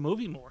sells you on the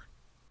movie more.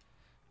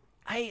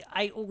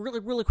 I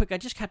really quick, I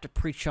just have to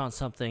preach on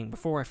something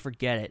before I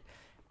forget it.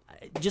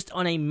 Just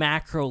on a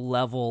macro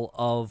level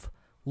of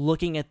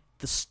looking at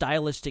the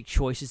stylistic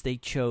choices they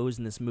chose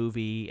in this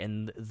movie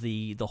and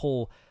the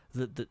whole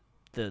the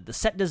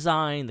set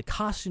design, the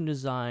costume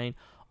design,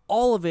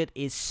 all of it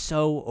is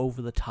so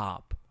over the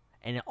top,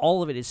 and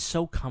all of it is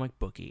so comic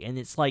booky, and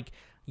it's like,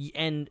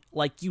 and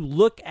like you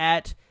look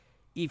at.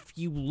 If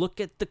you look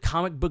at the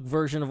comic book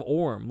version of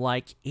Orm,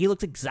 like, he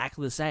looks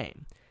exactly the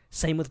same.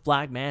 Same with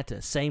Black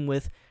Manta. Same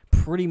with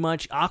pretty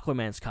much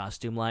Aquaman's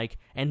costume, like,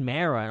 and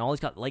Mara and all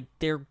these guys. Like,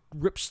 they're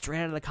ripped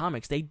straight out of the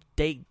comics. They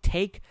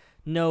take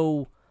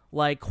no,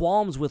 like,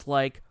 qualms with,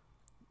 like,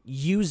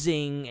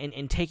 using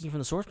and taking from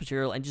the source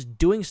material and just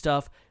doing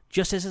stuff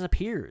just as it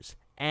appears.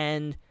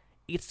 And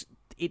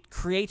it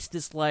creates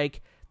this,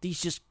 like,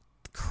 these just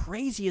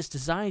craziest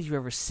designs you've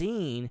ever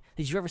seen,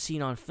 that you've ever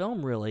seen on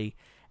film, really.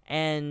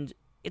 And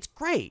it's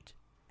great.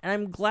 And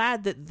I'm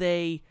glad that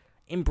they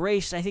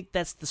embraced, I think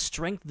that's the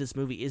strength of this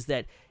movie, is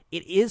that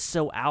it is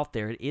so out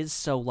there. It is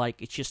so,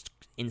 like, it's just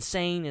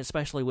insane,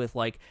 especially with,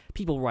 like,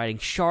 people riding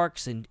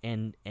sharks, and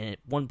at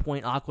one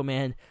point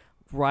Aquaman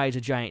rides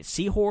a giant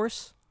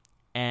seahorse,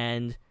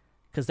 and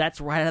because that's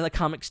right out of the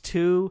comics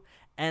too,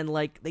 and,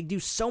 like, they do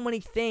so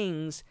many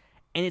things,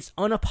 and it's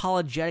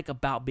unapologetic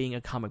about being a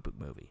comic book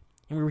movie.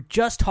 And we were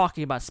just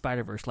talking about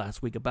Spider-Verse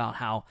last week, about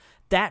how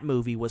that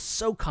movie was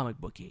so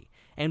comic booky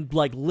and,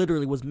 like,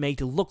 literally was made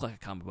to look like a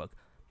comic book.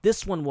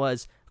 This one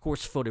was, of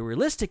course,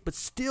 photorealistic, but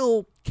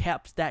still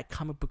kept that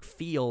comic book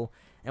feel,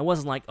 and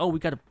wasn't like, oh, we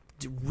got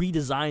to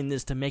redesign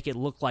this to make it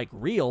look like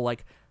real.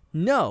 Like,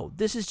 no,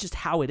 this is just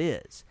how it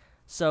is.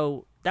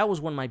 So that was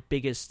one of my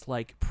biggest,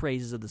 like,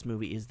 praises of this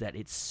movie, is that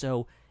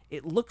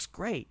it looks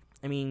great.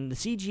 I mean, the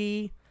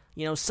CG,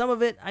 you know, some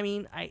of it, I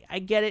mean, I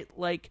get it,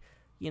 like,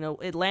 you know,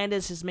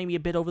 Atlantis is maybe a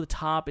bit over the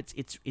top.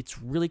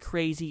 It's really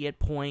crazy at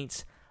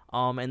points,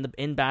 and the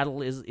in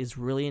battle is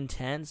really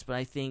intense. But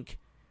I think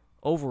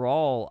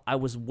overall, I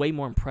was way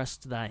more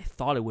impressed than I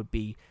thought it would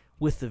be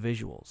with the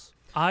visuals.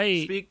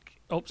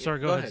 Oh, sorry.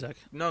 Go ahead, Zach.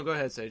 No, go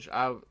ahead, Sage.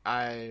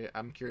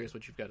 I'm curious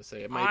what you've got to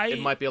say. It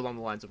might be along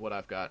the lines of what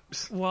I've got.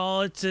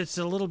 Well, it's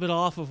a little bit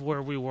off of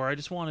where we were. I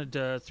just wanted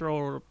to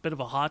throw a bit of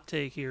a hot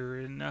take here,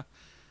 and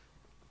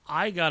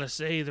I gotta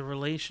say the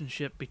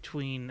relationship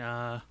between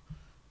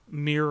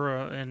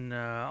Mira and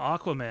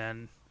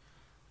Aquaman,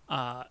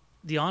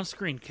 the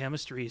on-screen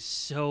chemistry is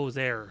so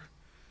there.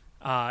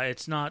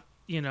 It's not,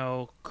 you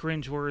know,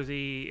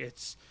 cringeworthy.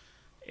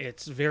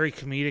 It's very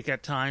comedic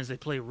at times. They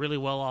play really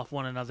well off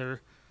one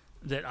another.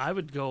 That I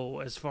would go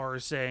as far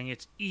as saying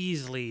it's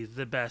easily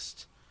the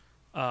best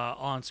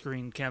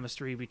on-screen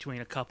chemistry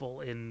between a couple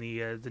in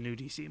the new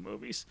DC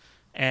movies.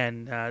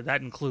 And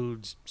that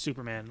includes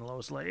Superman and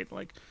Lois Lane.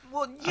 Like,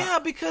 well, yeah,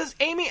 because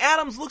Amy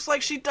Adams looks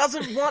like she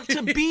doesn't want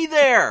to be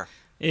there.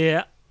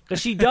 Yeah, because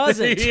she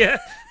doesn't. Yeah,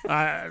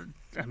 I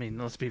mean,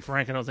 let's be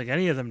frank. I don't think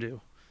any of them do.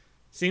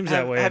 Seems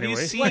that way.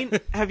 Anyway.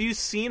 Have you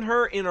seen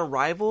her in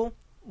Arrival?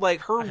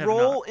 Like, her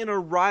role in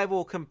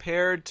Arrival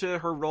compared to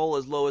her role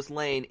as Lois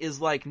Lane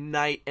is like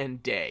night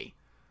and day.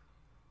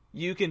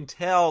 You can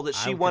tell that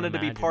she wanted to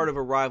be part of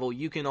Arrival.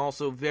 You can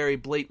also very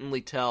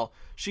blatantly tell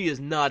she is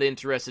not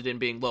interested in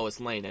being Lois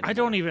Lane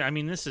anymore. I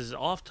mean, this is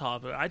off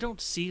topic. I don't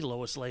see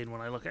Lois Lane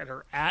when I look at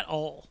her at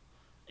all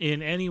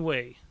in any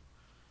way.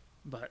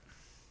 But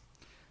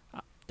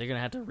they're going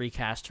to have to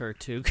recast her,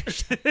 too,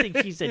 because I think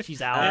she said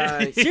she's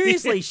out.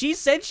 Seriously, she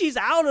said she's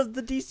out of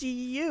the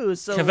DCEU.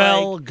 So,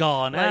 Cavell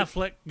gone,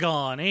 Affleck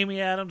gone, Amy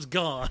Adams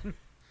gone.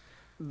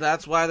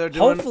 That's why they're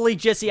doing... Hopefully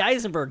Jesse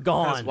Eisenberg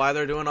gone. That's why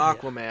they're doing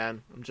Aquaman.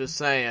 Yeah. I'm just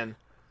saying.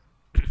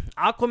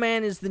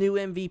 Aquaman is the new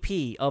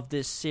MVP of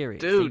this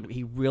series. Dude.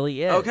 He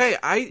really is. Okay,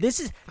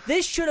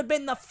 This should have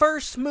been the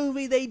first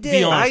movie they did.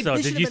 Be honest, though.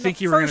 Did you think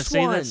you were going to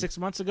say that 6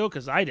 months ago?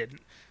 Because I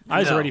didn't. I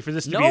was ready for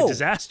this to be a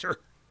disaster.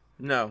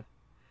 No.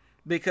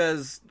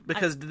 Because the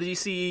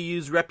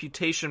DCEU's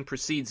reputation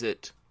precedes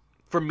it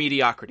for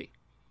mediocrity.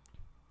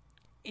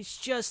 It's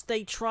just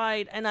they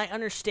tried, and I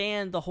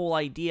understand the whole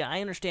idea.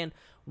 I understand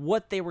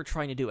what they were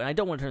trying to do, and I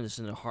don't want to turn this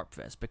into a harp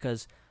fest,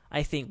 because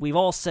I think we've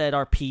all said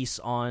our piece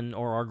on,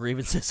 or our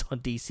grievances on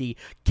DC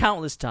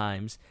countless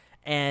times,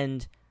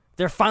 and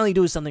they're finally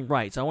doing something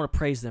right, so I want to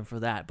praise them for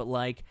that. But,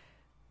 like,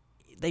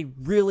 they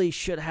really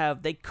should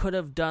have... They could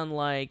have done,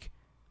 like,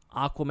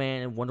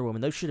 Aquaman and Wonder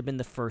Woman. Those should have been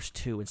the first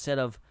two. Instead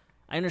of...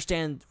 I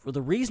understand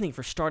the reasoning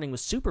for starting with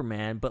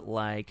Superman, but,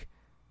 like,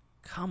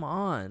 come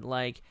on.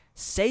 Like,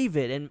 save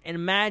it. And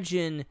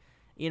imagine,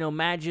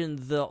 imagine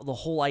the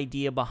whole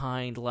idea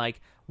behind, like,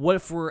 what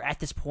if we're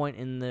at this point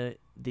in the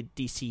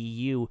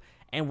DCEU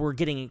and we're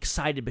getting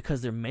excited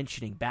because they're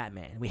mentioning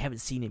Batman. We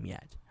haven't seen him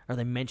yet. Or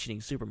they're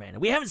mentioning Superman.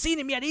 And we haven't seen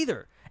him yet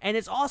either. And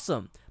it's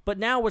awesome. But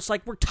now it's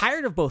like we're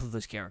tired of both of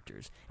those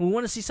characters. And we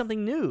want to see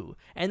something new.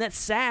 And that's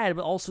sad,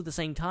 but also at the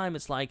same time,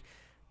 it's like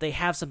they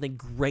have something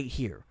great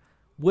here.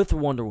 With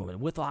Wonder Woman,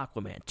 with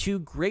Aquaman. Two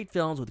great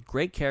films with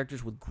great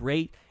characters, with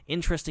great,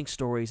 interesting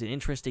stories and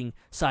interesting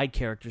side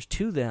characters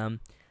to them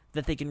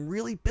that they can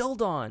really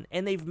build on.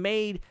 And they've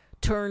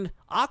turned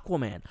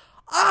Aquaman.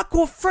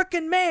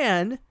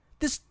 Aqua-frickin-Man!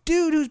 This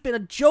dude who's been a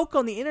joke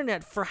on the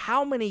internet for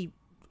how many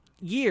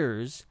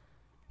years,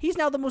 he's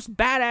now the most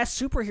badass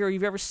superhero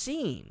you've ever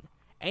seen.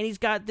 And he's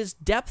got this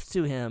depth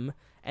to him,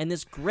 and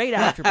this great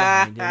actor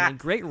behind him, and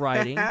great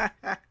writing.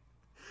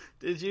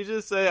 Did you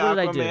just say what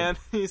Aquaman?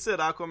 You said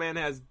Aquaman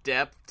has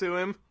depth to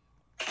him?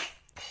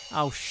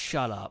 Oh,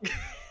 shut up.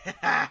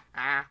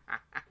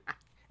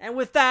 And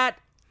with that,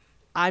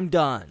 I'm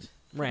done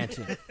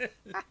ranting.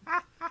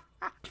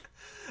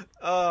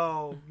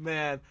 Oh,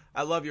 man.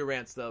 I love your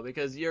rants, though,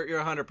 because you're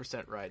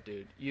 100% right,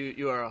 dude.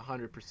 You are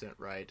 100%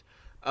 right.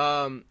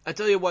 I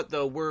tell you what,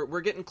 though,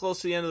 we're getting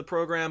close to the end of the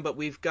program, but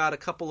we've got a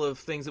couple of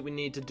things that we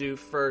need to do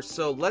first.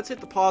 So let's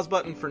hit the pause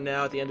button for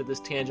now at the end of this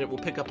tangent.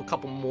 We'll pick up a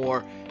couple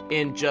more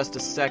in just a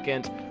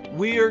second.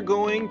 We are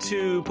going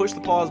to push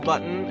the pause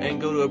button and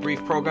go to a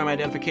brief program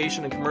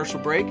identification and commercial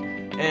break,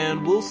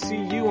 and we'll see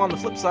you on the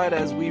flip side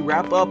as we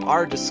wrap up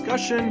our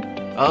discussion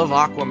of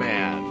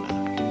Aquaman.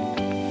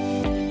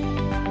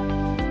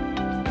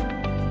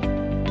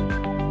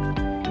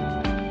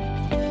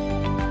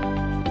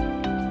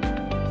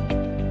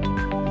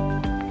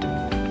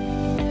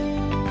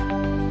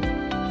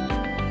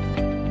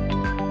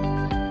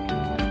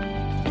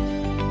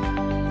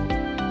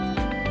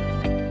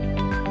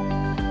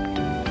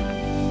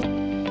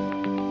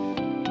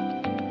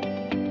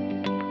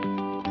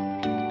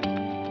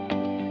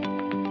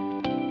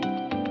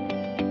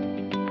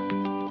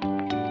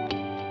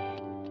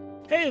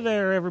 Hey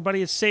there,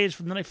 everybody. It's Sage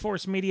from the Night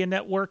Force Media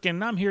Network,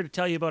 and I'm here to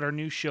tell you about our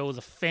new show,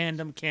 The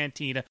Fandom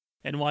Cantina,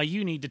 and why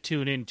you need to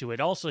tune into it.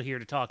 Also here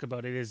to talk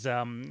about it is,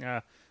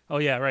 oh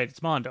yeah, right,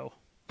 it's Mondo.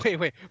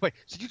 Wait.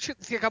 So you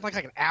think I'm like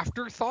an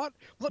afterthought?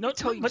 Let me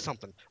tell you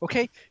something,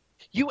 okay?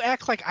 You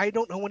act like I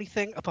don't know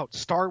anything about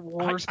Star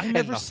Wars I and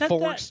never the said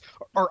Force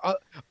or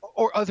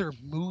other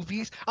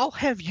movies. I'll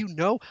have you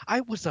know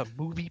I was a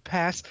Movie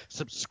Pass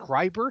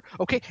subscriber,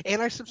 okay?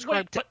 And I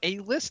subscribe to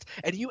A-List,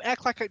 and you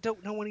act like I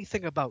don't know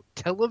anything about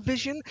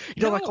television.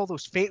 You know, like all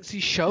those fancy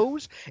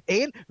shows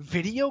and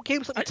video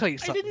games. Let me tell you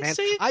something, man.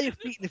 I have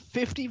beaten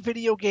 50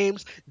 video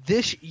games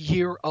this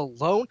year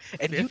alone,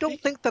 and 50? You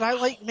don't think that I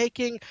like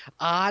making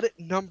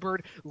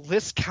odd-numbered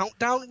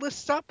countdown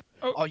lists up?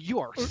 Oh, you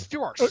are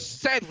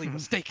sadly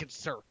mistaken,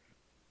 sir.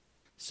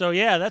 So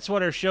yeah, that's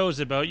what our show's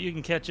about. You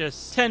can catch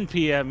us 10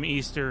 p.m.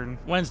 Eastern,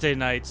 Wednesday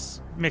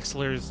nights,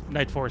 Mixler's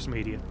Night Force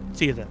Media.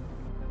 See you then.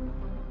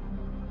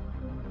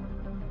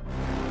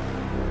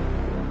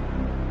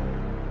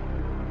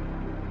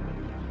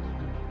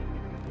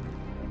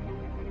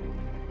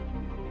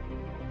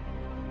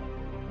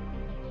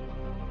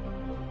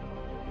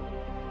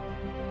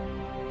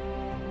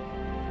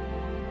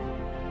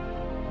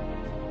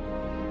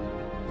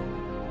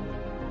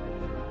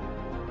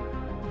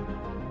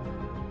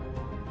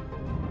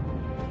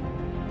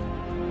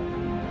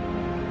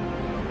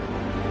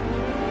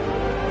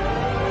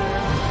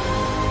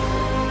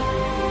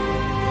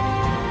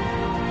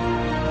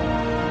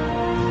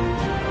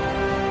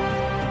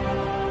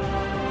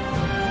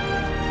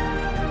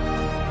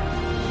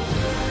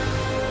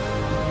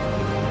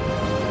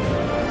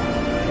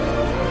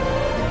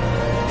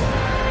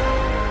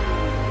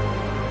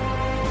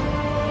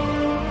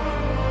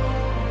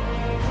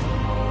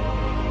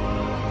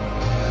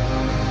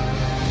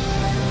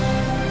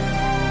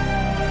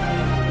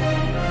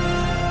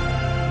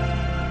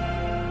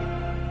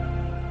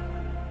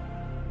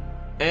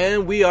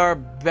 And we are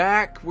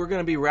back. We're going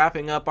to be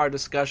wrapping up our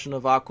discussion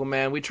of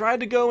Aquaman. We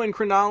tried to go in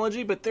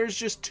chronology, but there's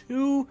just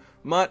too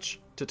much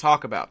to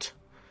talk about.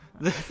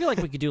 I feel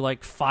like we could do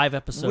like 5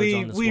 episodes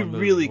on this we one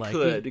movie. Really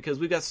could, because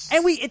we got...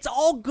 And it's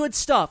all good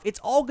stuff. It's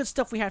all good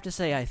stuff we have to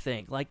say, I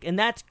think. Like, and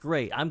that's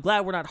great. I'm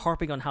glad we're not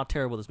harping on how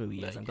terrible this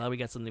movie is. I'm glad we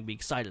got something to be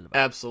excited about.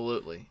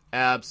 Absolutely.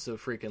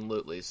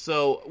 Abso-freaking-lutely.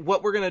 So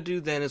what we're going to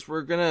do then is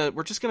we're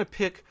just going to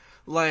pick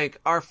like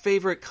our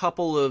favorite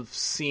couple of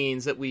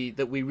scenes that we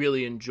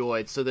really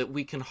enjoyed so that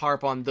we can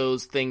harp on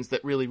those things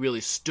that really,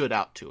 really stood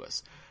out to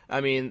us. I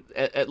mean,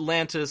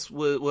 Atlantis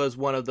was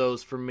one of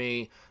those for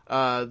me.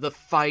 The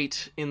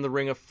fight in the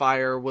Ring of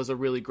Fire was a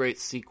really great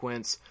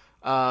sequence.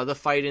 The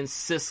fight in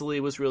Sicily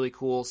was really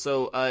cool.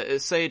 So,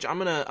 Sage, I'm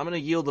gonna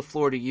yield the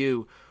floor to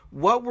you.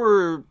 What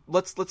were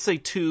let's say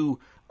 2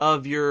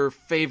 of your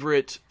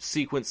favorite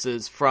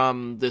sequences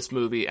from this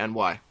movie and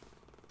why?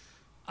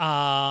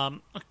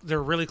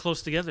 They're really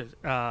close together.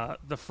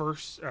 The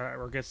first,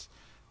 or I guess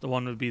the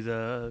one would be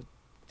the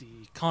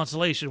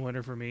consolation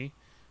winner for me.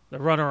 The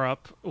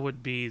runner-up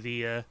would be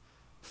the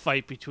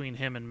fight between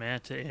him and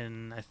Manta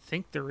in, I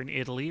think they're in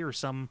Italy or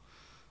some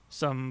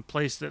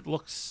place that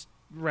looks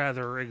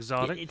rather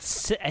exotic.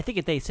 I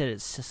think they said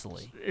it's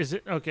Sicily. Is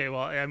it? Okay,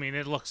 well, I mean,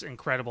 it looks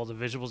incredible. The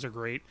visuals are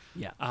great.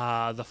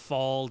 Yeah. The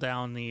fall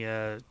down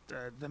the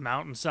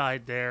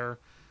mountainside there,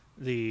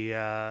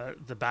 the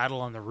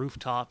battle on the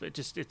rooftop.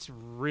 It's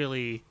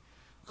really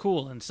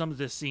cool. And some of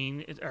the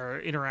scene or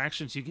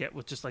interactions you get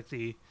with just like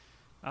the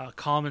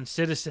common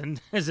citizen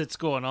as it's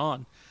going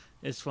on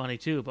is funny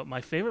too. But my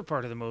favorite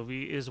part of the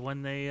movie is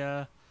when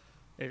they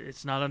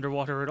it's not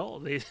underwater at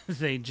all.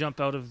 They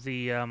jump out of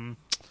the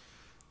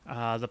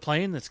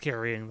plane that's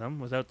carrying them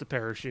without the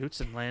parachutes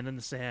and land in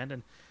the sand,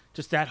 and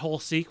just that whole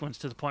sequence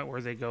to the point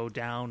where they go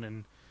down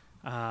and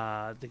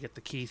they get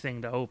the key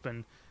thing to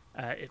open.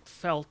 It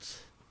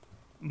felt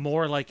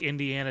more like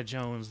Indiana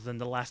Jones than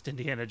the last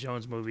Indiana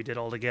Jones movie did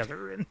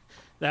altogether, and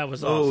that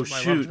was awesome.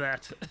 I loved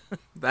that.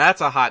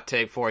 That's a hot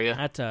take for you.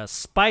 That's a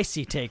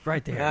spicy take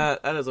right there.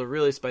 That is a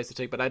really spicy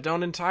take, but I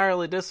don't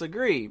entirely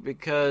disagree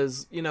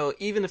because,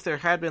 even if there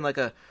had been like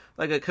a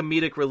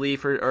comedic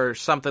relief or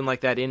something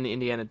like that in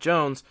Indiana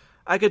Jones,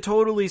 I could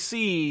totally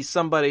see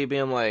somebody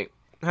being like,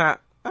 I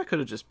could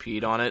have just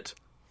peed on it.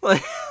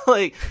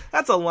 Like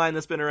that's a line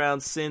that's been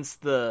around since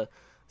the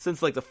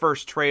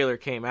first trailer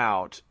came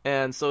out,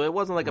 and so it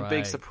wasn't like a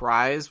big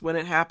surprise when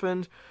it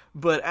happened.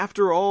 But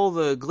after all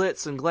the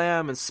glitz and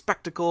glam and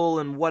spectacle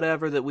and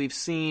whatever that we've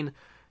seen,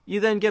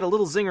 you then get a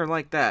little zinger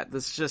like that.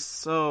 That's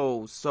just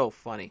so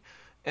funny.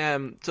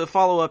 And to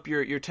follow up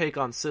your take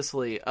on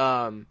Sicily,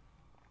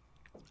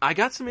 I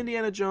got some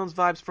Indiana Jones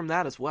vibes from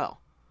that as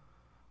well.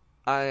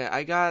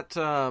 I got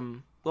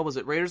what was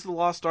it, Raiders of the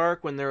Lost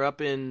Ark, when they're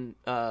up in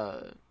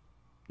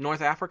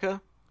North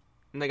Africa.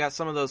 And they got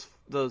some of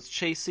those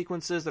chase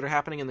sequences that are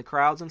happening in the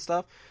crowds and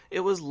stuff.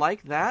 It was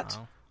like that,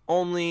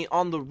 only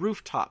on the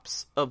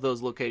rooftops of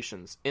those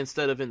locations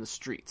instead of in the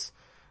streets.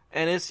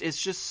 And it's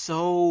just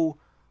so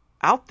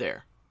out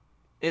there.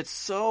 It's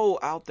so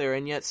out there,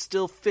 and yet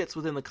still fits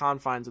within the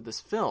confines of this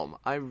film.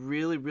 I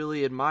really,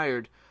 really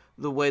admired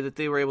the way that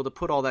they were able to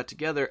put all that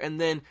together. And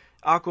then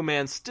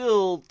Aquaman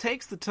still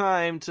takes the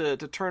time to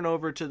turn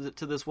over to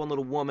this one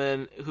little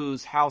woman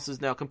whose house is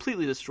now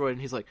completely destroyed,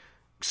 and he's like,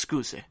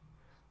 "Excuse."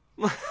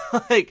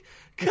 Like,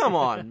 come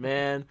on,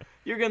 man.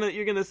 You're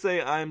gonna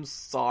say I'm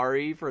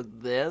sorry for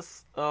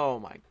this? Oh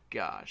my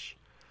gosh.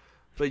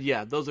 But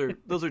yeah, those are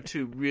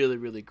two really,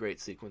 really great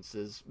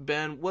sequences.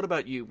 Ben, what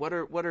about you? What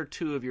are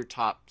two of your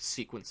top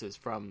sequences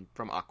from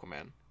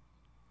Aquaman?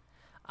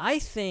 I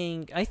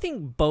think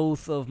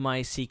both of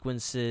my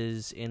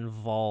sequences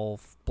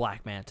involve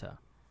Black Manta.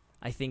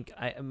 I think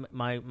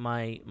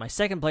my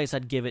second place,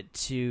 I'd give it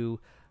to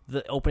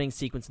the opening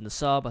sequence in the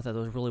sub. I thought it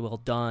was really well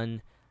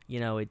done.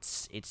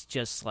 It's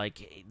just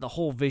like the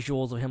whole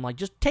visuals of him like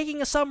just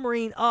taking a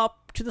submarine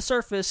up to the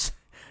surface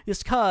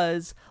just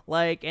cause,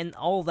 like, and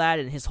all that,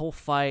 and his whole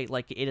fight,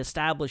 like, it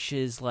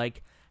establishes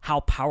like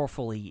how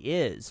powerful he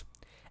is.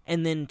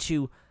 And then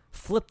to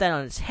flip that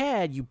on its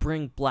head, you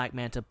bring Black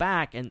Manta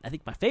back, and I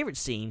think my favorite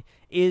scene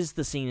is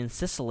the scene in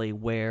Sicily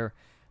where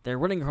they're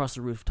running across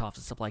the rooftops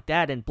and stuff like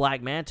that, and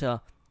Black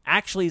Manta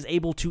actually is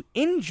able to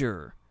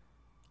injure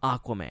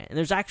Aquaman. And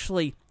there's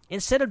actually,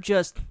 instead of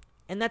just,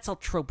 and that's a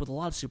trope with a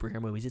lot of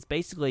superhero movies, it's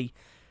basically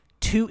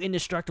two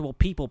indestructible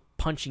people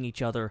punching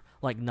each other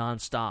like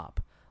nonstop.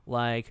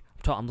 Like,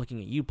 I'm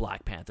looking at you,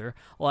 Black Panther.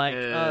 Like,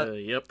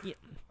 yep. Yeah.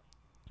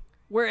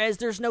 Whereas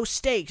there's no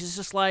stakes. It's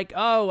just like,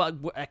 oh,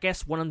 I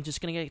guess one of them's just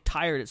gonna get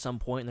tired at some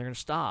point and they're gonna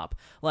stop.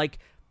 Like,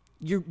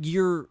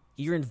 you're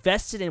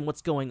invested in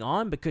what's going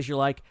on because you're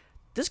like,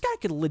 this guy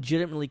could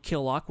legitimately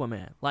kill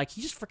Aquaman. Like,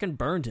 he just freaking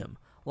burned him.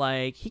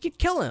 Like, he could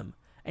kill him,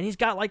 and he's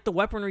got like the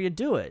weaponry to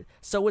do it.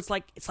 So it's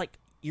like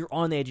you're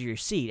on the edge of your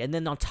seat. And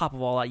then on top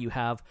of all that, you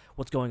have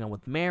what's going on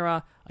with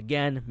Mera.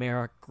 Again,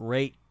 Mera,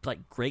 great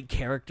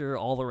character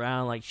all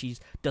around. Like, she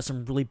does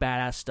some really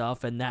badass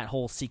stuff, and that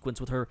whole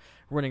sequence with her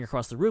running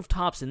across the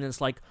rooftops, and then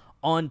it's like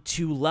on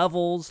two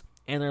levels,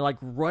 and they're like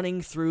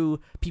running through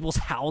people's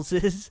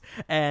houses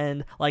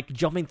and like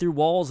jumping through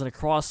walls and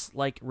across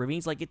like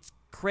ravines. Like, it's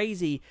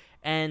crazy.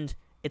 And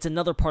it's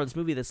another part of this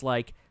movie that's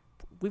like,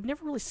 we've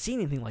never really seen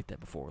anything like that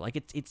before. Like,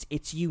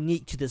 it's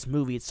unique to this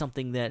movie. It's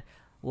something that,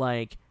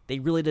 like, they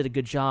really did a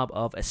good job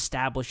of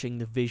establishing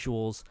the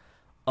visuals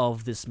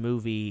of this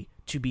movie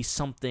to be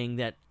something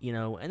that, you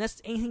know, and that's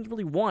anything you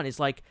really want, is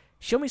like,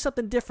 show me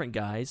something different,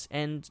 guys.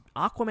 And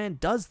Aquaman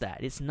does that.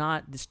 It's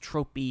not this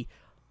tropey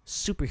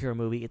superhero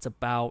movie. It's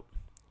about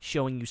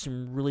showing you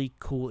some really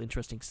cool,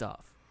 interesting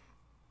stuff.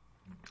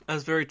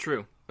 That's very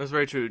true. That's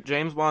very true.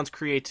 James Wan's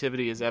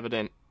creativity is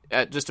evident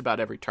at just about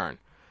every turn.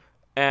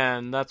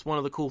 And that's one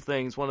of the cool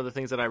things, one of the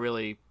things that I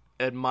really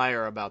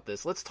admire about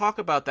this. Let's talk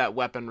about that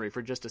weaponry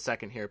for just a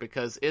second here,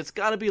 because it's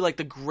got to be like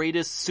the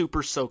greatest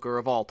super soaker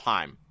of all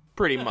time,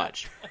 pretty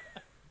much.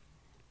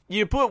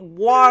 You put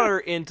water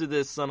into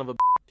this son of a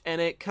and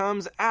it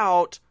comes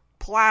out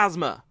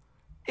plasma.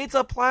 It's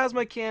a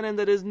plasma cannon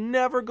that is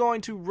never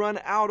going to run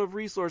out of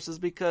resources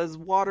because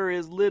water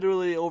is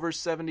literally over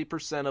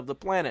 70% of the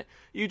planet.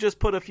 You just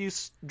put a few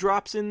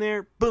drops in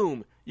there,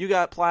 boom, you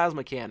got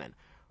plasma cannon.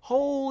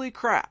 Holy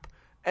crap.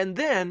 And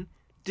then,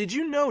 did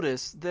you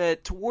notice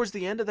that towards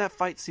the end of that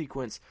fight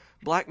sequence,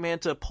 Black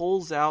Manta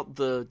pulls out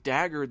the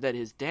dagger that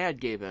his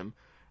dad gave him,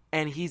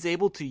 and he's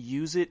able to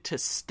use it to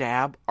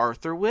stab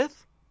Arthur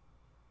with?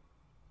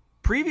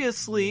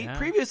 Previously,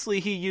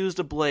 he used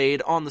a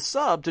blade on the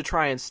sub to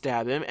try and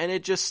stab him, and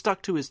it just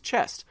stuck to his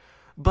chest.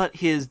 But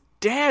his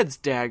dad's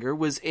dagger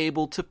was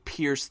able to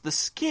pierce the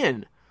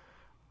skin.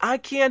 I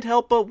can't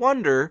help but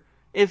wonder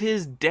if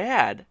his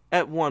dad,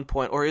 at one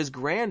point, or his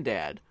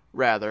granddad,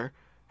 rather,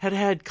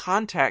 had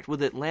contact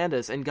with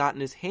Atlantis and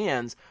gotten his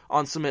hands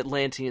on some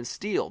Atlantean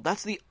steel.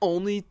 That's the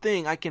only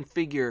thing I can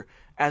figure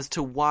as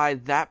to why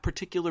that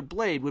particular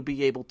blade would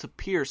be able to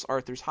pierce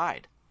Arthur's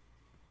hide.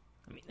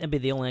 I mean, that'd be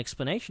the only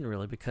explanation,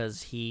 really,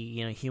 because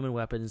human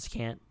weapons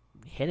can't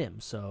hit him.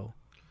 So,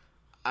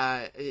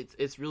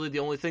 it's really the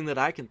only thing that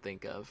I can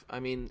think of. I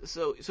mean,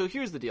 so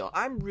here's the deal.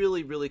 I'm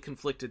really, really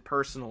conflicted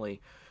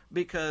personally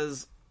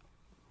because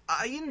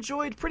I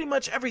enjoyed pretty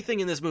much everything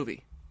in this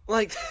movie.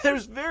 Like,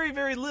 there's very,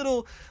 very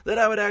little that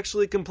I would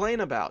actually complain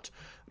about.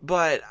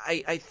 But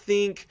I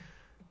think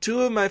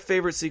two of my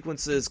favorite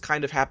sequences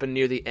kind of happen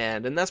near the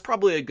end, and that's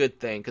probably a good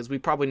thing, because we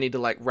probably need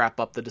to wrap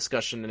up the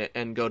discussion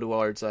and go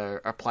towards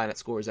our planet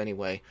scores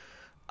anyway.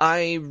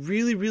 I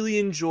really, really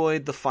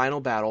enjoyed the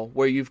final battle,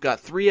 where you've got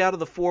 3 out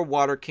of the 4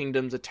 water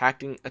kingdoms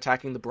attacking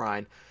the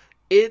brine.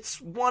 It's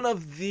one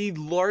of the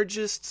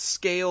largest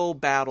scale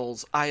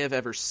battles I have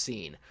ever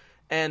seen,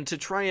 and to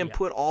try and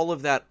put all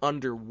of that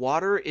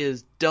underwater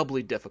is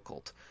doubly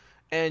difficult.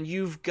 And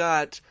you've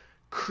got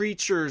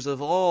creatures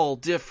of all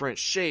different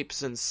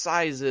shapes and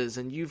sizes,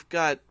 and you've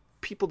got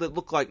people that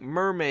look like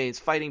mermaids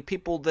fighting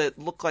people that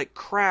look like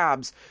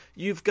crabs.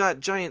 You've got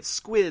giant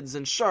squids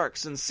and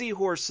sharks and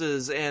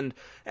seahorses and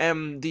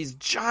these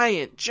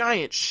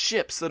giant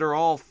ships that are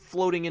all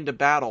floating into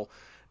battle.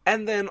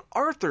 And then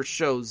Arthur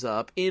shows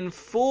up in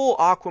full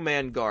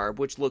Aquaman garb,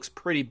 which looks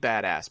pretty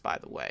badass, by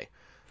the way.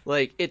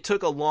 Like, it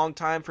took a long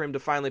time for him to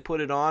finally put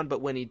it on,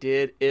 but when he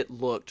did, it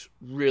looked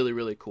really,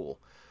 really cool.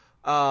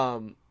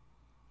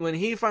 When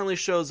he finally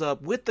shows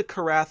up with the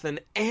Karathan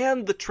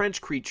and the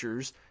trench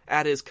creatures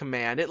at his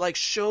command, it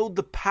showed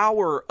the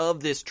power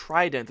of this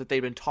trident that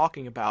they've been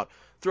talking about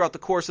throughout the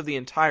course of the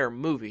entire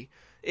movie.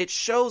 It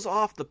shows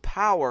off the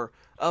power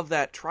of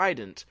that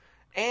trident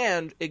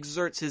and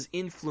exerts his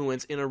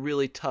influence in a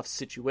really tough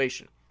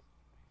situation.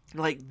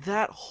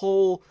 That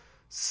whole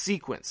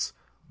sequence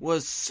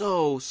was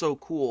so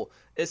cool,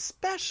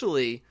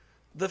 especially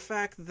the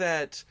fact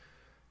that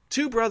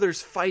two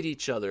brothers fight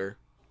each other.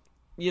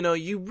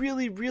 You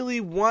really, really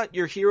want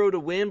your hero to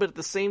win, but at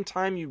the same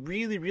time, you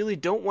really, really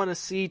don't want to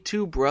see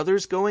two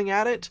brothers going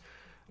at it.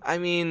 I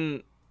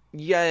mean,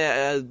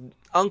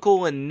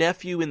 uncle and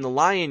nephew in The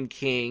Lion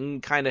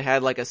King kind of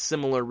had a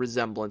similar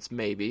resemblance,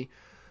 maybe.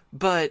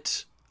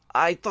 But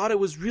I thought it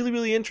was really,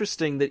 really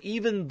interesting that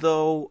even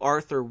though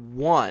Arthur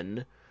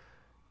won,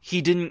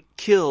 he didn't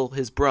kill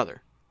his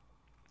brother.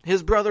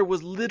 His brother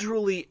was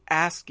literally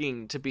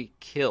asking to be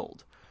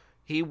killed.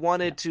 He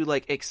wanted to,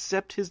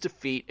 accept his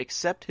defeat,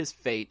 accept his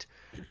fate,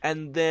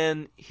 and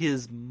then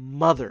his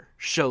mother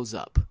shows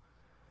up.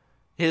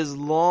 His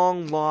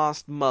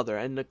long-lost mother,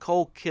 and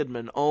Nicole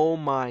Kidman, oh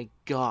my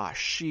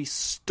gosh, she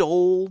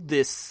stole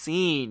this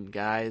scene,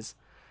 guys.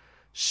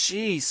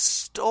 She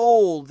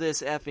stole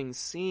this effing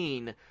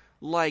scene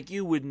like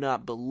you would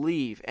not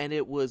believe, and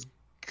it was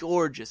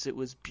gorgeous. It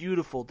was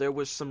beautiful. There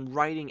was some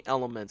writing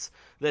elements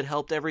that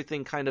helped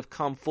everything kind of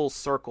come full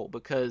circle,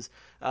 because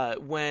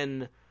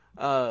when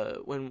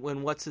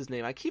what's his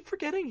name? I keep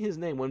forgetting his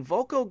name. When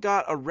Volko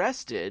got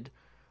arrested,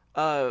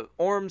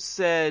 Orm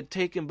said,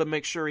 "Take him, but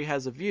make sure he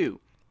has a view."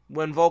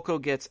 When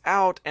Volko gets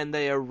out and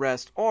they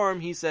arrest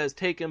Orm, he says,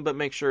 "Take him, but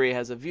make sure he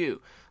has a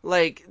view."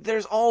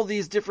 There's all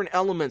these different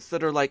elements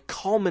that are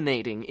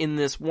culminating in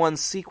this one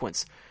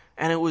sequence,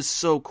 and it was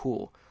so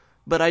cool.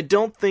 But I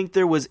don't think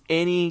there was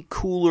any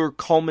cooler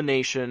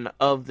culmination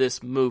of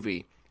this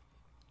movie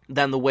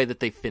than the way that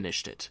they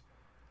finished it.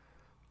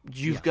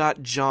 You've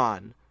got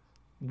John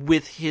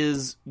with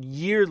his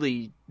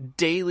yearly,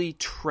 daily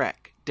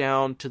trek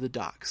down to the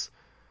docks.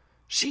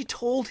 She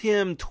told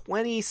him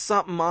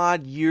 20-something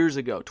odd years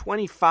ago,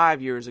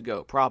 25 years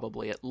ago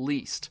probably at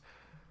least,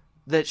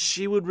 that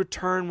she would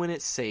return when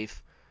it's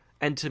safe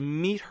and to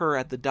meet her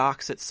at the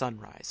docks at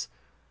sunrise.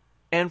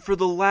 And for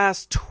the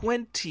last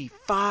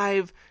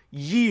 25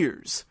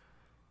 years,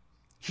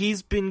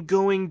 he's been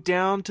going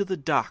down to the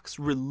docks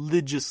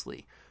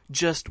religiously,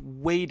 just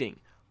waiting,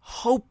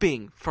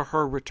 hoping for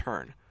her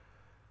return.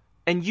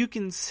 And you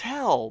can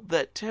tell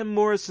that Tim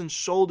Morrison's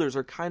shoulders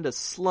are kind of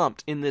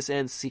slumped in this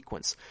end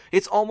sequence.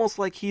 It's almost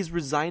like he's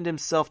resigned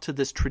himself to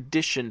this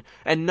tradition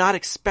and not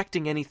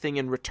expecting anything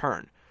in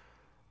return.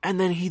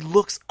 And then he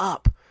looks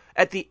up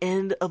at the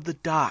end of the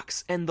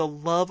docks, and the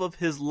love of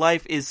his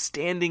life is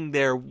standing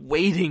there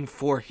waiting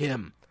for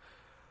him.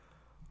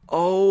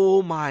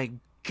 Oh my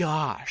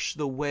gosh,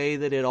 the way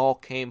that it all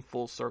came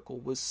full circle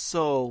was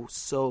so,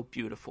 so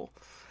beautiful.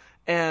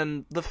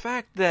 And the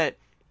fact that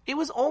it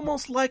was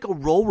almost like a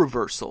role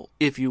reversal,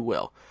 if you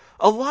will.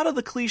 A lot of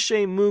the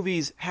cliche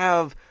movies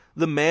have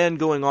the man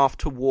going off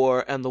to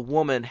war and the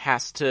woman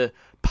has to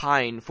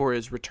pine for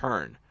his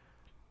return.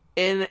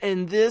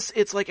 And this,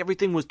 it's like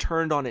everything was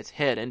turned on its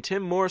head, and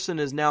Tim Morrison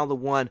is now the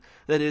one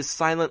that is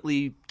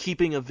silently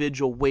keeping a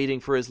vigil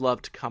waiting for his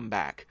love to come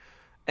back.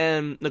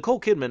 And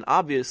Nicole Kidman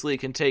obviously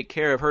can take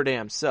care of her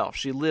damn self.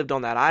 She lived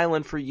on that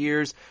island for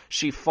years.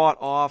 She fought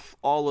off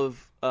all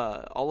of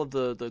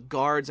the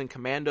guards and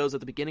commandos at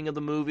the beginning of the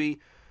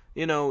movie.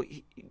 You know,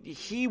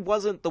 he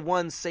wasn't the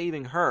one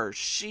saving her.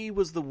 She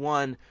was the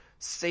one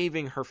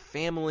saving her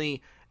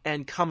family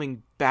and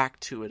coming back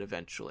to it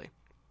eventually.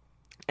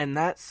 And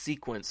that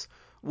sequence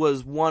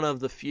was one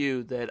of the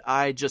few that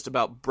I just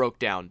about broke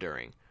down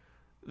during,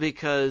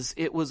 because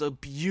it was a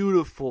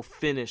beautiful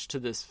finish to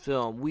this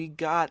film. We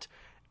got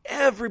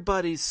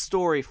everybody's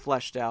story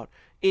fleshed out,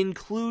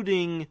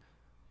 including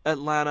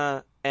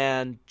Atlanta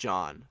and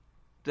John.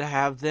 To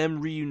have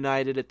them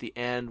reunited at the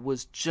end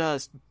was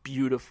just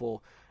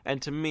beautiful,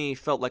 and to me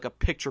felt like a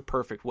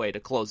picture-perfect way to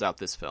close out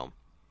this film.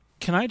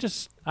 Can I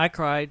just... I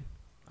cried,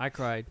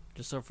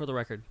 just so for the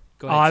record.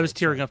 Go ahead, I was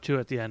tearing up too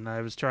at the end.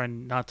 I was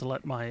trying not to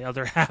let my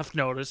other half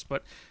notice,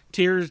 but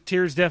tears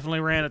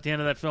definitely ran at the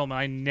end of that film, and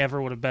I never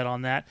would have bet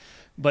on that.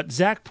 But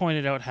Zach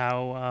pointed out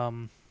how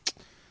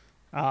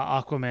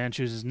Aquaman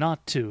chooses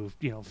not to,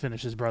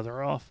 finish his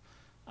brother off.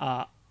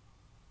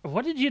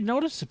 What did you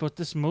notice about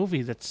this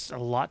movie that's a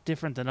lot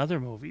different than other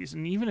movies,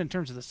 and even in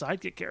terms of the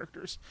sidekick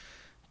characters,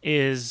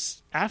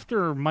 is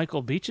after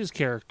Michael Beach's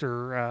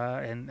character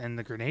and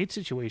the grenade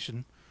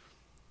situation,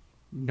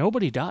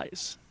 nobody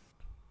dies.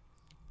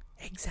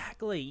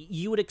 Exactly.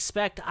 You would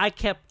expect. I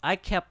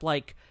kept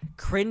like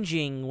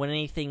cringing when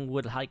anything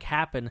would like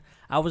happen.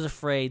 I was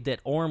afraid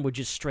that Orm would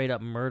just straight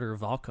up murder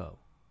Valko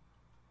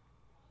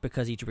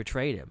because he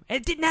betrayed him.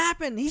 And it didn't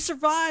happen. He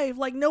survived.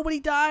 Like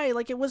nobody died.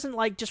 Like it wasn't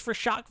like just for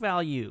shock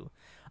value.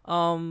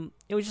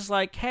 It was just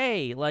like,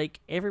 hey, like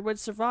everybody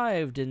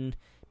survived and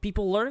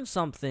people learned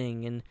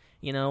something, and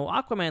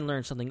Aquaman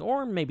learned something,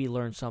 Orm maybe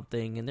learned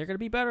something, and they're gonna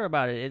be better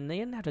about it, and they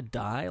didn't have to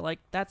die. Like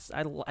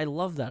I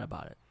love that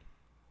about it.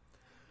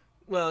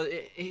 Well,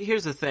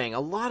 here's the thing. A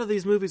lot of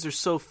these movies are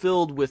so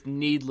filled with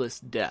needless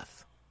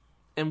death.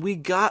 And we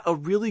got a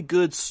really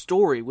good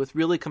story with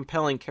really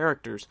compelling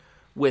characters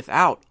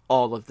without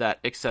all of that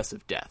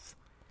excessive death.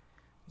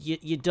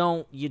 You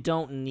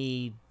don't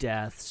need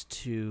deaths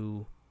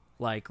to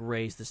like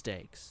raise the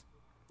stakes.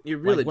 You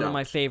really don't.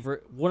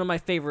 One of my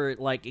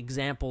favorite like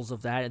examples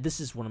of that, and this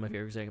is one of my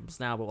favorite examples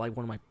now, but like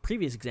one of my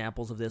previous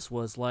examples of this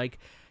was like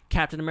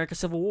Captain America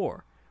Civil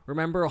War.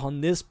 Remember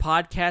on this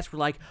podcast, we're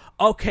like,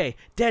 okay,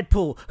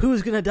 Deadpool,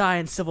 who's going to die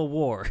in Civil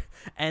War?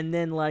 And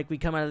then, like, we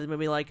come out of the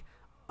movie like,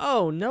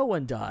 oh, no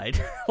one died.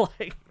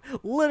 Like,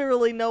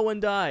 literally no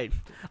one died.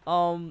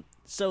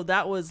 So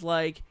that was,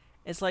 like,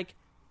 it's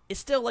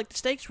still, like, the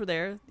stakes were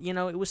there.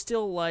 It was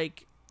still,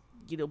 like,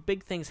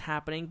 big things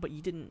happening, but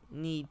you didn't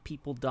need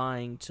people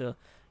dying to,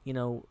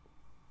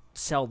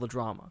 sell the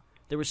drama.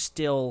 There was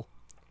still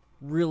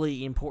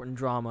really important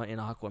drama in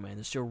Aquaman.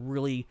 There's still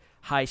really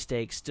high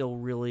stakes, still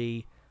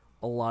really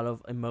a lot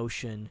of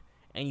emotion,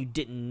 and you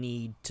didn't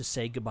need to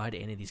say goodbye to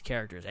any of these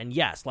characters. And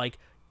yes, like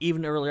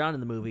even early on in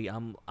the movie,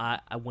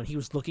 when he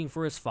was looking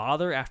for his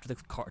father after the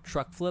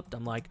truck flipped,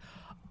 I'm like,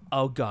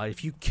 oh god,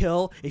 if you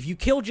kill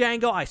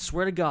Django, I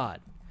swear to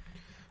God.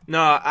 No,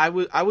 I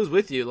was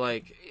with you.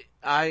 Like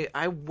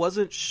I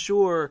wasn't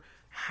sure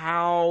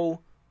how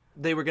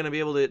they were going to be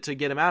able to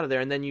get him out of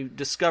there, and then you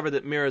discover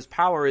that Mira's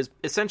power is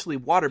essentially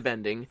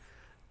waterbending,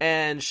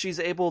 and she's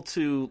able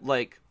to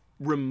like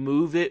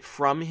remove it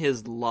from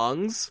his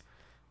lungs.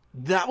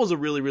 That was a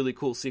really, really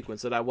cool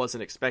sequence that I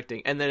wasn't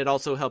expecting. And then it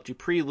also helped you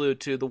prelude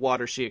to the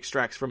water she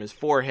extracts from his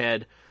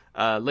forehead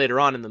later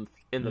on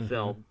in the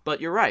film.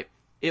 But you're right.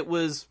 It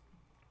was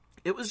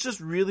just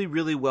really,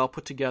 really well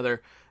put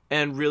together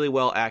and really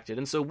well acted.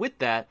 And so with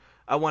that,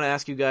 I want to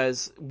ask you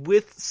guys,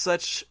 with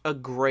such a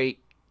great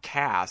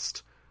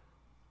cast,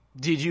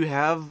 did you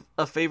have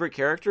a favorite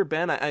character,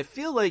 Ben? I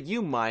feel like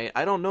you might.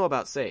 I don't know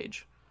about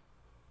Sage.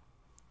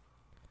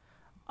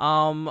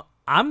 I'm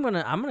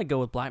gonna go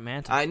with Black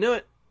Manta. I knew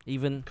it.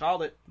 Even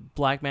called it.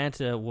 Black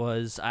Manta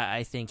was,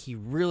 I think, he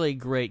really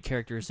great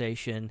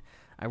characterization.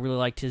 I really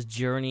liked his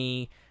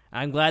journey.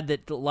 I'm glad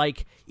that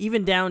like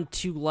even down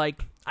to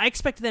like I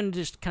expected them to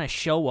just kind of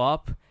show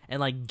up and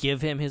like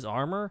give him his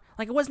armor.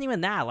 Like it wasn't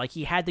even that. Like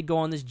he had to go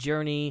on this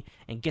journey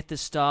and get this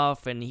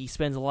stuff, and he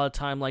spends a lot of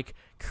time like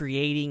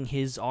creating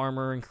his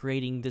armor and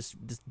creating this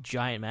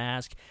giant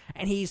mask,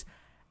 and he's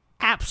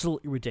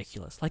absolutely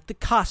ridiculous. Like the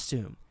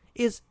costume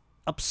is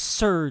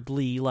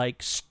absurdly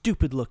like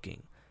stupid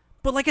looking,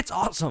 but like it's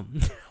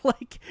awesome.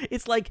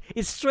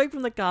 It's straight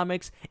from the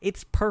comics.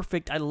 It's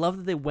perfect. I love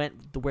that they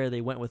went where they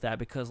went with that,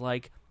 because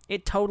like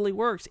it totally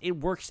works. It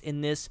works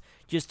in this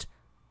just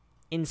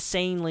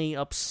insanely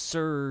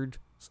absurdly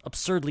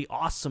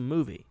awesome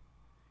movie.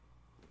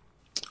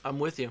 I'm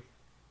with you.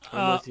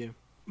 I'm with you.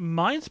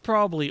 Mine's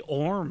probably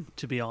Orm,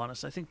 to be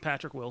honest. I think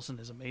Patrick Wilson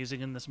is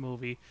amazing in this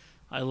movie.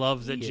 I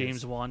love that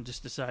James Wan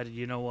just decided,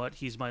 you know what,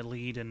 he's my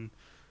lead in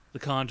the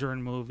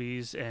Conjuring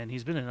movies, and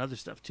he's been in other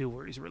stuff too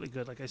where he's really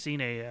good. Like I seen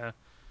a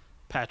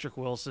Patrick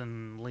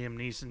Wilson, Liam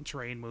Neeson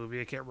train movie.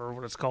 I can't remember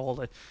what it's called.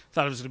 I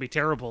thought it was going to be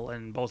terrible,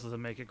 and both of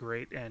them make it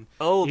great. And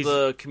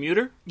The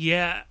Commuter?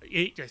 Yeah,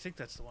 I think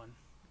that's the one.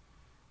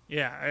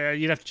 Yeah,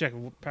 you'd have to check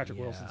if Patrick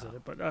Wilson's in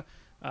it, but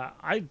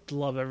I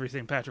love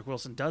everything Patrick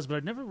Wilson does, but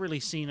I've never really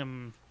seen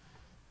him.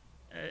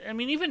 I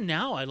mean, even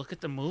now, I look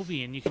at the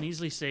movie, and you can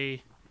easily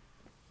say,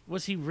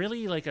 was he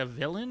really like a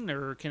villain,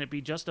 or can it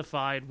be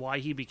justified why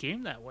he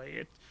became that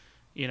way?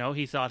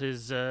 He thought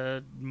his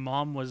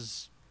mom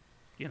was,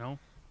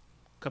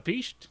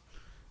 capished,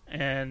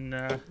 and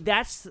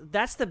that's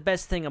the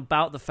best thing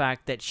about the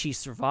fact that she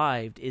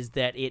survived is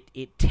that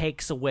it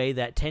takes away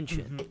that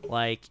tension. Mm-hmm.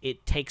 Like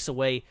it takes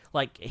away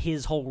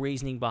his whole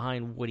reasoning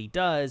behind what he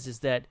does is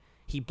that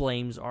he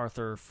blames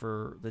Arthur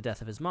for the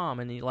death of his mom,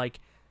 and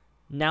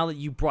now that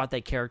you brought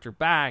that character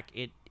back,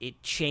 it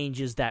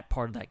changes that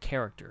part of that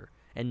character.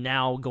 And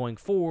now, going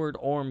forward,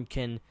 Orm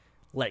can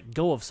let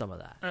go of some of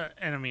that.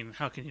 And I mean,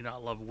 how can you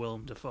not love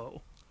Willem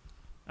Dafoe?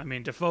 I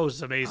mean,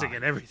 Dafoe's amazing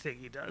in everything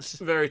he does.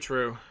 Very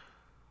true.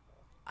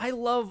 I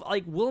love,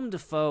 Willem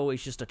Dafoe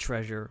is just a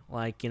treasure.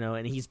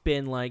 And he's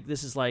been,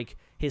 this is,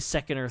 his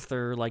second or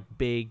third,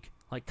 big,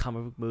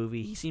 comic book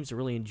movie. He seems to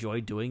really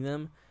enjoy doing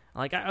them.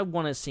 I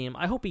want to see him.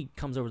 I hope he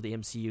comes over to the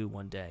MCU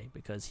one day,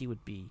 because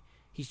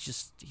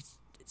he's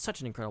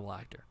such an incredible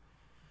actor.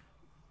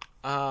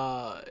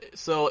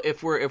 So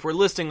if we're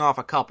listing off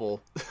a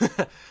couple,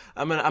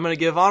 I'm gonna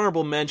give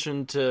honorable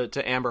mention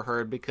to Amber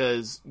Heard,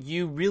 because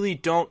you really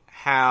don't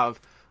have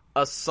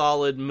a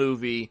solid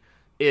movie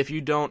if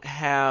you don't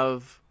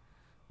have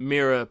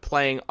Mira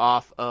playing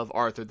off of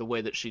Arthur the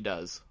way that she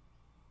does.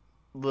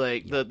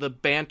 The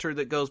banter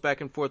that goes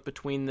back and forth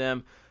between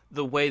them,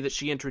 the way that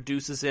she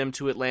introduces him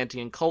to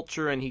Atlantean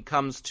culture, and he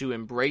comes to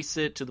embrace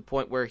it to the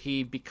point where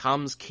he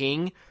becomes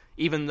king,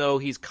 even though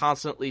he's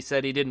constantly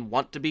said he didn't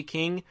want to be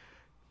king.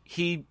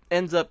 He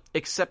ends up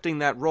accepting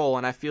that role,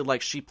 and I feel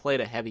like she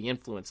played a heavy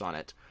influence on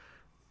it.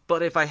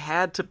 But if I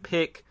had to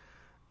pick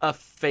a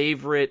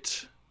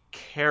favorite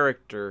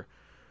character,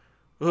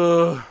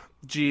 I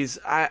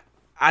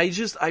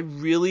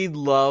really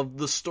love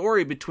the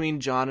story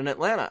between John and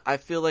Atlanta. I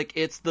feel like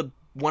it's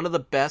one of the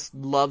best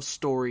love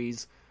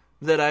stories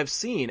that I've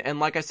seen. And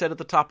like I said at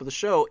the top of the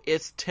show,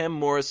 it's Tim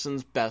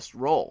Morrison's best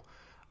role.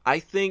 I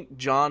think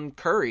John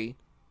Curry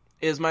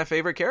is my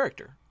favorite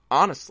character,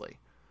 honestly.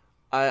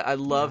 I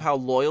love how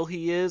loyal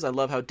he is. I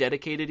love how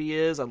dedicated he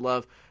is. I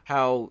love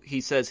how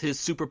he says his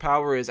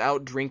superpower is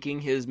out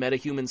drinking his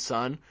metahuman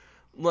son.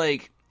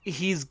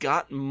 He's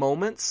got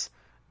moments,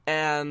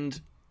 and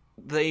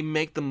they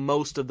make the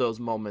most of those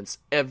moments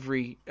at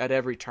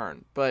every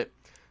turn. But,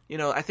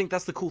 I think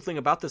that's the cool thing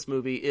about this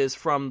movie is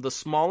from the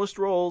smallest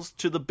roles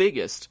to the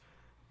biggest,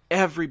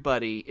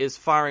 everybody is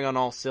firing on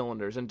all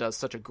cylinders and does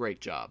such a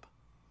great job.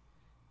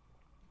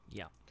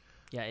 Yeah.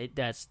 Yeah,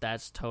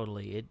 that's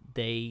totally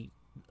it.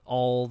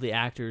 All the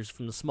actors,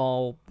 from the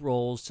small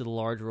roles to the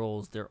large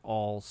roles, they're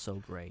all so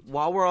great.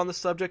 While we're on the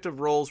subject of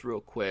roles real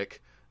quick,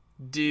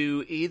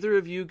 do either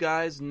of you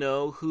guys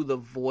know who the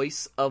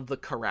voice of the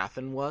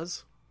Carathan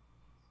was?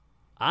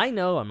 I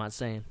know, I'm not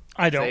saying.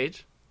 I don't.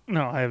 Sage?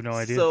 No, I have no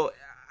idea. So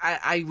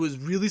I was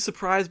really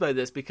surprised by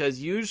this, because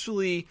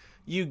usually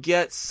you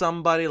get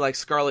somebody like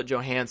Scarlett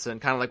Johansson,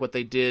 kind of like what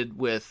they did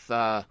with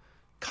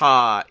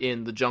Ka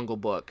in the Jungle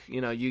Book.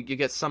 You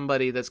get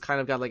somebody that's kind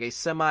of got a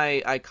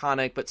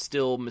semi-iconic but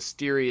still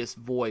mysterious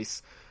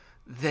voice.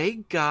 They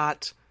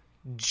got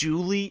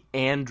Julie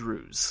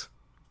Andrews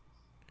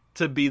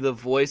to be the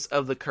voice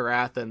of the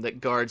Carathan that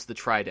guards the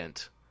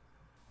trident.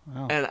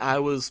 Wow. And I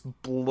was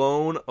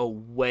blown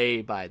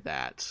away by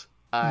that.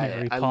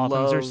 Mary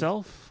Poppins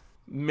herself?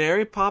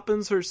 Mary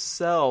Poppins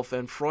herself,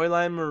 and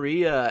Fräulein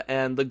Maria,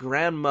 and the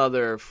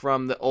grandmother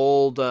from the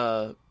old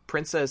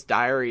Princess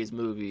Diaries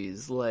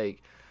movies.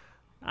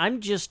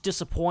 I'm just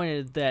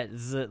disappointed that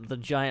the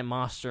giant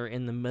monster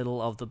in the middle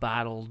of the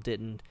battle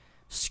didn't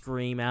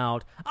scream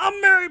out,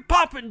 "I'm Mary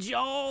Poppins,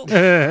 y'all!"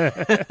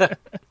 That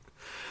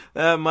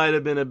might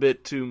have been a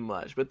bit too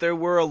much, but there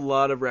were a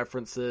lot of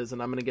references,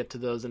 and I'm going to get to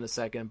those in a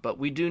second. But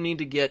we do need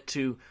to get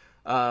to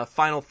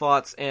final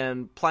thoughts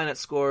and planet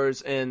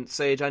scores. And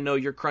Sage, I know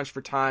you're crunched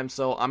for time,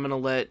 so I'm going to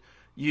let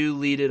you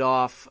lead it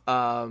off.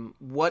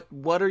 What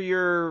are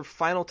your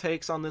final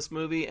takes on this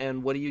movie,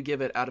 and what do you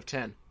give it out of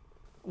 10?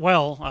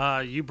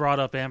 Well, you brought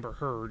up Amber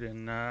Heard,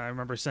 and I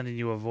remember sending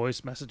you a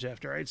voice message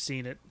after I'd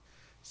seen it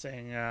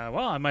saying,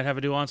 well, I might have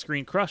a new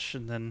on-screen crush,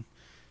 and then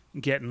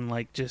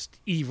getting, just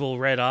evil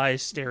red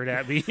eyes stared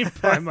at me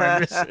by my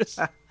missus.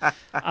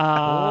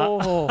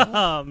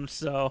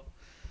 So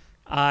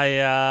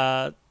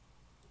I,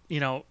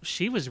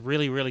 she was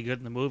really, really good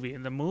in the movie,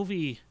 and the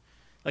movie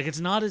Like it's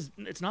not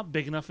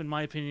big enough in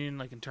my opinion,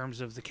 like in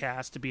terms of the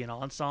cast to be an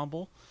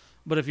ensemble.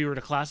 But if you were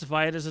to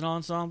classify it as an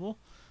ensemble,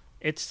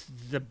 it's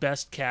the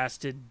best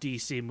casted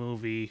DC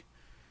movie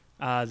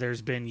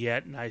there's been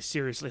yet, and I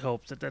seriously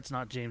hope that that's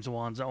not James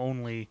Wan's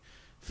only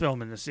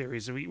film in the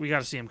series. We got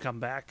to see him come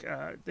back.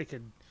 They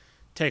could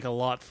take a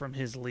lot from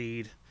his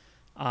lead,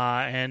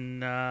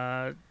 and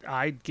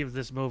I'd give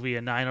this movie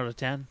a 9 out of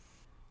 10.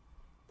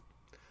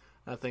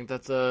 I think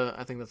that's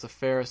a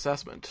fair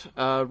assessment.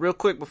 Real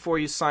quick before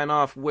you sign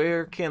off,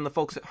 where can the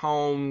folks at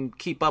home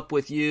keep up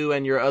with you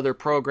and your other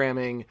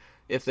programming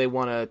if they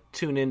want to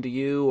tune into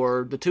you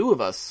or the two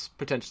of us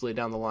potentially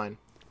down the line?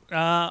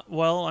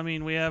 Well, I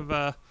mean, we have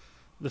the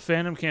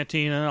Fandom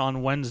Cantina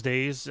on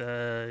Wednesdays.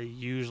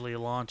 Usually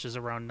launches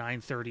around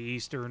 9:30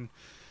 Eastern.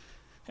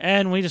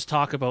 And we just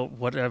talk about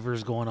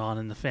whatever's going on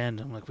in the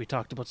fandom. Like we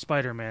talked about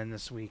Spider-Man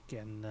this week,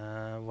 and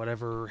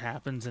whatever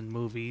happens in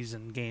movies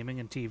and gaming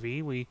and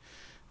TV, we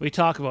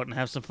talk about and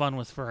have some fun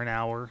with for an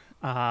hour.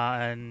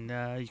 And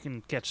you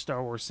can catch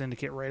Star Wars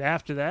Syndicate right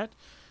after that,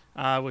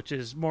 which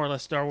is more or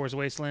less Star Wars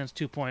Wastelands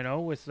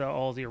 2.0 with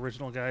all the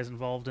original guys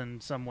involved in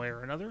some way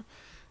or another.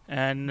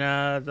 And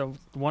the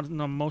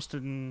one I'm most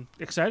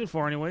excited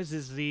for, anyways,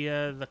 is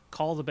the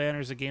Call the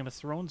Banners of Game of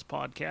Thrones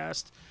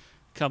podcast,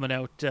 coming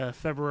out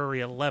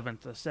February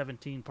 11th, a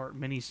 17-part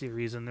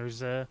miniseries, and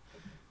I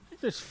think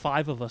there's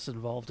 5 of us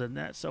involved in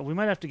that, so we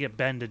might have to get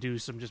Ben to do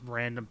some just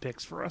random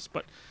picks for us,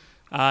 but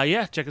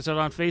yeah, check us out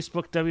on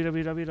Facebook,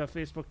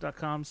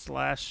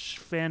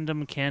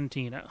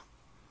 www.facebook.com/fandomcantina.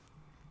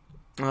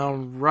 All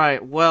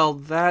right, well,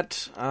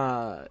 that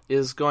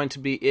is going to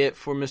be it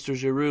for Mr.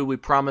 Giroux. We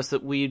promised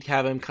that we'd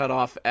have him cut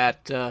off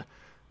at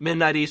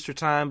midnight Eastern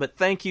time, but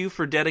thank you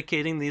for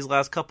dedicating these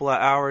last couple of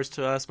hours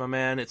to us, my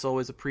man. It's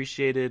always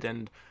appreciated,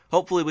 and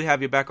hopefully we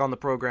have you back on the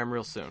program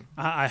real soon.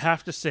 I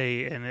have to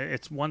say, and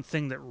it's one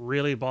thing that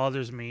really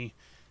bothers me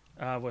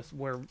with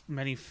where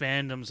many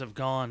fandoms have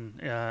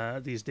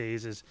gone these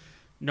days, is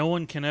no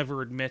one can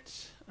ever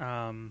admit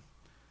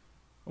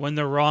when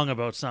they're wrong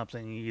about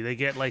something. They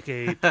get like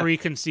a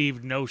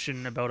preconceived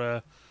notion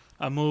about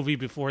a movie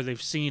before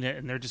they've seen it,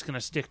 and they're just going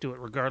to stick to it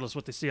regardless of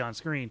what they see on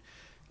screen.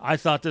 I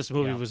thought this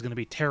movie was going to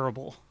be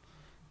terrible,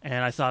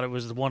 and I thought it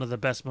was one of the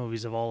best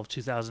movies of all of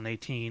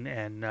 2018,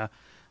 and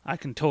I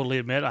can totally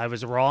admit I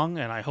was wrong,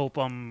 and I hope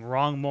I'm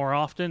wrong more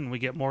often, and we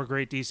get more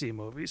great DC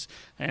movies.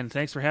 And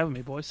thanks for having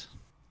me, boys.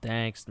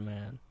 Thanks,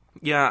 man.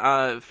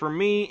 Yeah, for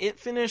me, it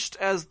finished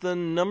as the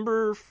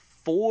number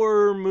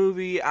 4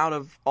 movie out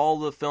of all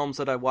the films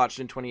that I watched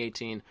in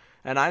 2018,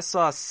 and I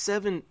saw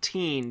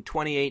 17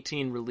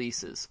 2018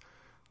 releases,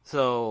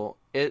 so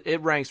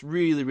it ranks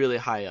really, really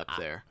high up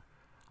there.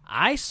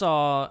 I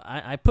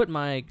put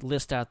my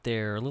list out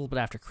there a little bit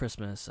after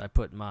Christmas. I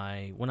put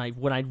when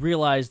I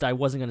realized I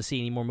wasn't going to see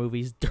any more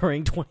movies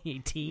during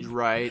 2018.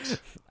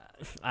 Right.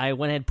 I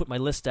went ahead and put my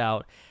list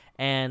out,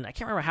 and I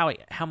can't remember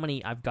how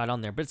many I've got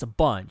on there, but it's a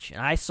bunch. And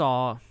I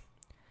saw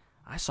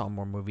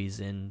more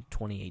movies in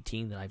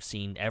 2018 than I've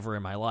seen ever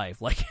in my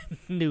life, like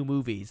new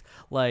movies.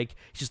 Like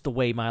it's just the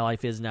way my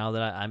life is now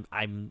that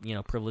I'm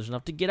privileged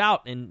enough to get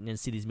out and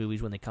see these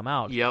movies when they come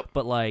out. Yep.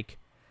 But like,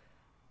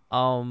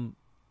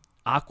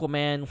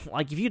 Aquaman,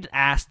 like if you'd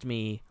asked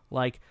me,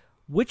 like,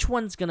 which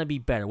one's going to be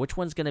better? Which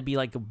one's going to be,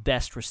 like, the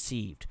best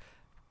received?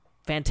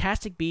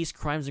 Fantastic Beasts,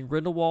 Crimes of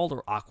Grindelwald,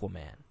 or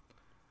Aquaman?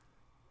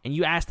 And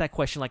you asked that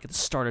question, like, at the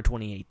start of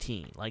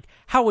 2018. Like,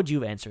 how would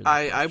you have answered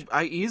that?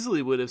 I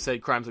easily would have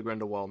said Crimes of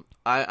Grindelwald.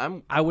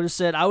 I would have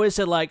said,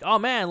 like, oh,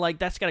 man, like,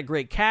 that's got a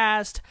great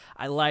cast.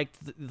 I liked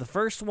the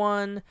first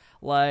one.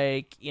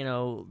 Like,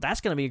 that's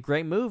going to be a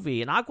great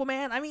movie. And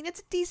Aquaman, I mean, it's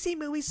a DC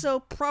movie,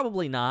 so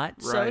probably not.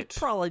 Right. So it's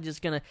probably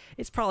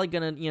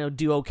going to,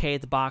 do okay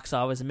at the box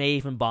office. It may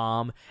even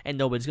bomb, and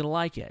nobody's going to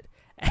like it.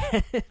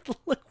 And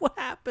look what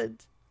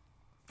happened.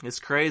 It's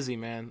crazy,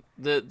 man.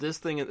 This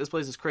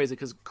place is crazy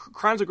because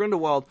Crimes of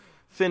Grindelwald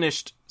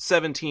finished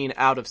 17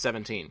 out of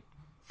 17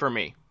 for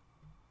me.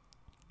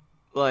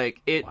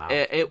 Like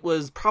it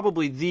was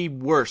probably the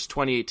worst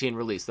 2018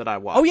 release that I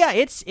watched. Oh yeah,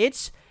 it's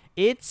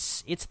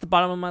the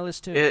bottom of my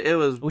list too. It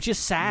was, which is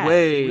sad.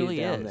 Way it really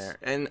down is. there.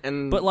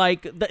 And but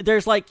like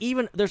there's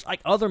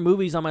other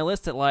movies on my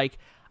list that like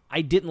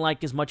I didn't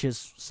like as much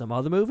as some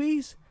other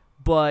movies,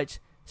 but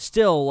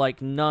still,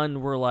 like,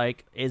 none were,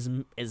 like, as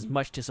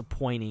much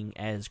disappointing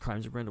as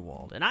Crimes of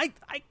Grindelwald. And I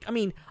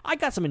mean, I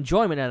got some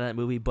enjoyment out of that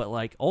movie, but,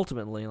 like,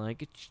 ultimately,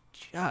 like, it's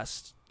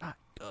just not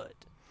good.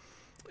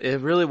 It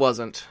really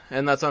wasn't,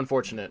 and that's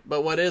unfortunate.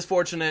 But what is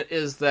fortunate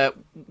is that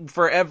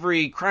for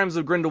every Crimes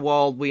of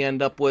Grindelwald we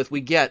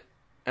get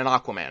an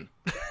Aquaman.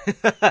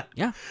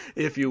 Yeah.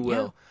 If you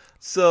will. Yeah.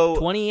 So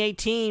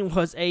 2018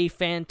 was a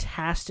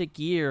fantastic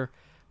year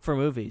for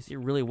movies. It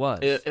really was.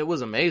 It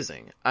was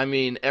amazing. I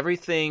mean,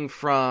 everything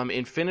from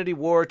Infinity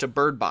War to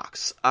Bird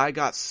Box. I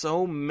got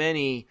so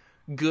many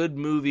good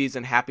movies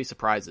and happy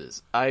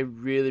surprises. I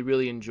really,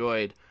 really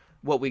enjoyed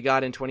what we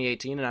got in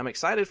 2018, and I'm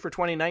excited for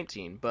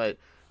 2019. But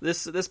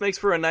This makes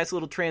for a nice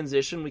little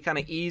transition. We kind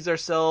of ease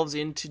ourselves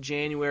into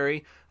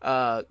January.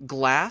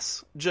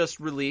 Glass just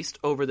released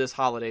over this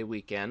holiday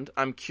weekend.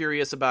 I'm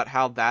curious about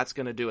how that's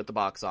going to do at the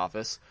box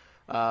office.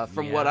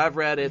 From what I've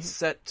read, it's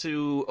set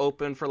to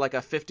open for like a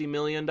 $50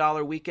 million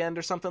weekend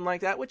or something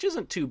like that, which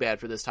isn't too bad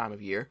for this time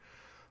of year.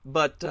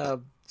 But,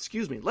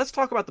 excuse me, let's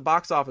talk about the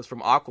box office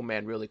from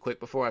Aquaman really quick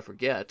before I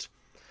forget.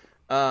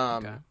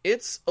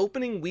 Its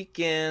opening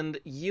weekend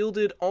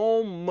yielded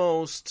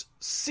almost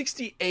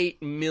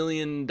 $68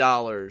 million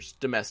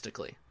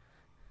domestically.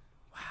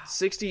 Wow.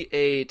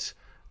 68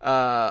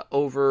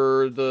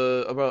 over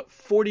about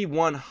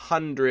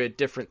 4,100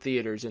 different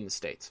theaters in the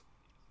States.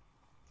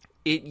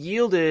 It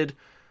yielded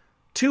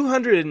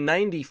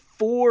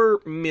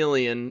 $294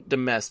 million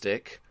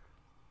domestic,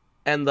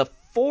 and the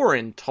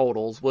foreign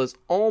totals was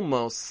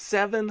almost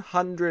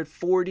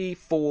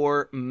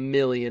 $744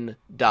 million.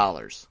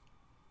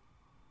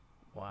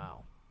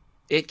 Wow.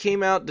 It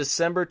came out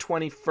December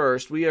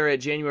 21st. We are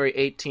at January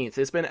 18th.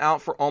 It's been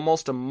out for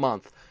almost a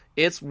month.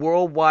 Its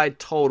worldwide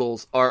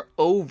totals are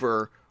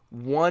over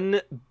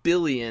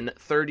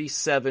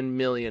 $1,037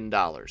 million.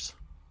 That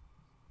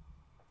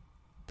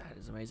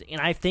is amazing.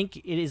 And I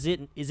think is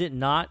it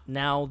not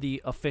now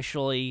the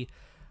officially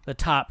the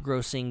top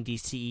grossing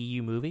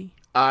DCEU movie?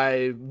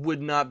 I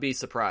would not be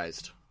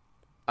surprised.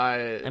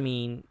 I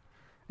mean,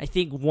 I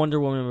think Wonder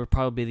Woman would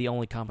probably be the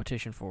only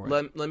competition for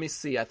it. Let me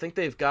see. I think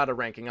they've got a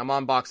ranking. I'm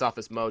on Box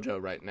Office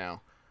Mojo right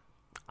now.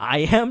 I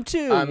am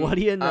too. What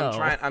do you know?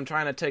 I'm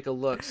trying to take a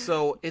look.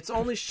 So it's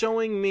only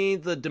showing me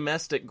the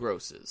domestic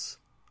grosses.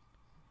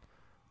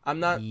 I'm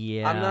not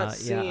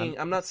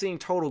seeing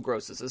total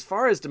grosses. As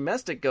far as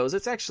domestic goes,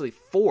 it's actually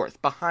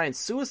fourth behind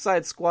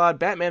Suicide Squad,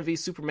 Batman v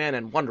Superman,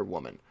 and Wonder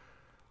Woman,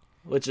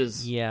 which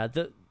is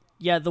the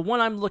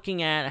one I'm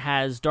looking at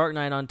has Dark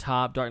Knight on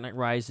top, Dark Knight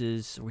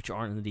Rises, which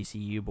aren't in the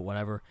DCU, but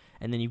whatever,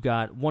 and then you've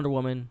got Wonder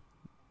Woman,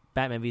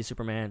 Batman v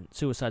Superman,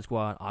 Suicide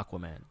Squad,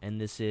 Aquaman,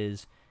 and it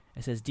says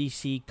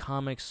DC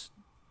Comics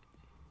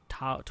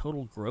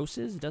total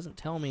grosses. It doesn't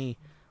tell me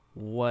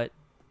what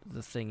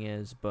the thing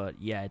is, but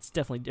yeah, it's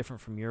definitely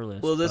different from your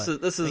list. Well, this is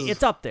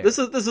it's up there. This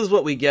is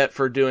what we get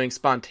for doing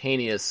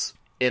spontaneous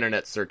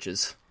internet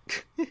searches.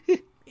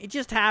 It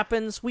just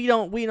happens. We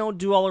don't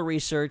do all the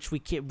research. We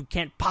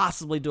can't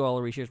possibly do all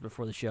the research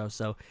before the show.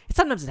 So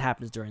sometimes it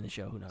happens during the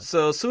show. Who knows?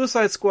 So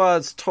Suicide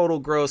Squad's total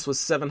gross was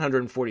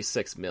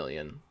 $746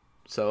 million.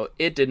 So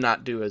it did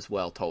not do as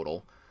well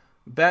total.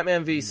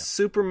 Batman v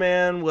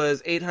Superman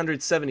was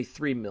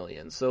 $873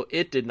 million. So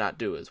it did not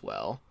do as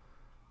well.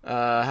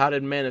 How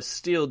did Man of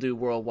Steel do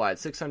worldwide?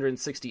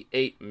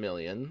 $668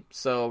 million.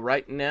 So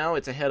right now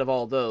it's ahead of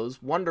all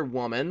those. Wonder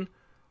Woman,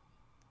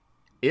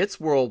 its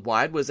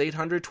worldwide was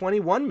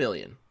 $821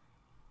 million.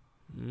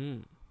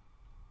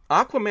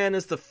 Aquaman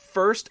is the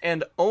first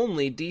and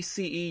only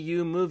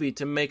DCEU movie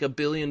to make $1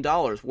 billion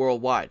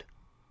worldwide.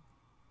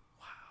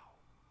 Wow.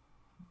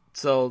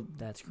 So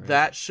that's crazy.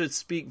 That should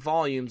speak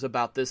volumes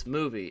about this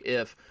movie.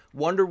 If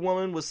Wonder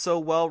Woman was so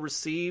well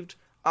received,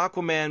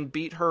 Aquaman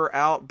beat her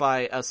out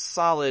by a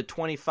solid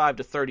 $25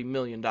 to $30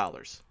 million.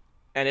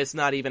 And it's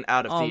not even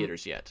out of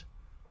theaters yet.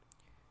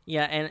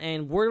 Yeah,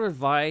 and word of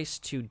advice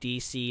to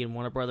DC and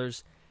Warner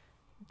Brothers,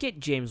 get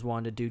James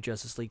Wan to do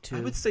Justice League 2. I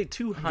would say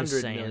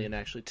 $200 million,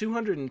 actually.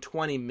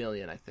 $220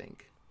 million, I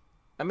think.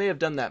 I may have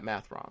done that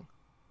math wrong.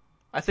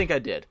 I think I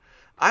did.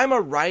 I'm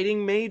a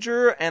writing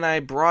major, and I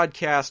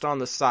broadcast on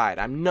the side.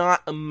 I'm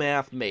not a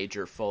math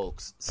major,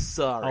 folks.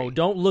 Sorry. Oh,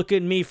 don't look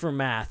at me for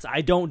maths.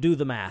 I don't do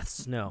the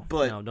maths. No,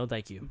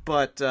 thank you.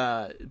 But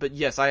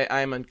yes,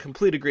 I'm in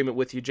complete agreement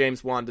with you.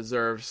 James Wan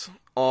deserves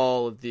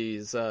all of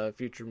these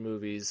future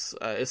movies,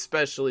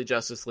 especially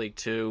Justice League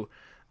 2.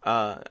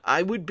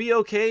 I would be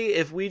okay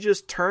if we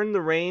just turn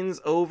the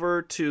reins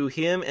over to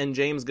him and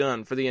James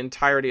Gunn for the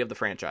entirety of the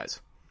franchise.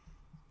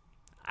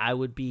 I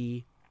would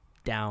be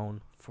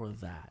down for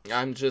that.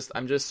 I'm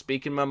just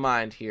speaking my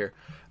mind here.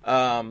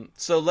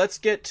 So let's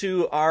get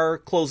to our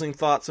closing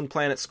thoughts and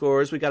planet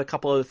scores. We got a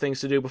couple other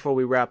things to do before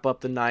we wrap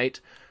up the night.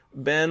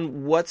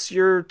 Ben, what's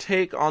your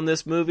take on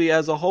this movie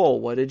as a whole?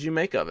 What did you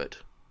make of it?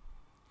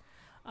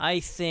 I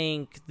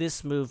think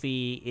this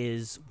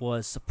movie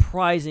was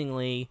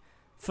surprisingly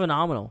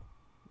phenomenal.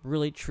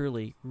 Really,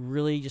 truly,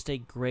 really just a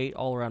great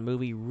all-around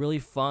movie. Really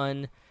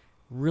fun,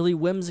 really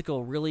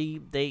whimsical.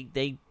 Really,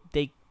 they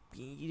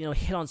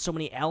hit on so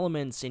many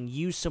elements and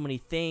use so many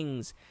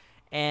things,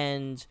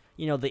 and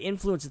the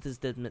influence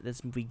that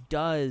this movie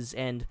does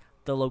and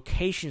the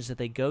locations that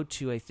they go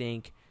to. I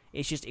think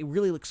it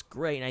really looks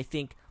great, and I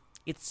think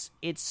it's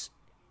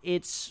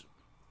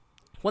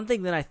one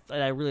thing that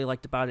I really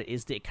liked about it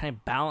is that it kind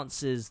of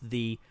balances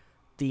the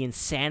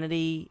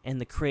insanity and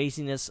the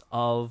craziness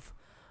of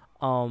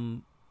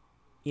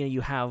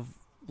you have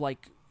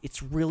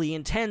it's really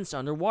intense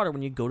underwater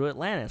when you go to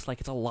Atlantis.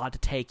 It's a lot to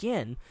take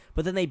in.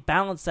 But then they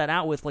balance that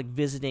out with,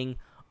 visiting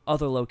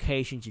other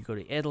locations. You go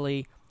to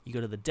Italy, you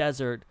go to the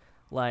desert,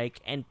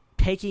 and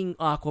taking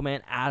Aquaman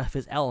out of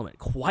his element,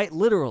 quite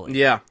literally.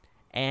 Yeah.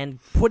 And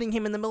putting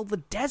him in the middle of the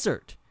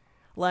desert.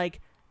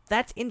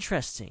 That's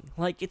interesting.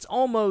 It's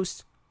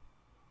almost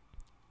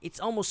it's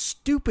almost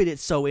stupid.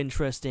 It's so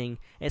interesting.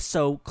 It's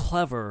so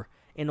clever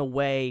in a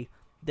way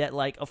that,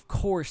 like, of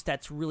course,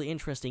 that's really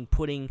interesting.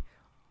 Putting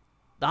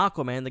the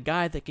Aquaman, the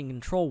guy that can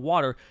control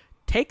water,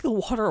 take the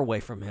water away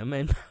from him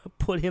and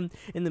put him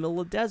in the middle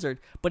of the desert.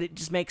 But it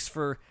just makes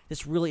for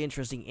this really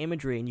interesting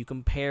imagery, and you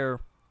compare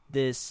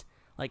this.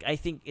 Like, I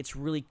think it's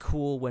really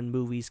cool when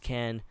movies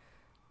can,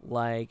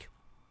 like,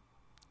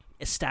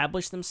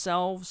 establish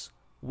themselves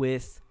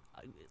with,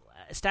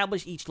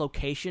 establish each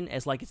location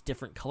as, like, its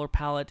different color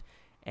palette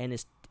and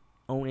its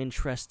own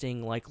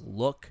interesting, like,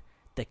 look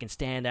that can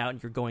stand out.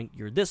 And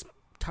you're this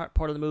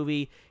part of the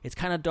movie, it's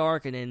kind of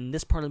dark, and in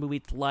this part of the movie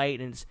it's light,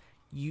 and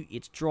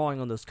it's drawing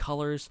on those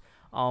colors.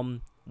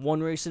 One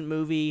recent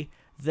movie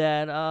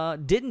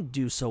that didn't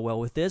do so well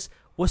with this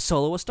was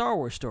Solo: A Star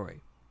Wars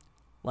Story.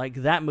 Like,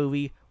 that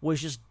movie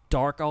was just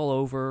dark all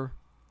over,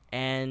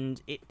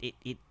 and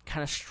it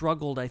kind of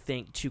struggled, I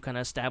think, to kind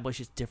of establish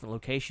its different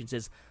locations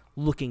as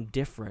looking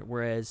different,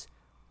 whereas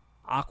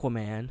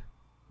Aquaman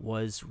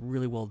was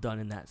really well done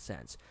in that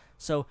sense.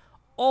 So,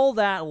 all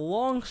that,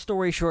 long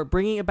story short,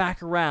 bringing it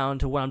back around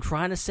to what I'm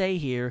trying to say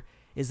here,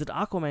 is that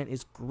Aquaman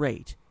is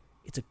great.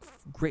 It's a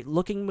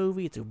great-looking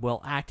movie, it's a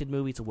well-acted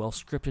movie, it's a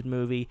well-scripted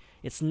movie.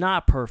 It's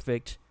not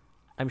perfect.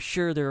 I'm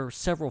sure there are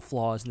several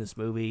flaws in this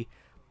movie,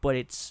 but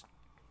it's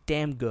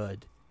damn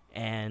good,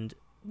 and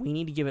we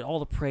need to give it all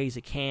the praise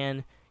it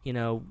can.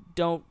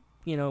 Don't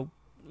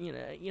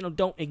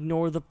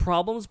ignore the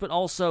problems, but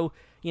also,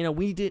 we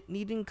need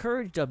to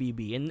encourage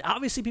WB, and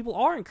obviously people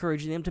are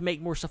encouraging them to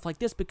make more stuff like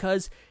this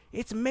because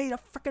it's made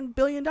 $1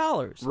 billion.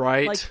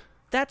 Right. Like,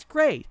 that's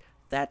great.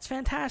 That's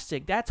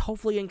fantastic. That's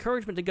hopefully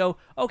encouragement to go,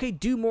 okay,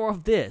 do more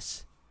of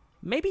this.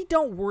 Maybe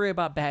don't worry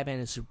about Batman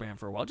and Superman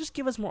for a while. Just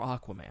give us more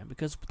Aquaman,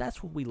 because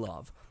that's what we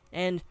love.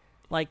 And,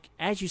 like,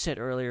 as you said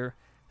earlier,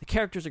 the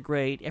characters are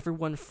great.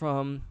 Everyone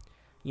from,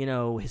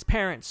 his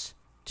parents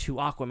to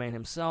Aquaman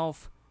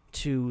himself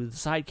to the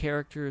side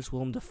characters,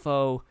 Willem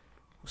Dafoe,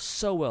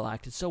 so well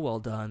acted, so well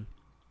done.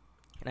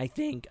 And I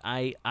think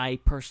I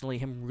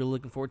personally am really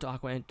looking forward to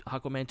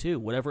Aquaman 2,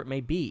 whatever it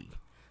may be.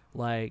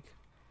 Like,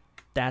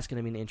 that's going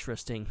to be an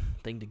interesting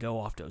thing to go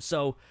off to.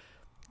 So,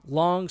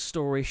 long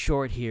story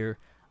short here,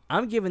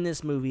 I'm giving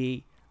this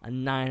movie a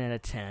 9 out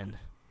of 10.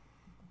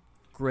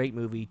 Great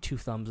movie, 2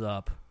 thumbs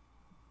up.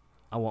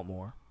 I want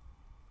more.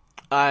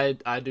 I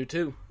do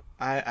too.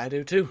 I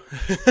do too.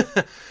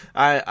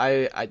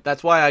 I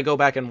that's why I go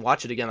back and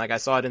watch it again. Like, I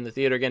saw it in the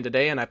theater again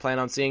today, and I plan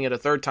on seeing it a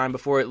third time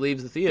before it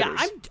leaves the theaters.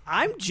 Yeah,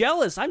 I'm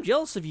jealous. I'm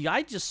jealous of you.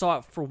 I just saw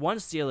it for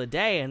once the other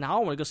day, and now I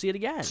want to go see it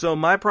again. So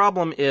my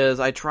problem is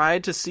I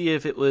tried to see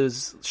if it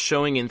was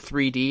showing in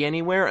 3D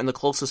anywhere, and the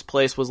closest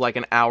place was like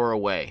an hour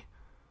away.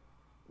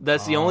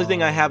 That's the only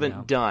thing I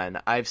haven't done.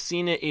 I've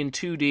seen it in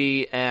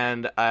 2D,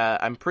 and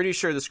I'm pretty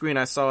sure the screen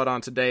I saw it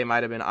on today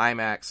might have been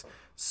IMAX.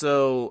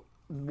 So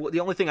the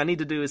only thing I need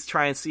to do is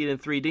try and see it in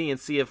 3D and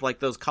see if, like,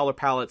 those color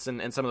palettes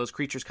and some of those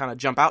creatures kind of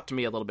jump out to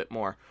me a little bit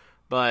more.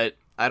 But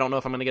I don't know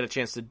if I'm going to get a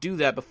chance to do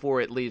that before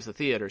it leaves the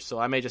theater, so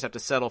I may just have to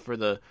settle for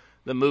the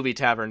movie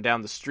tavern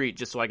down the street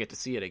just so I get to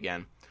see it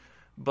again.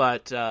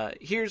 But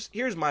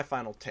here's my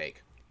final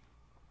take.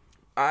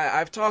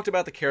 I've talked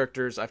about the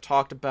characters, I've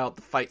talked about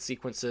the fight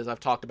sequences, I've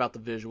talked about the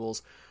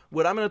visuals.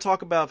 What I'm going to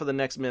talk about for the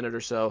next minute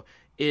or so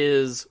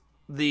is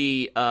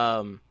the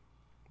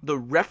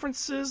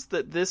references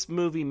that this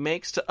movie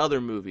makes to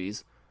other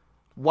movies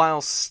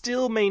while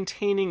still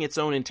maintaining its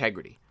own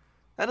integrity.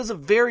 That is a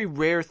very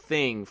rare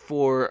thing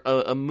for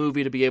a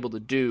movie to be able to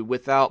do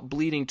without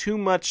bleeding too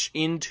much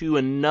into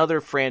another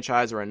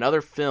franchise or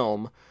another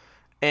film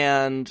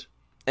and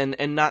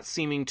not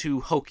seeming too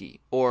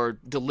hokey or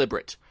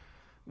deliberate.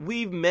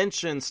 We've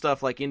mentioned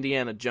stuff like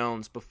Indiana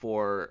Jones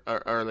before,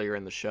 earlier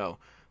in the show,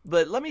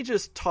 but let me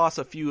just toss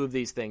a few of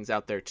these things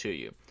out there to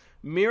you.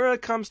 Mira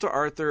comes to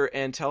Arthur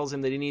and tells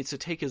him that he needs to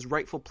take his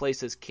rightful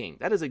place as king.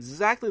 That is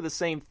exactly the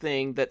same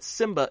thing that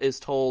Simba is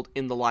told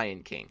in The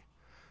Lion King.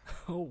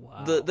 Oh,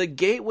 wow. The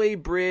Gateway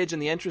Bridge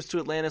and the entrance to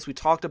Atlantis, we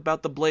talked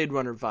about the Blade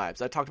Runner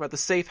vibes. I talked about the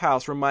safe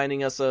house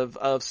reminding us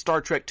of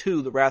Star Trek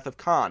II, The Wrath of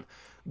Khan.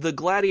 The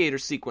gladiator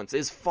sequence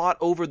is fought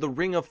over the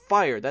Ring of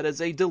Fire. That is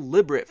a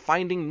deliberate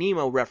Finding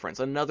Nemo reference,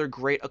 another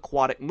great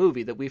aquatic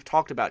movie that we've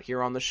talked about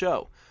here on the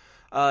show.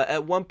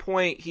 At one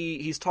point,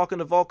 he's talking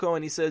to Vulko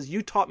and he says,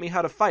 "You taught me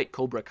how to fight,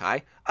 Cobra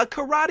Kai." A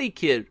Karate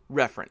Kid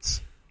reference.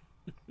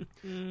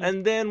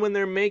 And then when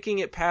they're making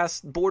it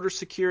past border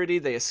security,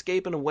 they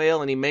escape in a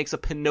whale and he makes a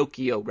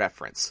Pinocchio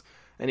reference.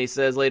 And he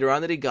says later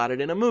on that he got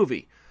it in a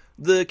movie.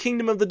 The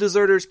Kingdom of the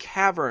Deserters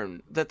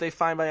cavern that they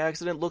find by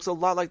accident looks a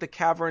lot like the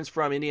caverns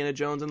from Indiana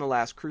Jones and the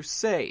Last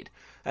Crusade.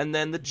 And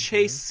then the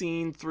chase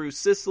scene through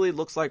Sicily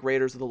looks like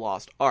Raiders of the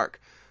Lost Ark.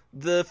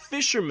 The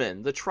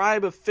fishermen, the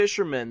tribe of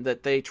fishermen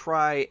that they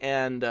try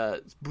and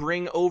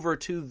bring over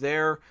to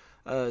their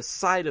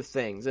side of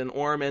things, and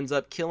Orm ends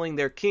up killing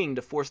their king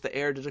to force the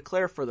heir to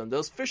declare for them.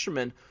 Those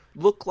fishermen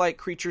look like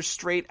creatures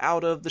straight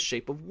out of The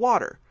Shape of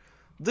Water.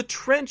 The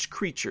trench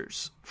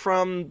creatures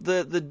from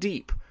the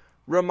deep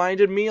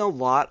reminded me a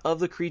lot of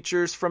the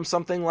creatures from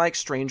something like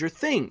Stranger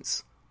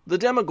Things, the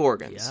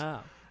Demogorgons. Yeah.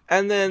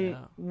 And then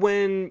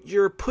when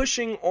you're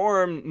pushing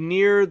Orm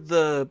near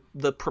the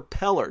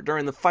propeller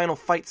during the final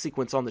fight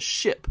sequence on the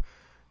ship,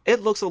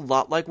 it looks a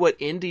lot like what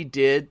Indy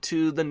did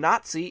to the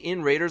Nazi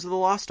in Raiders of the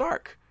Lost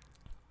Ark.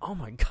 Oh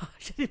my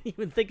gosh, I didn't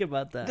even think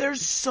about that.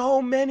 There's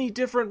so many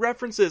different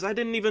references. I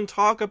didn't even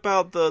talk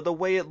about the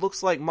way it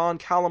looks like Mon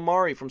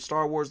Calamari from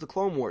Star Wars The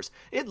Clone Wars.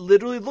 It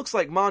literally looks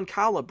like Mon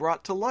Cala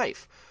brought to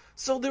life.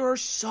 So there are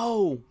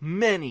so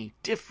many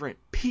different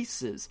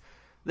pieces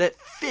that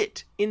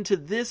fit into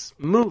this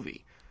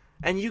movie.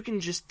 And you can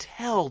just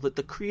tell that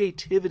the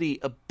creativity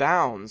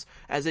abounds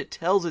as it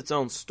tells its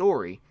own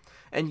story.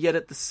 And yet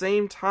at the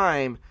same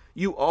time,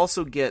 you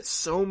also get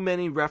so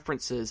many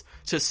references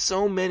to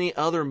so many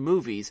other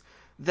movies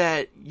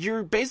that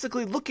you're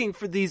basically looking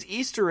for these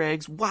Easter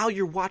eggs while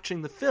you're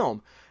watching the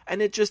film.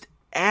 And it just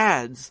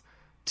adds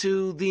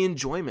to the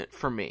enjoyment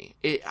for me.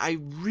 I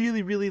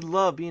really, really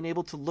love being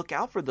able to look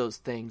out for those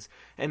things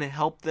and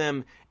help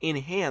them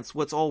enhance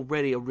what's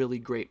already a really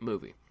great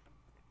movie.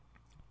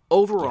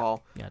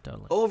 Overall,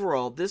 totally.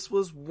 Overall, this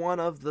was one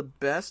of the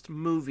best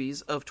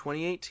movies of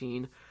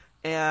 2018.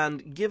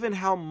 And given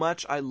how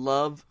much I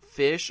love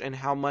Fish and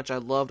how much I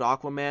loved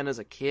Aquaman as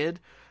a kid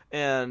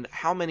and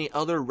how many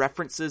other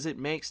references it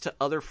makes to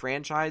other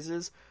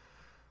franchises,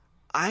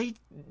 I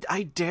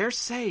dare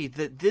say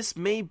that this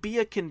may be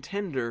a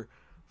contender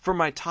for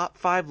my top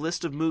 5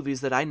 list of movies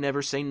that I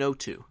never say no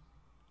to.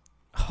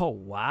 Oh,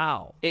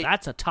 wow.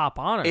 That's a top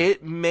honor.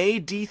 It may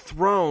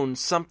dethrone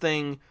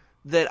something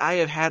that I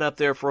have had up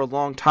there for a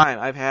long time.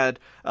 I've had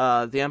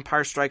The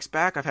Empire Strikes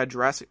Back, I've had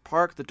Jurassic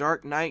Park, The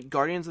Dark Knight,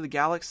 Guardians of the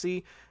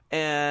Galaxy,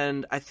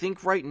 and I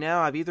think right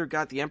now I've either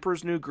got The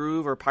Emperor's New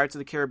Groove or Pirates of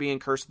the Caribbean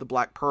Curse of the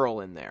Black Pearl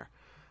in there.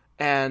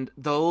 And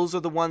those are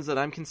the ones that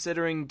I'm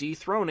considering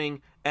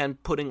dethroning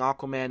and putting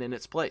Aquaman in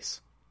its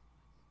place.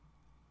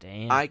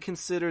 Damn. I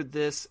consider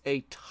this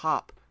a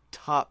top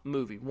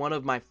movie, one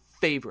of my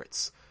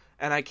favorites,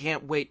 and I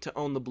can't wait to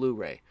own the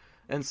Blu-ray.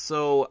 And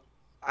so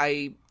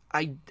I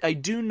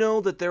do know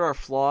that there are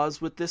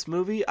flaws with this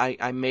movie.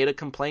 I made a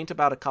complaint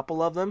about a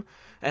couple of them,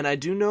 and I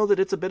do know that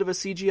it's a bit of a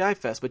CGI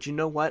fest, but you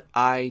know what?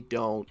 I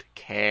don't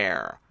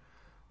care.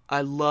 I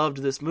loved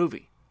this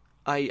movie.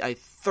 I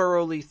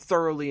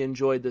thoroughly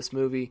enjoyed this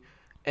movie,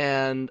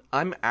 and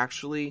I'm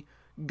actually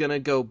gonna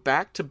go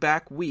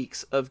back-to-back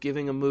weeks of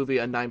giving a movie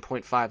a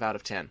 9.5 out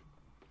of 10.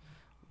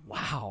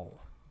 Wow.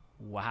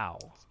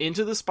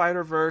 Into the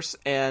Spider-Verse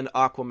and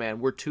Aquaman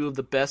were two of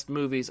the best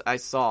movies I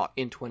saw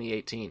in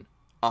 2018.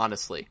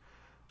 Honestly,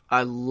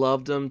 I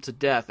loved them to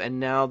death, and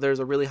now there's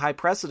a really high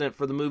precedent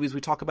for the movies we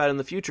talk about in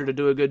the future to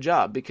do a good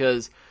job,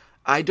 because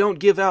I don't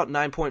give out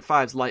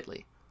 9.5s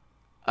lightly.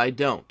 I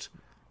don't.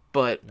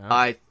 But no.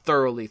 I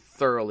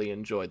thoroughly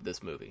enjoyed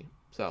this movie.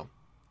 So,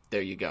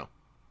 there you go.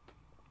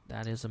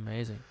 That is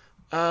amazing.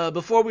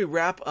 Before we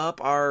wrap up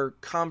our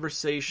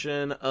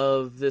conversation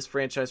of this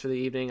franchise for the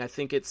evening, I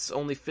think it's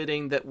only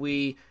fitting that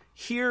we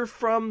hear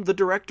from the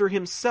director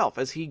himself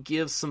as he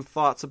gives some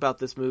thoughts about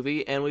this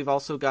movie, and we've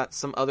also got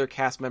some other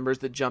cast members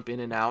that jump in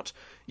and out.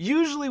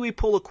 Usually we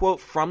pull a quote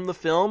from the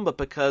film, but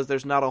because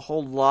there's not a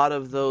whole lot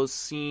of those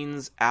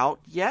scenes out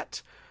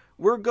yet,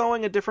 we're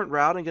going a different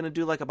route and going to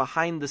do like a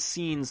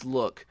behind-the-scenes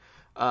look.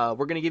 We're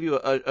going to give you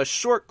a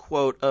short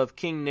quote of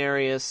King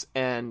Nereus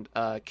and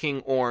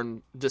King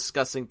Orn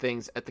discussing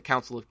things at the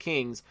Council of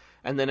Kings,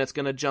 and then it's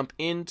going to jump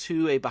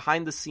into a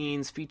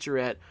behind-the-scenes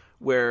featurette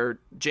where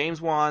James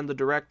Wan, the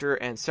director,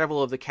 and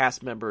several of the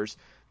cast members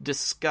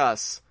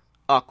discuss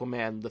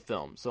Aquaman, the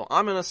film. So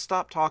I'm going to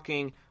stop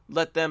talking,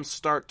 let them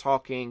start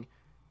talking.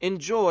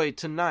 Enjoy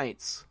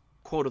tonight's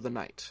quote of the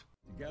night.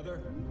 Together,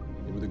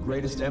 they were the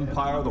greatest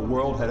empire the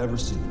world had ever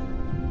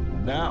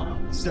seen. Now,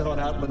 sit on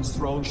Atlan's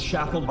throne,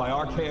 shackled by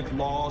archaic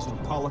laws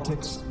and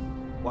politics,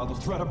 while the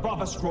threat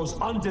above us grows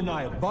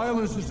undeniable.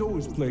 Violence has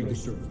always plagued the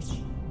surface.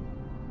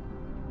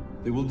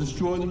 They will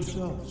destroy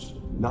themselves.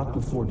 Not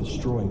before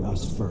destroying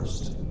us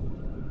first.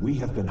 We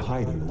have been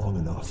hiding long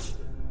enough.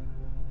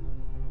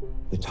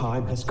 The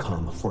time has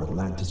come for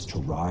Atlantis to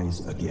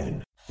rise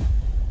again.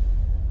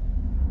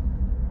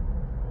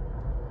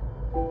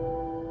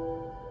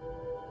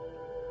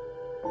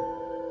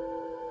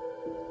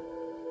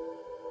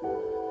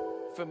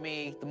 For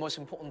me, the most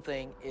important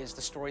thing is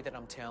the story that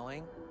I'm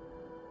telling.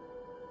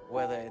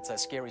 Whether it's a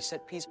scary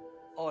set piece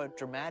or a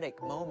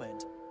dramatic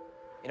moment,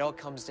 it all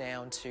comes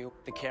down to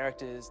the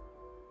characters,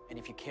 and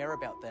if you care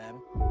about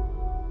them.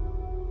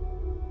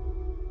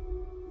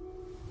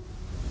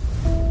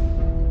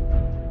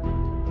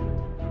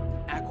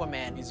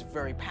 Aquaman is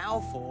very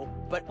powerful,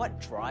 but what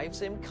drives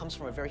him comes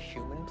from a very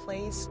human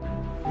place.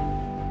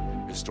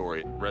 His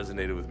story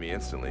resonated with me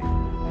instantly.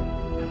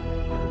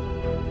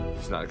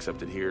 He's not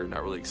accepted here,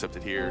 not really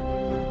accepted here.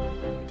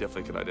 I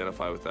definitely could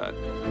identify with that.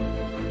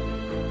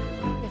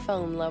 I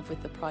fell in love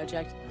with the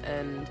project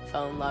and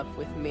fell in love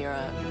with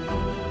Mira.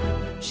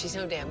 She's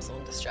no damsel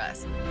in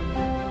distress.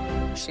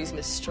 She's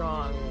a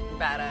strong,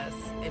 badass,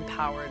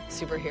 empowered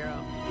superhero.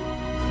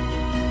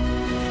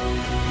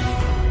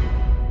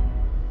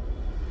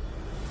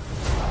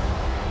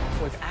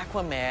 With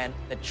Aquaman,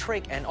 the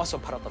trick and also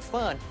part of the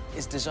fun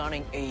is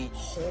designing a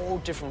whole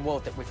different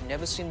world that we've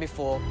never seen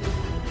before.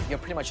 You're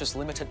pretty much just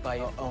limited by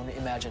your own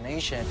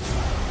imagination.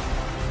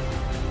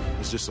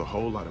 There's just a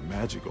whole lot of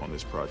magic on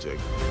this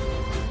project.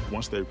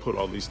 Once they put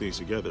all these things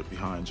together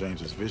behind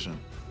James's vision,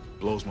 it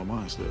blows my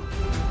mind still.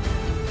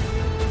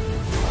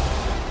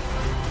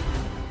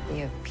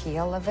 The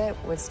appeal of it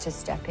was to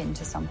step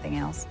into something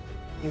else.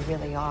 You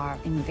really are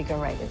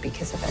invigorated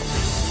because of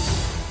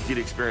it. You get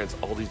to experience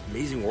all these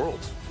amazing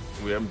worlds.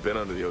 We haven't been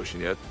under the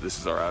ocean yet. This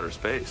is our outer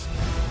space.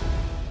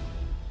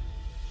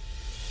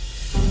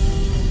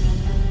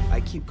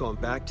 I keep going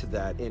back to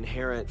that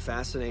inherent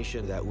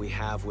fascination that we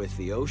have with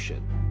the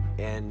ocean.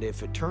 And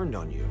if it turned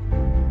on you?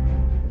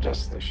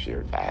 Just the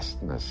sheer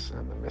vastness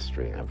and the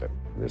mystery of it.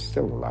 There's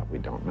still a lot we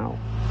don't know.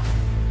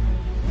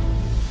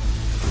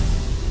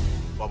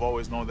 I've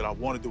always known that I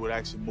want to do an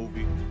action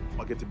movie.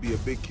 I get to be a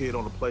big kid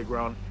on the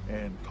playground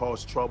and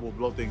cause trouble,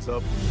 blow things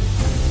up.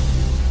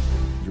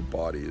 Your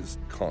body is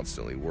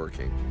constantly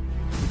working.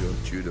 You're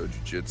doing judo,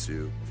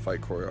 jiu-jitsu,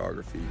 fight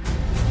choreography.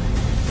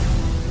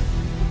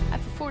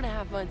 After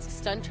 4.5 months of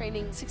stunt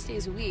training 6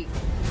 days a week,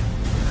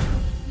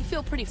 you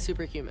feel pretty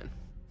superhuman.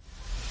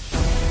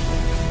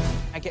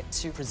 I get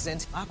to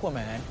present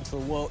Aquaman into the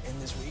world in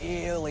this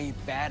really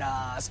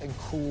badass and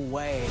cool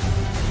way.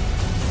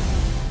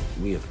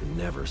 We have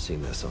never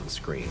seen this on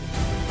screen.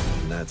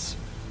 And that's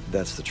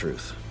the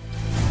truth.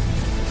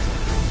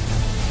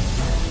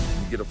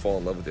 You get to fall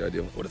in love with the idea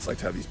of what it's like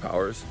to have these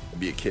powers and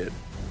be a kid.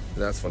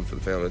 And that's fun for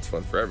the family, it's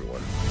fun for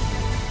everyone.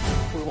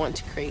 We want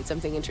to create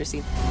something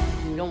interesting.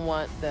 We don't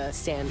want the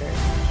standard.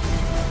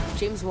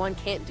 James Wan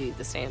can't do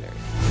the standard.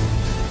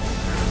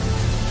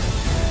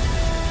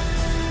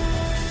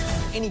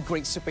 Any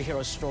great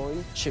superhero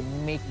story should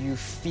make you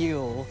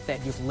feel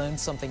that you've learned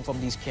something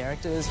from these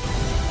characters.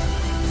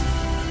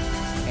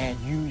 And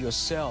you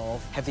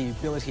yourself have the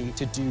ability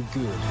to do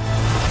good.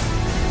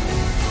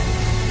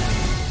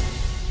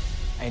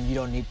 And you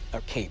don't need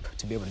a cape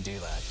to be able to do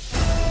that.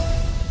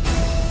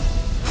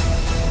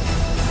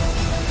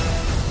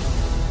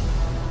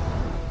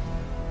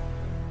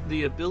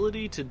 The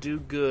ability to do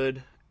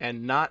good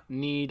and not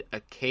need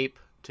a cape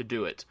to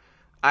do it.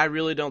 I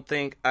really don't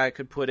think I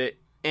could put it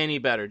any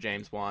better,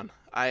 James Wan.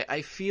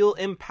 I feel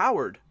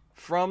empowered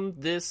from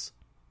this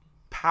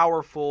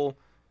powerful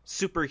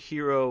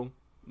superhero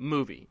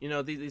movie. You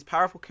know, these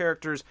powerful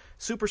characters,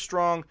 super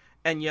strong,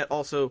 and yet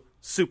also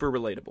super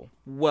relatable.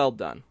 Well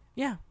done.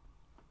 Yeah,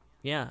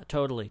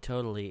 totally.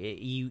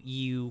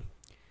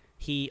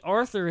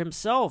 Arthur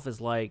himself is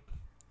like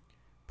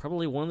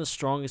probably one of the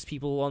strongest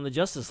people on the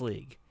Justice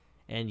League,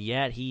 and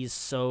yet he's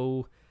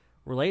so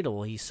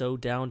relatable. He's so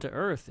down to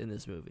earth in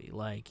this movie.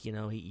 Like, you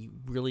know, you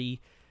really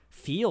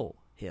feel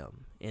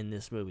him in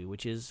this movie,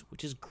 which is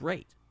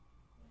great.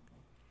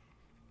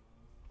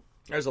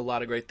 There's a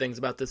lot of great things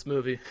about this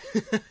movie.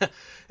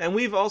 And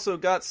we've also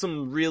got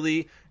some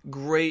really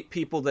great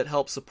people that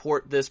help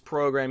support this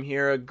program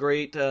here. A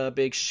great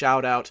big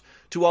shout out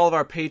to all of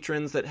our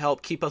patrons that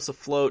help keep us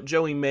afloat.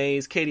 Joey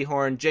Mays, Katie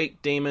Horn,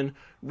 Jake Damon,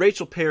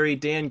 Rachel Perry,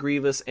 Dan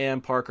Grievous,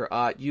 and Parker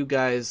Ott. You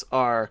guys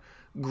are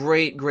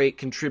great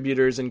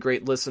contributors and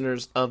great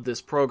listeners of this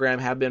program,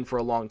 have been for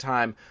a long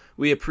time.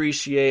 We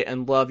appreciate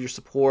and love your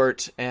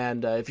support,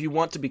 and if you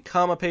want to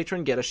become a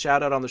patron, get a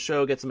shout out on the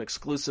show, get some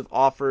exclusive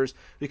offers,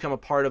 become a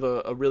part of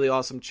a really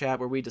awesome chat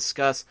where we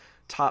discuss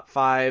top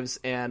fives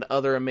and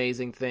other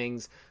amazing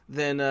things,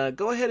 then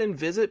go ahead and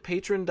visit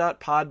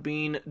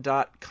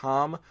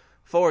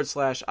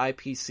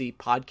patron.podbean.com/IPC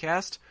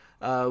podcast.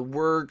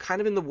 We're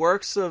kind of in the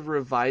works of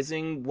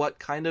revising what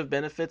kind of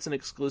benefits and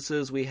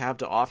exclusives we have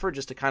to offer,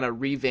 just to kind of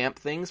revamp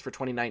things for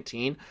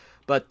 2019.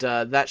 But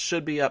that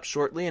should be up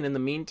shortly. And in the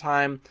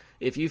meantime,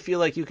 if you feel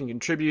like you can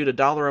contribute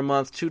 $1 a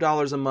month,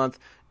 $2 a month,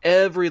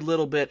 every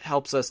little bit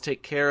helps us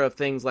take care of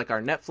things like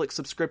our Netflix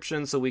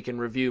subscription so we can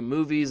review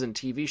movies and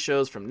TV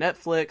shows from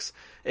Netflix.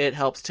 It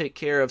helps take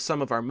care of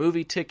some of our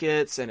movie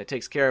tickets, and it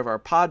takes care of our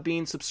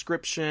Podbean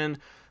subscription.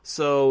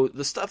 So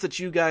the stuff that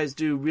you guys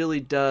do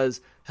really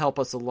does help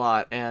us a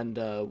lot, and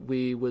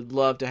we would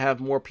love to have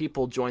more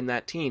people join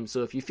that team.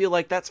 So if you feel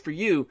like that's for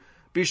you,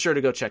 be sure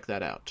to go check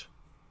that out.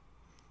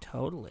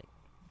 Totally.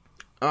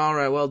 All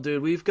right, well,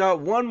 dude, we've got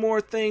one more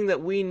thing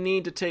that we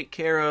need to take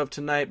care of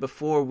tonight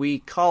before we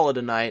call it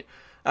a night.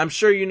 I'm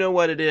sure you know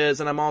what it is,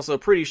 and I'm also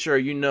pretty sure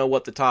you know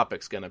what the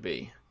topic's going to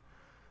be.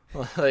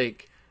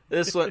 Like,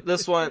 this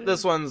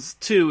one's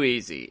too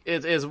easy.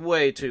 It is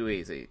way too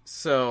easy.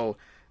 So,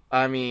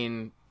 I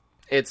mean,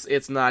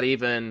 it's not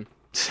even.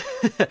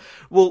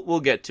 We'll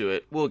get to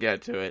it.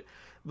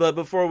 But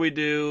before we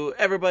do,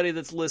 everybody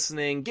that's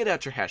listening, get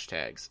out your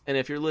hashtags. And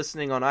if you're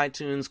listening on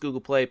iTunes, Google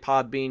Play,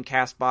 Podbean,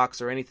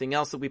 CastBox, or anything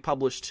else that we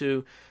publish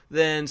to,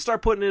 then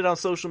start putting it on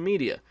social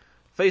media.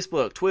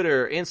 Facebook,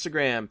 Twitter,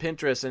 Instagram,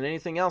 Pinterest, and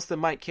anything else that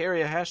might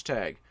carry a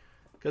hashtag.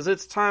 Because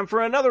it's time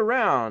for another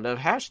round of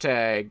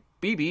hashtag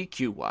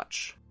BBQ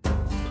Watch.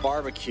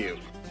 Barbecue.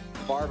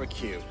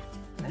 Barbecue.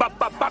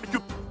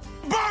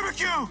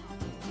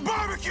 Barbecue.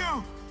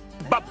 Barbecue.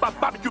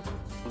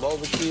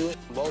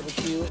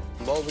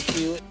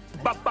 Barbecue.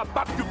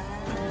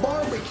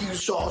 Barbecue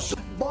sauce.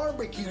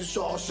 Barbecue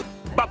sauce.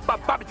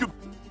 Barbecue.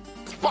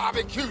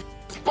 Barbecue.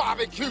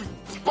 Barbecue.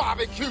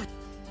 Barbecue.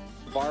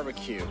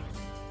 Barbecue.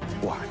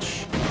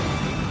 Watch.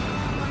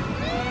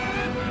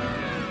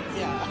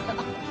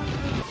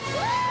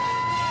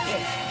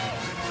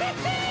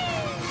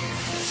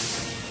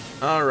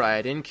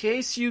 Alright, in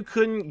case you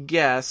couldn't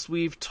guess,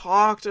 we've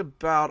talked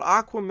about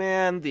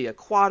Aquaman, the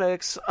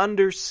aquatics,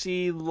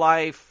 undersea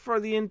life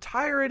for the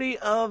entirety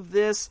of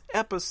this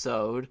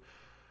episode.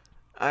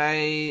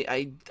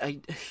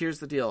 Here's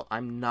the deal.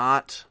 I'm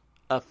not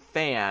a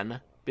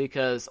fan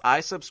because I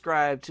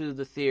subscribe to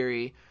the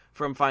theory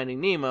from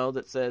Finding Nemo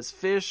that says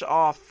fish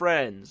are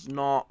friends,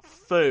 not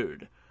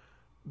food.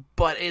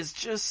 But it's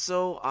just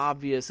so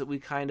obvious that we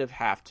kind of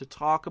have to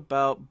talk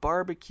about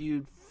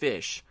barbecued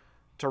fish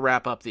to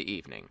wrap up the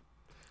evening.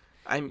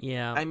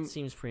 It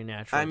seems pretty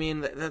natural. I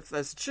mean,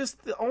 that's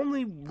just the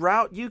only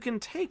route you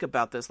can take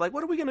about this. Like,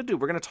 what are we going to do?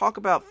 We're going to talk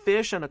about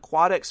fish and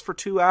aquatics for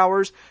 2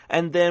 hours,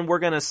 and then we're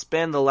going to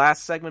spend the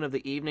last segment of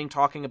the evening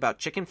talking about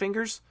chicken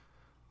fingers?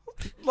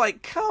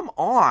 Like, come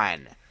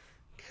on.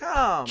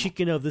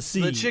 Chicken of the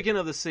sea. The chicken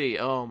of the sea.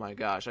 Oh, my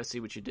gosh. I see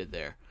what you did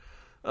there.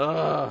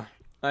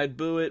 I'd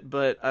boo it,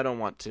 but I don't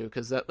want to,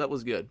 because that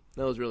was good.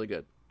 That was really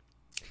good.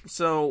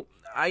 So,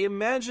 I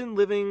imagine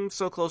living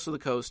so close to the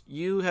coast,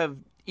 you have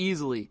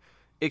easily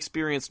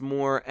experienced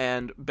more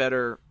and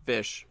better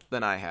fish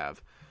than I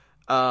have.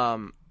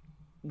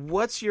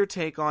 What's your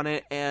take on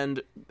it?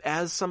 And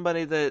as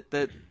somebody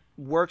that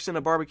works in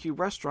a barbecue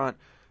restaurant,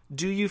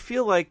 do you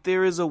feel like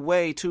there is a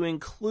way to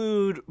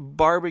include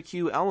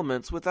barbecue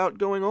elements without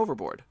going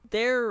overboard?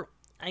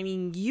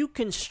 You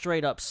can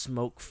straight up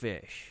smoke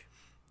fish,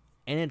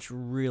 and it's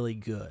really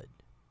good.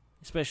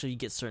 Especially you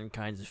get certain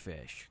kinds of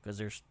fish, because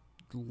there's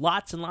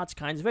lots and lots of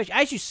kinds of fish,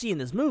 as you see in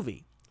this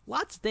movie.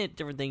 Lots of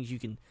different things you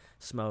can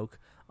smoke.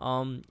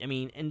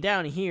 And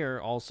down here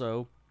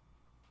also,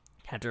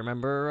 have to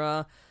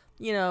remember,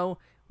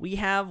 we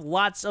have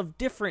lots of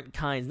different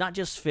kinds, not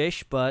just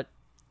fish, but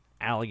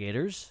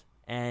alligators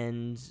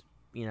and,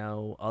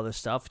 other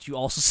stuff that you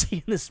also see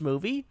in this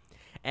movie.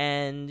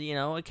 And,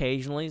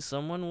 occasionally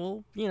someone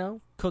will,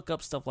 cook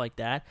up stuff like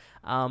that.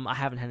 I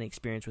haven't had any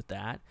experience with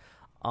that.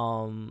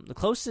 The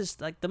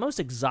closest, the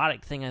most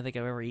exotic thing I think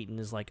I've ever eaten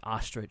is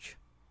ostrich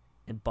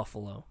and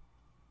buffalo.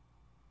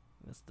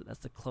 That's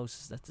the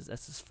closest. That's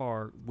as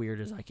far weird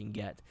as I can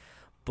get.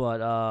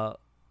 But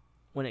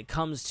when it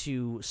comes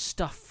to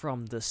stuff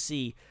from the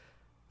sea,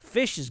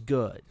 fish is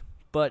good.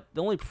 But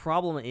the only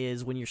problem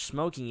is when you're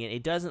smoking it,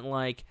 it doesn't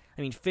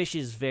fish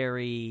is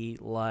very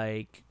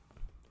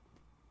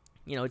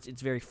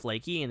it's very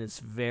flaky and it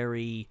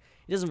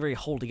doesn't very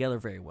hold together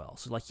very well.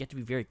 So you have to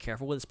be very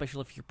careful with it,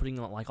 especially if you're putting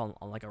it on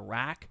a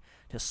rack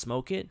to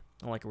smoke it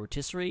on a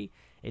rotisserie.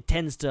 It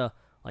tends to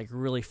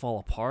really fall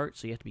apart,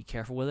 so you have to be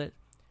careful with it.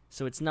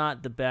 So it's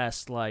not the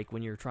best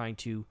when you're trying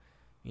to,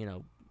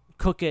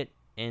 cook it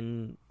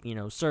and,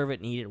 serve it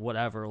and eat it,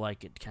 whatever.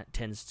 It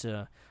tends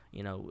to,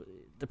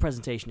 the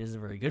presentation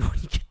isn't very good when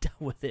you get done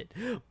with it.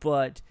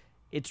 But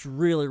it's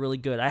really, really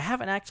good. I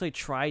haven't actually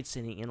tried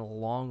sitting in a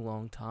long,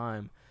 long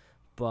time,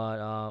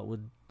 but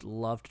would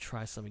love to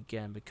try some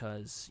again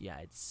because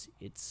it's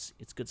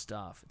good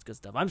stuff. It's good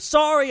stuff. I'm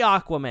sorry,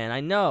 Aquaman. I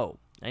know.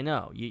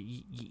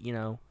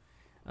 You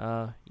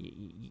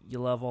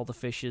love all the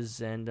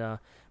fishes, and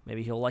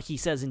maybe he'll, like he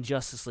says in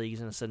Justice League, he's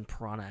gonna send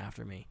Piranha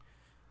after me.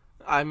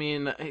 I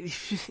mean,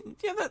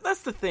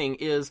 that's the thing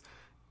is,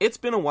 it's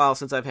been a while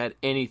since I've had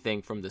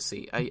anything from the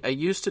sea. I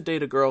used to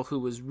date a girl who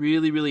was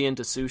really, really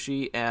into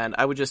sushi, and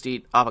I would just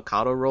eat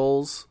avocado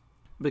rolls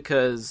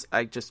because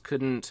I just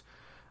couldn't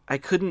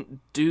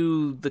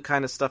do the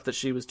kind of stuff that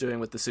she was doing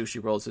with the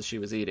sushi rolls that she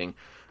was eating.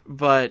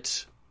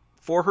 But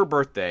for her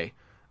birthday,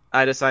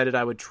 I decided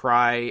I would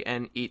try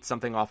and eat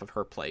something off of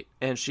her plate.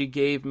 And she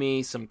gave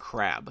me some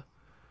crab.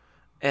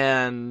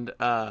 And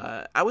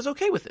I was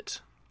okay with it.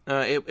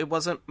 It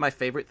wasn't my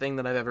favorite thing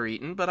that I've ever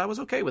eaten, but I was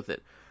okay with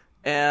it.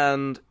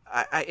 And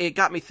it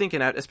got me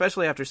thinking,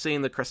 especially after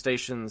seeing the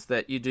crustaceans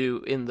that you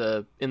do in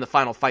the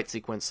final fight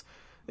sequence.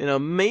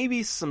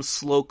 Maybe some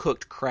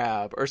slow-cooked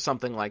crab or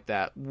something like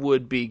that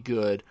would be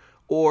good.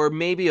 Or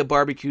maybe a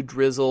barbecue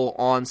drizzle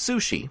on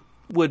sushi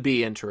would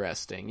be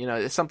interesting.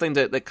 It's something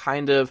that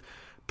kind of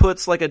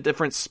puts a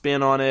different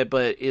spin on it,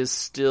 but is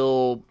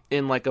still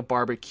in a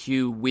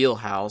barbecue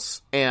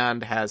wheelhouse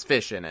and has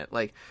fish in it.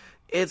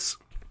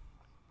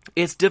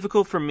 It's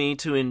difficult for me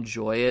to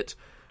enjoy it,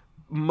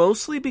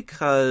 mostly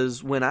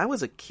because when I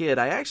was a kid,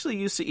 I actually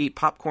used to eat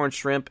popcorn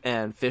shrimp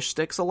and fish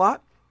sticks a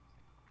lot.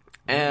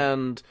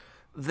 And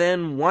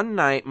then one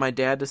night, my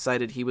dad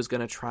decided he was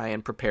going to try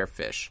and prepare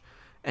fish.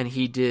 And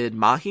he did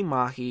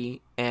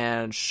mahi-mahi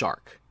and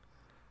shark.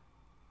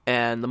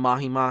 And the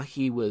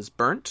mahi-mahi was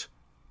burnt,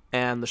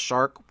 and the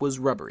shark was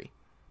rubbery.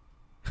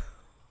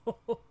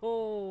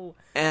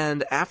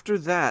 And after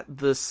that,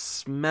 the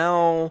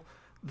smell,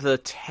 the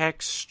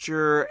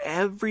texture,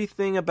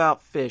 everything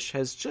about fish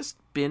has just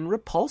been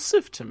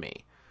repulsive to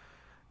me.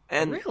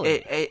 And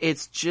really?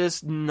 It's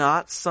just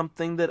not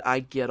something that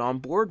I get on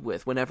board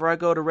with. Whenever I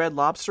go to Red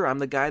Lobster, I'm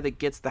the guy that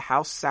gets the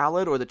house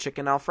salad or the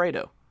chicken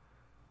Alfredo.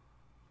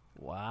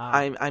 Wow.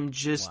 I'm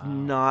just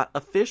not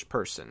a fish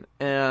person.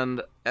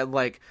 And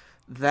like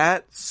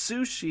that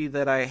sushi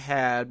that I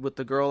had with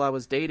the girl I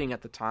was dating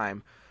at the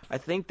time, I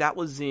think that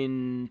was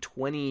in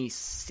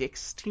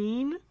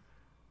 2016.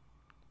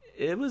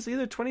 It was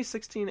either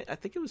 2016, I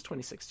think it was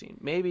 2016,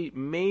 maybe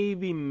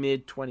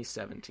mid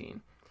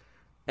 2017.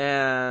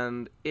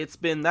 And it's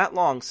been that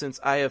long since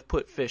I have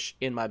put fish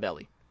in my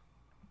belly.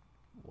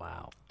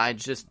 Wow. I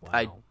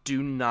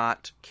do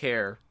not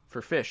care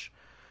for fish.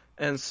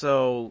 And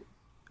so,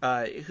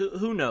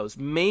 who knows?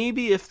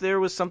 Maybe if there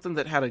was something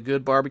that had a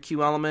good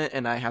barbecue element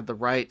and I had the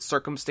right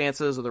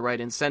circumstances or the right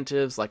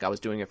incentives, like I was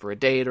doing it for a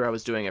date or I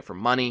was doing it for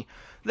money,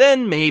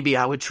 then maybe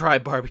I would try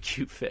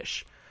barbecue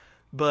fish.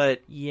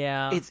 But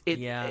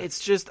it's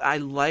just, I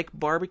like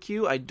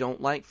barbecue. I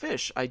don't like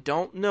fish. I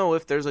don't know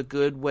if there's a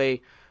good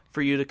way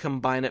for you to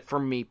combine it for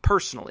me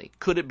personally.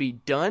 Could it be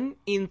done?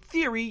 In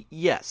theory,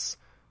 yes.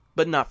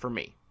 But not for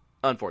me,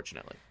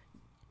 unfortunately.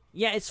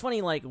 Yeah, it's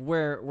funny, like,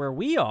 where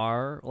we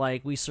are,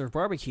 like, we serve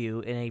barbecue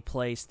in a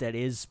place that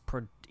is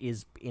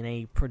in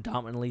a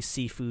predominantly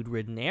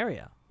seafood-ridden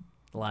area.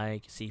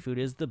 Like, seafood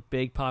is the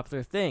big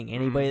popular thing.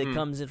 Anybody that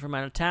comes in from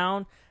out of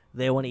town,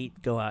 they want to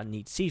go out and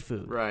eat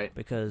seafood. Right.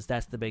 Because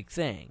that's the big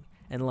thing.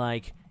 And,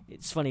 like,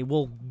 it's funny,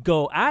 we'll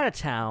go out of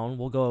town,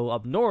 we'll go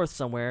up north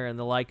somewhere, and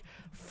they're like,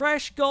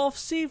 fresh Gulf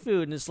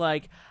seafood. And it's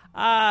like,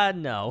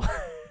 no.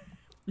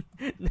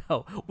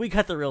 No, we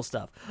got the real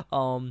stuff.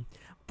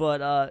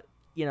 But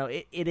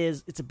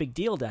it's a big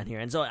deal down here.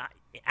 And so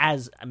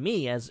as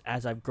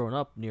I've grown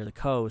up near the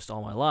coast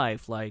all my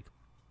life, like,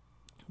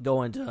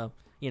 going to,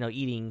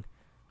 eating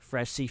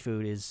fresh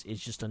seafood is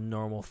just a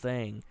normal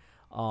thing.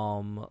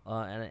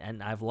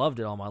 And I've loved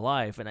it all my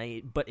life.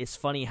 But it's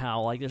funny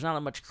how, like, there's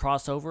not much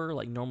crossover.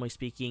 Like, normally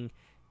speaking,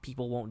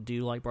 people won't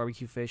do, like,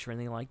 barbecue fish or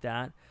anything like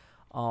that.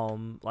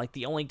 Like,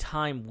 the only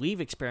time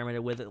we've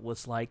experimented with it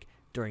was, like,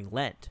 during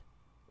Lent,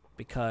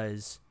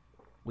 because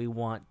we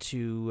want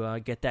to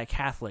get that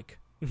Catholic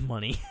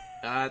money.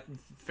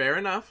 Fair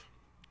enough.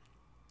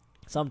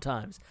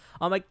 Sometimes.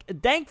 Like,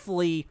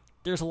 thankfully,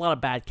 there's a lot of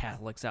bad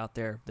Catholics out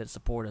there that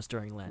support us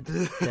during Lent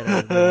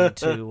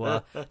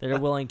that are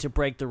willing to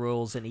break the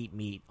rules and eat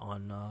meat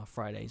on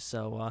Fridays.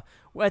 So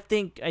I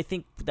think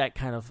that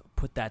kind of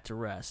put that to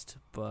rest.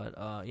 But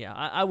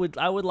I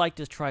would like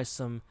to try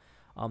some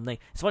thing.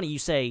 It's funny you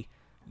say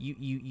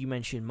you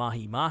mentioned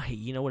mahi mahi.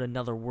 You know what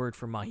another word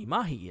for mahi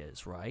mahi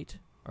is, right?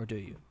 Or do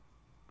you?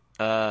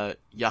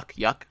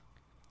 Yuck.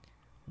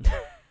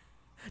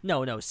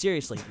 No,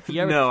 seriously. If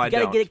you ever, no, you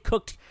gotta get it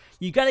cooked.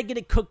 You gotta get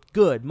it cooked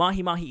good.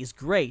 Mahi mahi is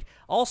great.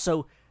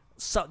 Also,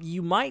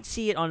 you might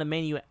see it on a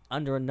menu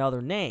under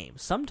another name.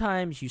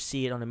 Sometimes you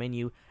see it on a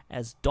menu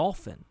as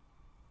dolphin.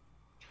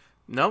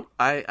 Nope,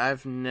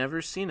 I've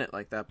never seen it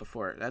like that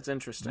before. That's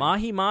interesting.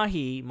 Mahi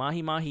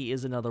mahi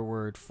is another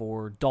word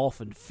for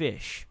dolphin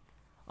fish,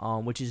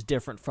 which is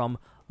different from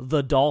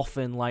the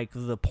dolphin, like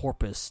the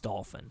porpoise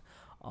dolphin.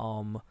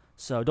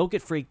 So don't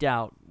get freaked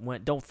out.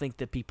 Don't think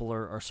that people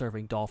are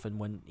serving dolphin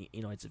when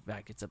it's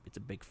a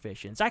big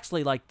fish. And it's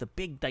actually like the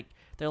big, like,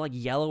 they're like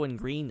yellow and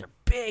green.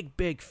 They're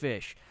big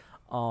fish,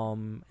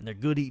 and they're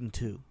good eating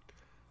too.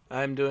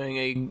 I'm doing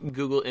a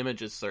Google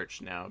Images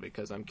search now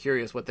because I'm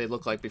curious what they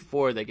look like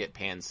before they get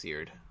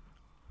pan-seared.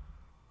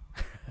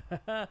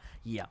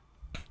 Yeah.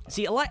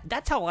 See,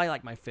 that's how I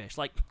like my fish.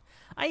 Like,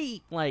 I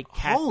eat like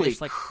catfish. Holy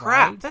like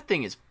crap! fried. That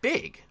thing is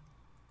big.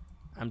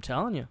 I'm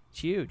telling you, it's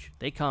huge.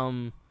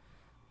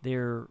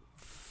 They're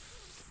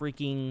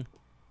freaking,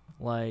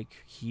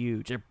 like,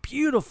 huge. They're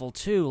beautiful,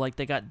 too. Like,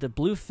 they got the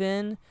blue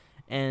fin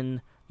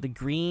and the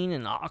green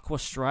and aqua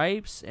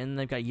stripes, and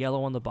they've got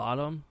yellow on the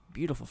bottom.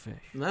 Beautiful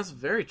fish. That's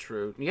very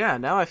true. Yeah,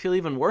 now I feel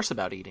even worse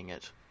about eating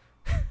it.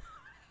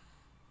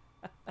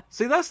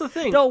 See, that's the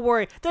thing. Don't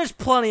worry. There's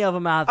plenty of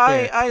them out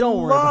there. I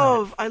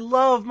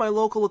love my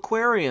local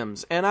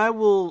aquariums, and I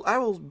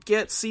will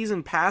get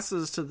season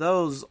passes to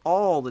those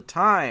all the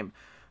time.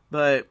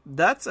 But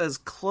that's as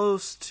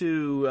close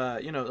to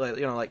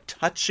like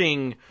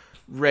touching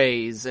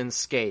rays and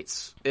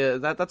skates.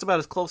 That's about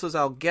as close as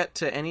I'll get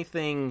to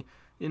anything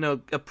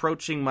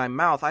approaching my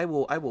mouth. I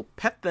will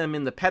pet them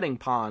in the petting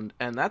pond,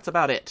 and that's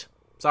about it.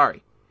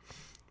 Sorry.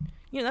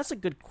 That's a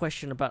good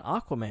question about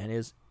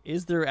Aquaman.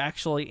 Is there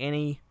actually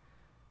any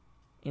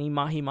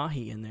mahi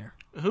mahi in there?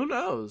 Who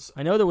knows?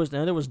 I know there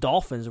was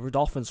dolphins. There were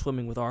dolphins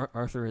swimming with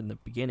Arthur in the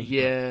beginning.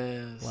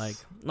 Yes.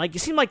 Like it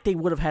seemed like they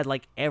would have had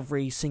like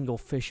every single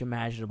fish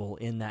imaginable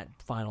in that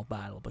final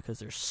battle because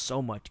there's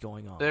so much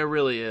going on. There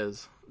really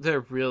is. There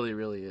really,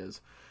 really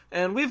is.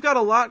 And we've got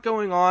a lot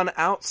going on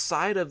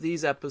outside of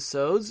these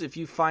episodes. If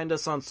you find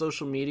us on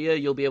social media,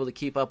 you'll be able to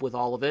keep up with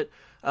all of it.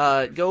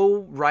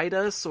 Go write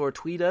us or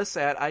tweet us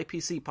at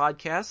IPC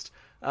Podcast.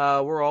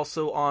 We're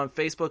also on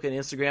Facebook and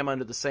Instagram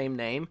under the same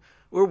name.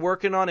 We're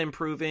working on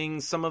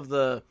improving some of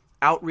the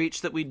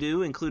outreach that we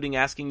do, including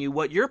asking you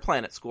what your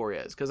planet score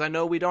is, because I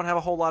know we don't have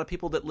a whole lot of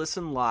people that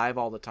listen live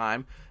all the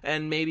time,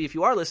 and maybe if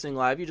you are listening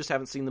live, you just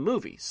haven't seen the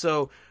movie.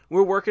 So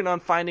we're working on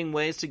finding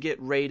ways to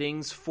get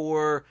ratings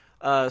for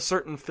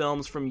certain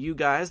films from you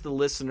guys, the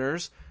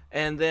listeners,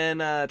 and then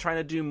trying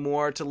to do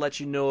more to let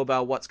you know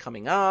about what's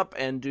coming up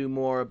and do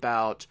more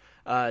about,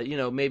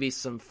 maybe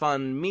some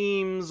fun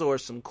memes or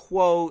some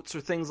quotes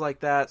or things like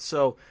that.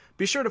 So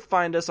be sure to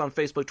find us on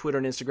Facebook, Twitter,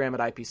 and Instagram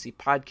at IPC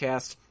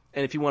Podcast.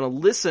 And if you want to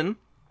listen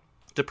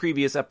to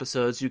previous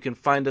episodes, you can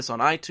find us on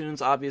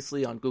iTunes,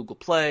 obviously, on Google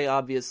Play,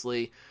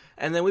 obviously.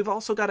 And then we've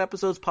also got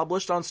episodes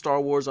published on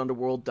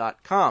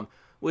StarWarsUnderworld.com,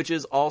 which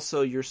is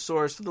also your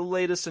source for the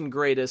latest and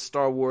greatest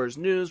Star Wars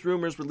news,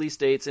 rumors, release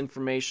dates,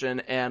 information,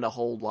 and a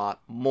whole lot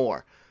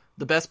more.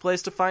 The best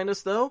place to find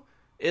us, though,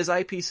 is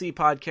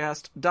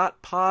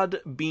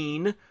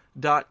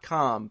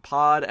ipcpodcast.podbean.com.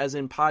 Pod as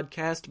in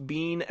podcast,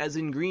 bean as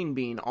in green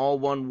bean, all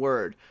one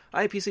word.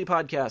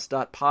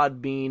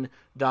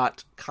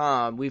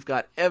 ipcpodcast.podbean.com. We've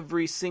got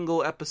every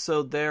single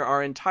episode there.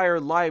 Our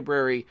entire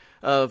library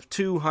of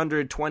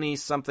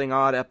 220-something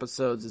odd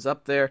episodes is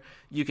up there.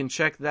 You can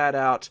check that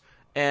out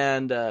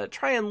and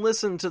try and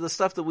listen to the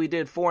stuff that we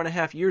did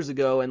 4.5 years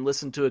ago and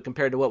listen to it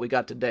compared to what we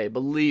got today.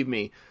 Believe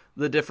me,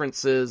 the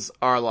differences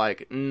are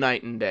like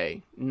night and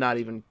day. Not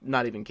even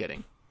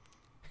kidding.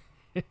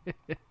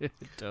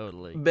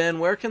 Totally. Ben,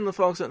 where can the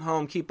folks at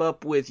home keep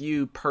up with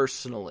you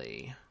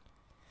personally?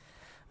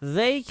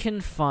 They can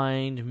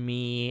find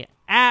me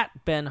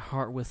at Ben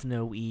Hart with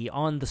no E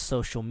on the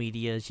social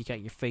medias. You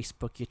got your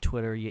Facebook, your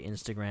Twitter, your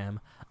Instagram.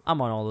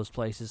 I'm on all those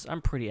places.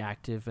 I'm pretty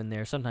active in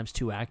there, sometimes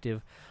too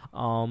active.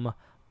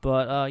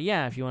 But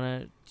if you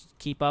want to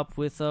keep up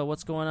with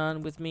what's going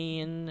on with me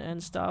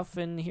and stuff,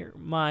 and hear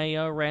my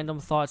random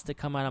thoughts that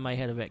come out of my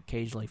head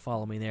occasionally,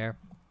 follow me there.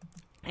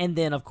 And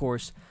then, of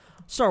course,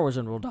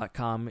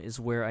 StarWarsUnderworld.com is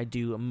where I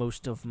do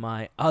most of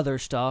my other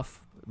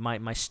stuff,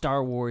 my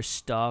Star Wars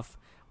stuff.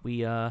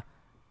 We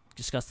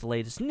discuss the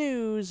latest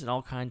news and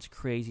all kinds of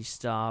crazy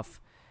stuff.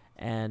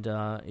 And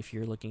if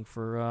you're looking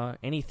for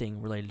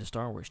anything related to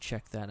Star Wars,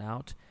 check that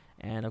out.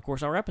 And, of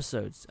course, our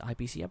episodes,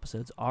 IPC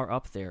episodes, are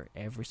up there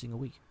every single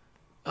week.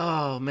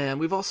 Oh, man.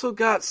 We've also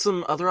got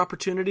some other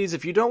opportunities.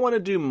 If you don't want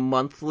to do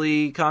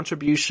monthly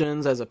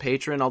contributions as a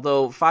patron,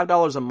 although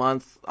 $5 a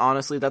month,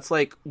 honestly, that's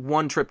like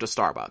one trip to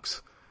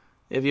Starbucks.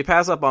 If you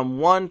pass up on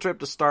one trip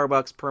to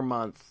Starbucks per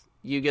month,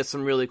 you get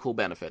some really cool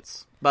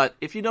benefits. But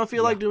if you don't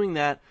feel like doing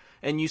that,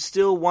 and you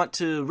still want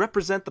to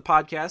represent the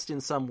podcast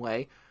in some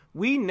way,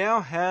 we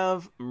now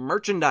have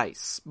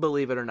merchandise,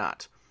 believe it or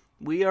not.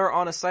 We are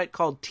on a site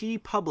called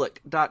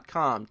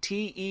teepublic.com,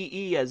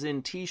 T-E-E as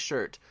in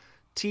t-shirt,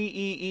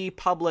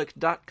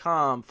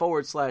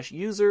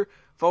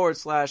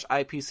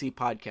 teepublic.com/user/IPC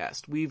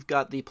podcast. We've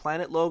got the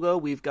planet logo,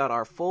 we've got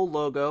our full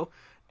logo,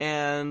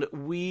 and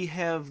we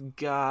have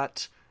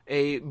got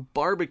a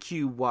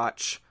barbecue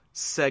watch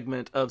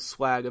segment of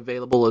swag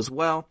available as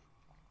well.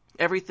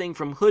 Everything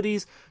from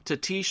hoodies to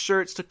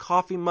t-shirts to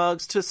coffee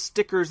mugs to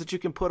stickers that you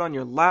can put on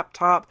your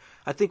laptop.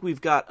 I think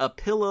we've got a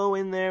pillow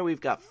in there.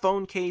 We've got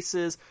phone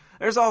cases.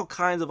 There's all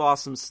kinds of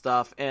awesome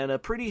stuff, and a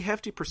pretty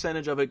hefty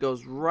percentage of it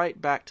goes right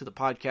back to the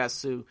podcast.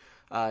 So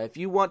if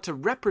you want to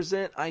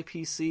represent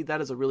IPC,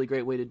 that is a really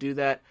great way to do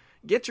that.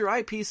 Get your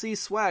IPC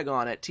swag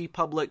on at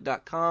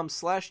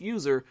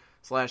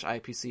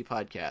teepublic.com/user/IPC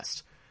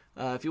podcast.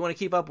 If you want to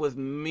keep up with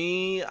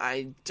me,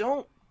 I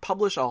don't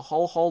publish a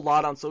whole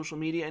lot on social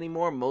media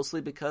anymore,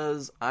 mostly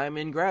because I'm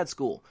in grad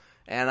school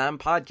and I'm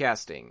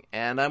podcasting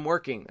and I'm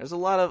working. There's a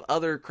lot of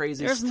other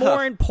crazy stuff. There's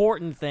more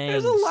important things.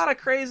 There's a lot of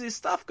crazy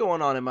stuff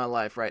going on in my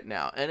life right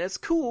now, and it's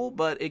cool,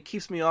 but it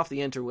keeps me off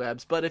the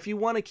interwebs. But if you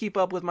want to keep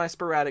up with my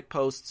sporadic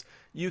posts,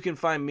 you can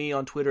find me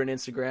on Twitter and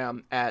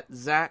Instagram at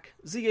Zach,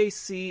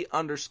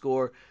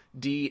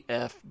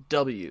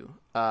 ZAC_DFW.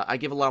 I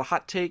give a lot of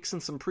hot takes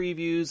and some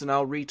previews, and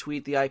I'll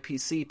retweet the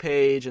IPC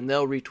page, and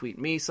they'll retweet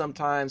me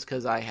sometimes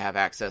because I have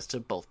access to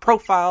both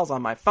profiles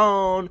on my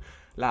phone.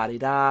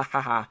 La-di-da,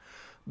 haha.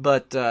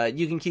 But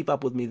you can keep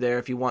up with me there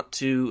if you want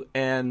to.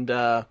 And,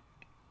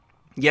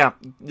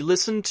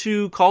 listen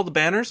to Call the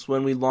Banners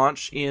when we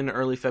launch in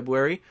early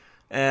February.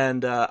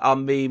 And I'll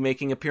be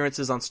making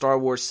appearances on Star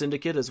Wars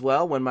Syndicate as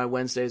well when my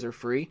Wednesdays are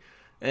free.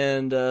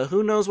 And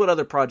who knows what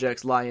other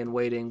projects lie in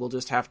waiting. We'll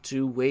just have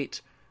to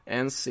wait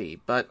and see.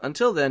 But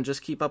until then,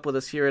 just keep up with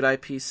us here at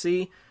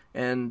IPC.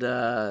 And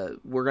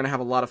we're going to have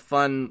a lot of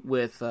fun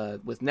with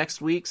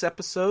next week's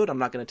episode. I'm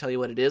not going to tell you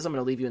what it is. I'm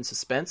going to leave you in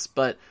suspense.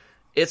 But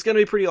it's going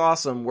to be pretty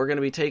awesome. We're going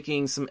to be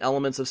taking some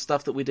elements of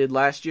stuff that we did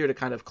last year to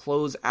kind of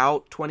close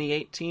out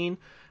 2018.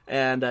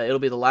 And it'll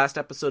be the last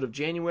episode of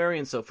January.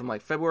 And so from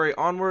like February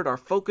onward, our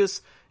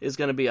focus is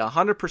going to be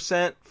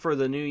 100% for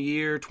the new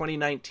year,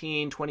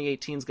 2019.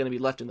 2018 is going to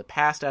be left in the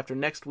past after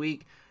next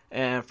week.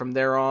 And from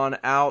there on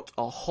out,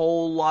 a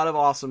whole lot of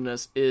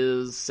awesomeness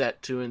is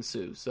set to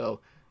ensue.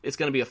 So it's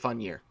going to be a fun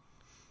year.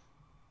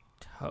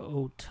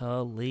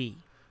 Totally.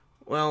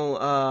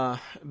 Well,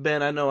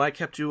 Ben, I know I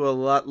kept you a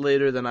lot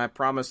later than I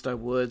promised I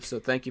would, so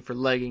thank you for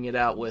legging it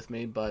out with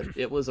me, but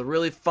it was a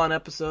really fun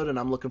episode, and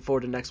I'm looking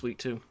forward to next week,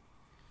 too.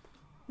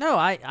 No,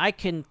 I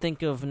can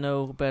think of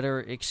no better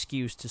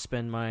excuse to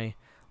spend my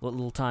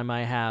little time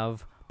I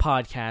have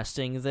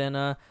podcasting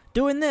than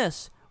doing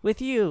this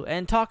with you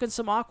and talking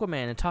some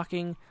Aquaman and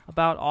talking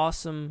about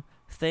awesome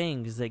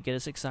things that get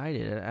us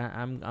excited.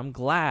 I'm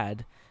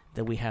glad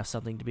that we have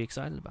something to be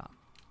excited about.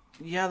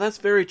 Yeah, that's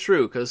very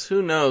true, because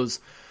who knows...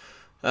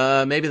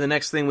 maybe the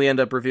next thing we end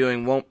up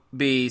reviewing won't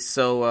be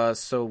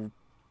so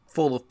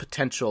full of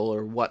potential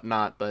or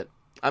whatnot, but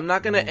I'm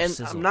not gonna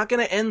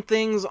end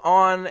things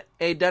on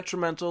a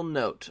detrimental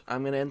note.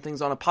 I'm gonna end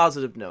things on a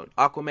positive note.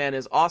 Aquaman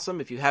is awesome.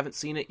 If you haven't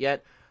seen it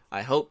yet,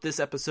 I hope this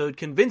episode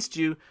convinced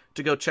you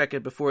to go check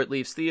it before it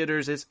leaves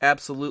theaters. It's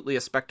absolutely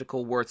a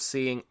spectacle worth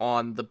seeing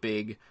on the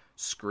big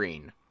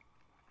screen.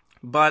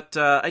 But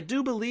I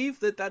do believe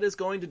that is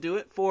going to do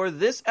it for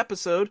this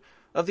episode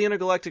of the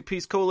Intergalactic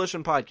Peace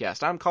Coalition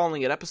podcast. I'm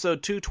calling it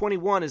episode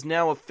 221 is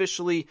now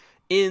officially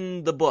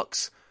in the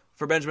books.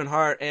 For Benjamin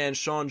Hart and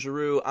Sean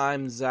Giroux,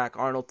 I'm Zach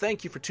Arnold.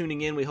 Thank you for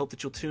tuning in. We hope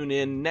that you'll tune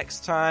in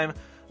next time.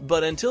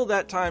 But until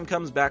that time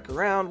comes back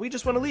around, we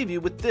just want to leave you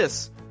with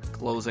this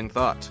closing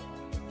thought.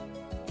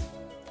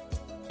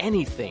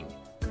 Anything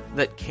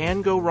that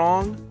can go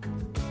wrong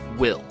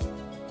will.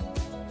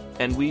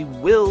 And we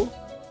will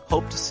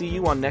hope to see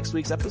you on next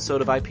week's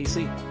episode of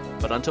IPC.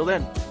 But until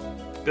then,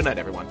 good night,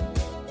 everyone.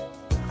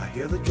 I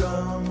hear the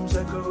drums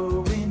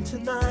echoing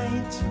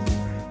tonight,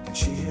 and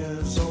she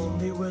hears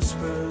only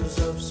whispers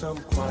of some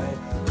quiet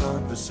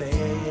conversation.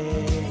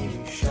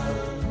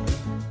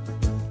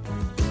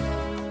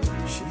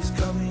 She's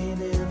coming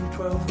in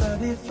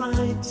 12:30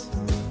 flight.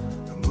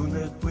 The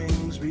moonlit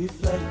wings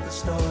reflect the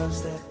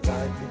stars that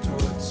guide me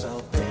towards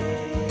salvation.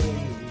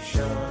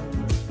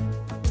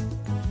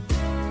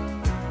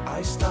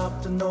 I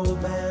stopped an old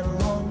man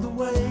along the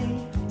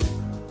way,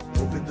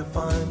 hoping to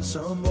find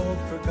some old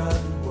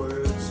forgotten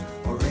words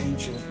or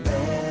ancient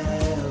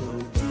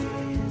melodies.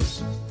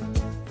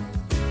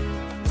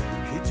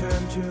 He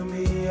turned to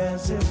me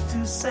as if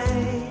to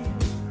say,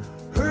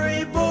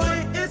 hurry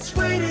boy, it's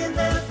waiting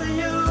there for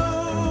you.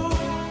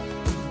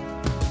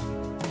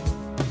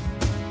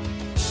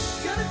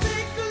 It's gonna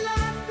take a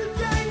lot to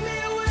drag me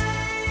away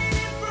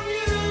from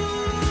you.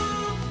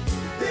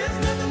 There's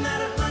nothing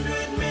that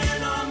 100 men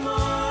or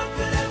more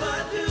could ever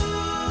do.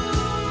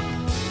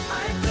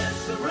 I bless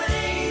the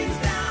rains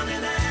down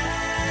in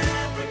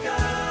Africa.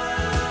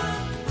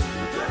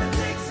 Gonna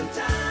take some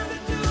time to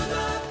do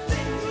the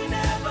things we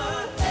never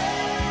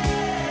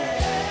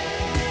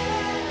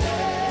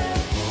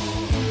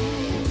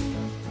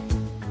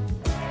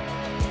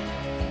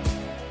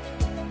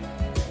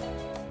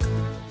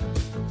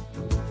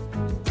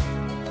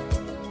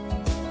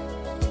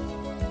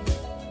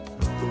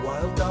The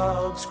wild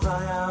dogs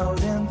cry out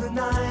in the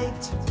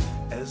night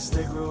as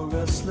they grow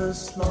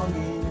restless,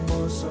 longing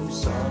for some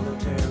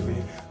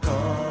solitary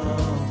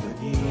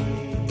company.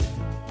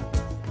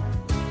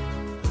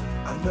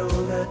 I know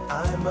that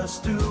I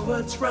must do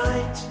what's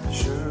right,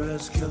 sure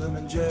as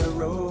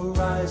Kilimanjaro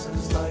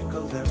rises like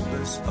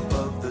Olympus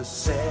above the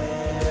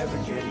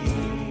Serengeti.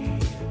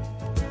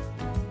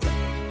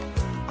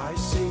 I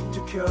seek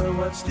to cure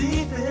what's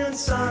deep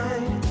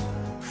inside,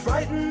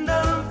 frightened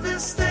of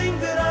this thing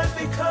that I've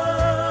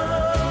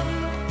become.